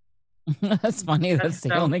question. That's funny. That's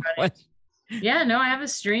the only question. Yeah, no, I have a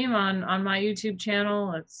stream on my YouTube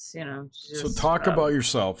channel. It's, you know, just, so talk about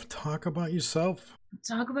yourself. Talk about yourself.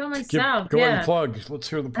 Talk about myself. Go ahead and plug. Let's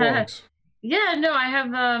hear the plugs. Yeah, no, I have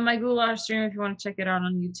my goulash stream if you want to check it out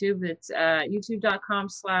on YouTube. It's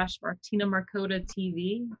youtube.com/Martina Markota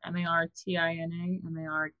TV,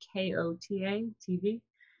 MartinaMarkota TV.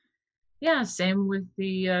 Yeah, same with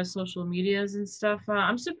the social medias and stuff.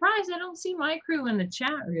 I'm surprised I don't see my crew in the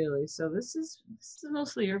chat really. So this is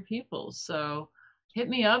mostly your people. So hit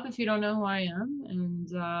me up if you don't know who I am.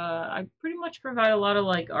 And I pretty much provide a lot of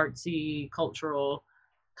like artsy, cultural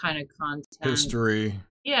kind of content. History.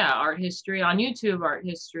 Yeah, art history on YouTube, art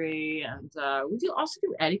history. And we also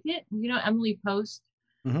do etiquette. You know, Emily Post.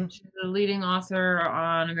 She's the leading author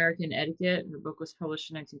on American etiquette. Her book was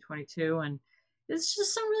published in 1922. And it's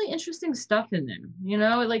just some really interesting stuff in there. You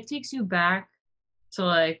know, it like takes you back to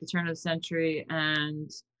like the turn of the century and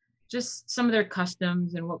just some of their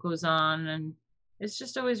customs and what goes on, and it's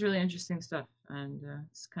just always really interesting stuff. And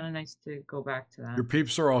it's kind of nice to go back to that. Your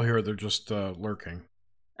peeps are all here. They're just lurking.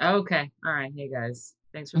 Okay. All right. Hey guys,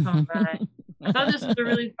 thanks for coming by. I thought this was a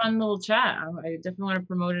really fun little chat. I definitely want to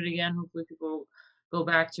promote it again. Hopefully people go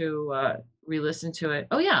back to re-listen to it.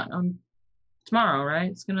 Oh yeah, tomorrow, right?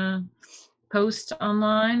 It's gonna post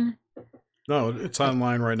online. No, it's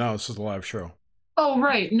online right now. This is a live show. Oh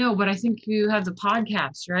right, no, but I think you have the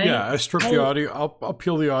podcast, right? Yeah, I stripped the audio. I'll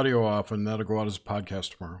peel the audio off, and that'll go out as a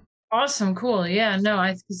podcast tomorrow. Awesome, cool. Yeah, no,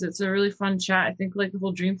 because it's a really fun chat. I think like the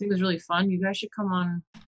whole dream thing was really fun. You guys should come on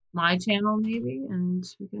my channel maybe, and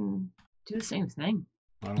we can do the same thing.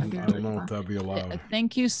 I don't know if that'd be allowed.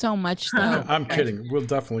 Thank you so much, though. I'm kidding. We'll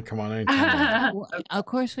definitely come on anytime. Well, of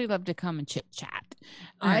course, we love to come and chit chat.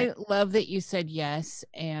 I love that you said yes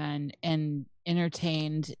and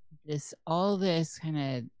entertained all this kind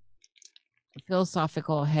of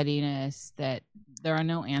philosophical headiness that there are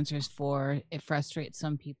no answers for. It frustrates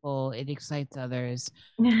some people. It excites others.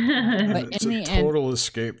 But it's a total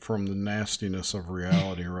escape from the nastiness of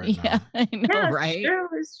reality right now. Yeah, I know, right?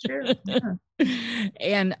 It's true. Yeah.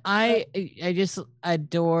 And I just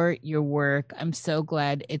adore your work. I'm so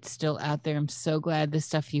glad it's still out there. I'm so glad the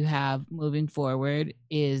stuff you have moving forward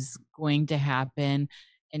is going to happen.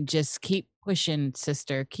 And just keep pushing,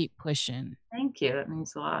 sister. Keep pushing. Thank you. That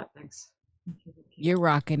means a lot. Thanks. You're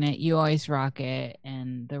rocking it. You always rock it.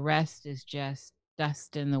 And the rest is just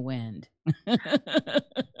dust in the wind. Are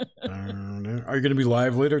you going to be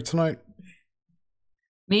live later tonight?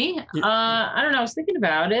 Me? Yeah. I don't know. I was thinking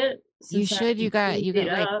about it. You should. You got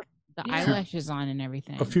like the eyelashes on and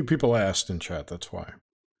everything. A few people asked in chat. That's why.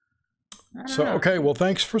 So, okay. Well,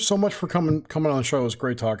 thanks so much for coming on the show. It was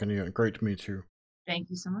great talking to you. Great to meet you.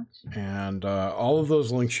 Thank you so much. And all of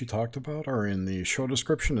those links you talked about are in the show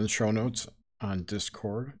description and show notes on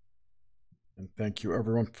Discord. And thank you,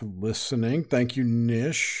 everyone, for listening. Thank you,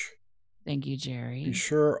 Nish. Thank you, Jerry. Be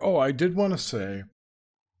sure. Oh, I did want to say,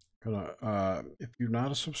 if you're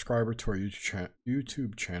not a subscriber to our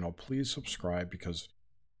YouTube channel, please subscribe, because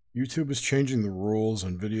YouTube is changing the rules,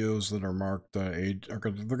 and videos that are marked age they're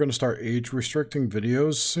going to start age restricting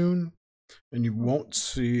videos soon, and you won't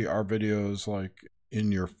see our videos like in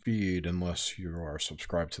your feed unless you are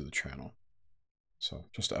subscribed to the channel. So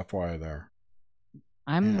just FYI there.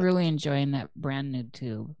 I'm really enjoying that brand new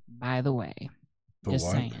tube, by the way. Just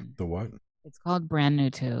saying. The what? It's called Brand New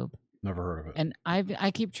Tube. Never heard of it. And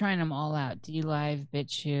I keep trying them all out. DLive,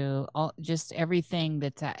 BitChute, just everything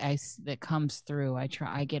that comes through. I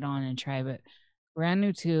get on and try, but Brand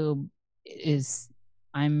New Tube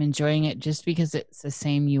I'm enjoying it just because it's the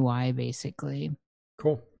same UI basically.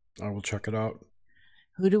 Cool. I will check it out.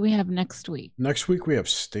 Who do we have next week? Next week we have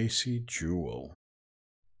Stacy Jewell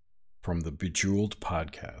from the Bejeweled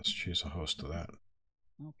podcast. She's a host of that.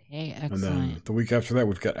 Okay, excellent. And then the week after that,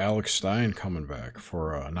 we've got Alex Stein coming back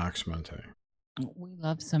for Nox Mente. We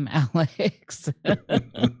love some Alex.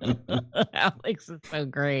 Alex is so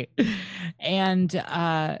great. And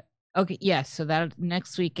okay, yes. So that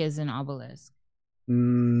next week is an Obelisk.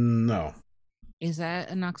 No. Is that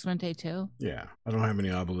a Nox Mente too? Yeah, I don't have any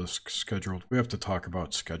Obelisks scheduled. We have to talk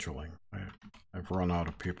about scheduling. I've run out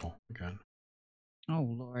of people again. Oh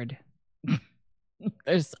Lord.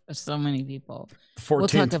 There's so many people. The 14th, we'll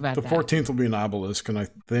talk about the 14th will be an Obelisk, and I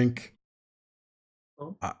think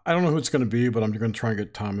I don't know who it's going to be, but I'm going to try and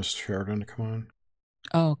get Thomas Sheridan to come on.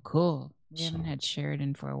 Oh, cool. We haven't had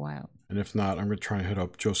Sheridan for a while. And if not, I'm going to try and hit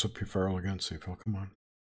up Joseph P. Farrell again, see if he'll come on.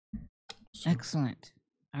 So. Excellent.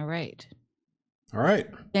 All right. All right.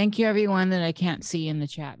 Thank you, everyone that I can't see in the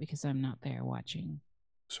chat because I'm not there watching.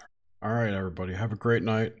 All right, everybody. Have a great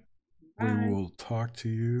night. Bye. We will talk to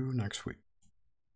you next week.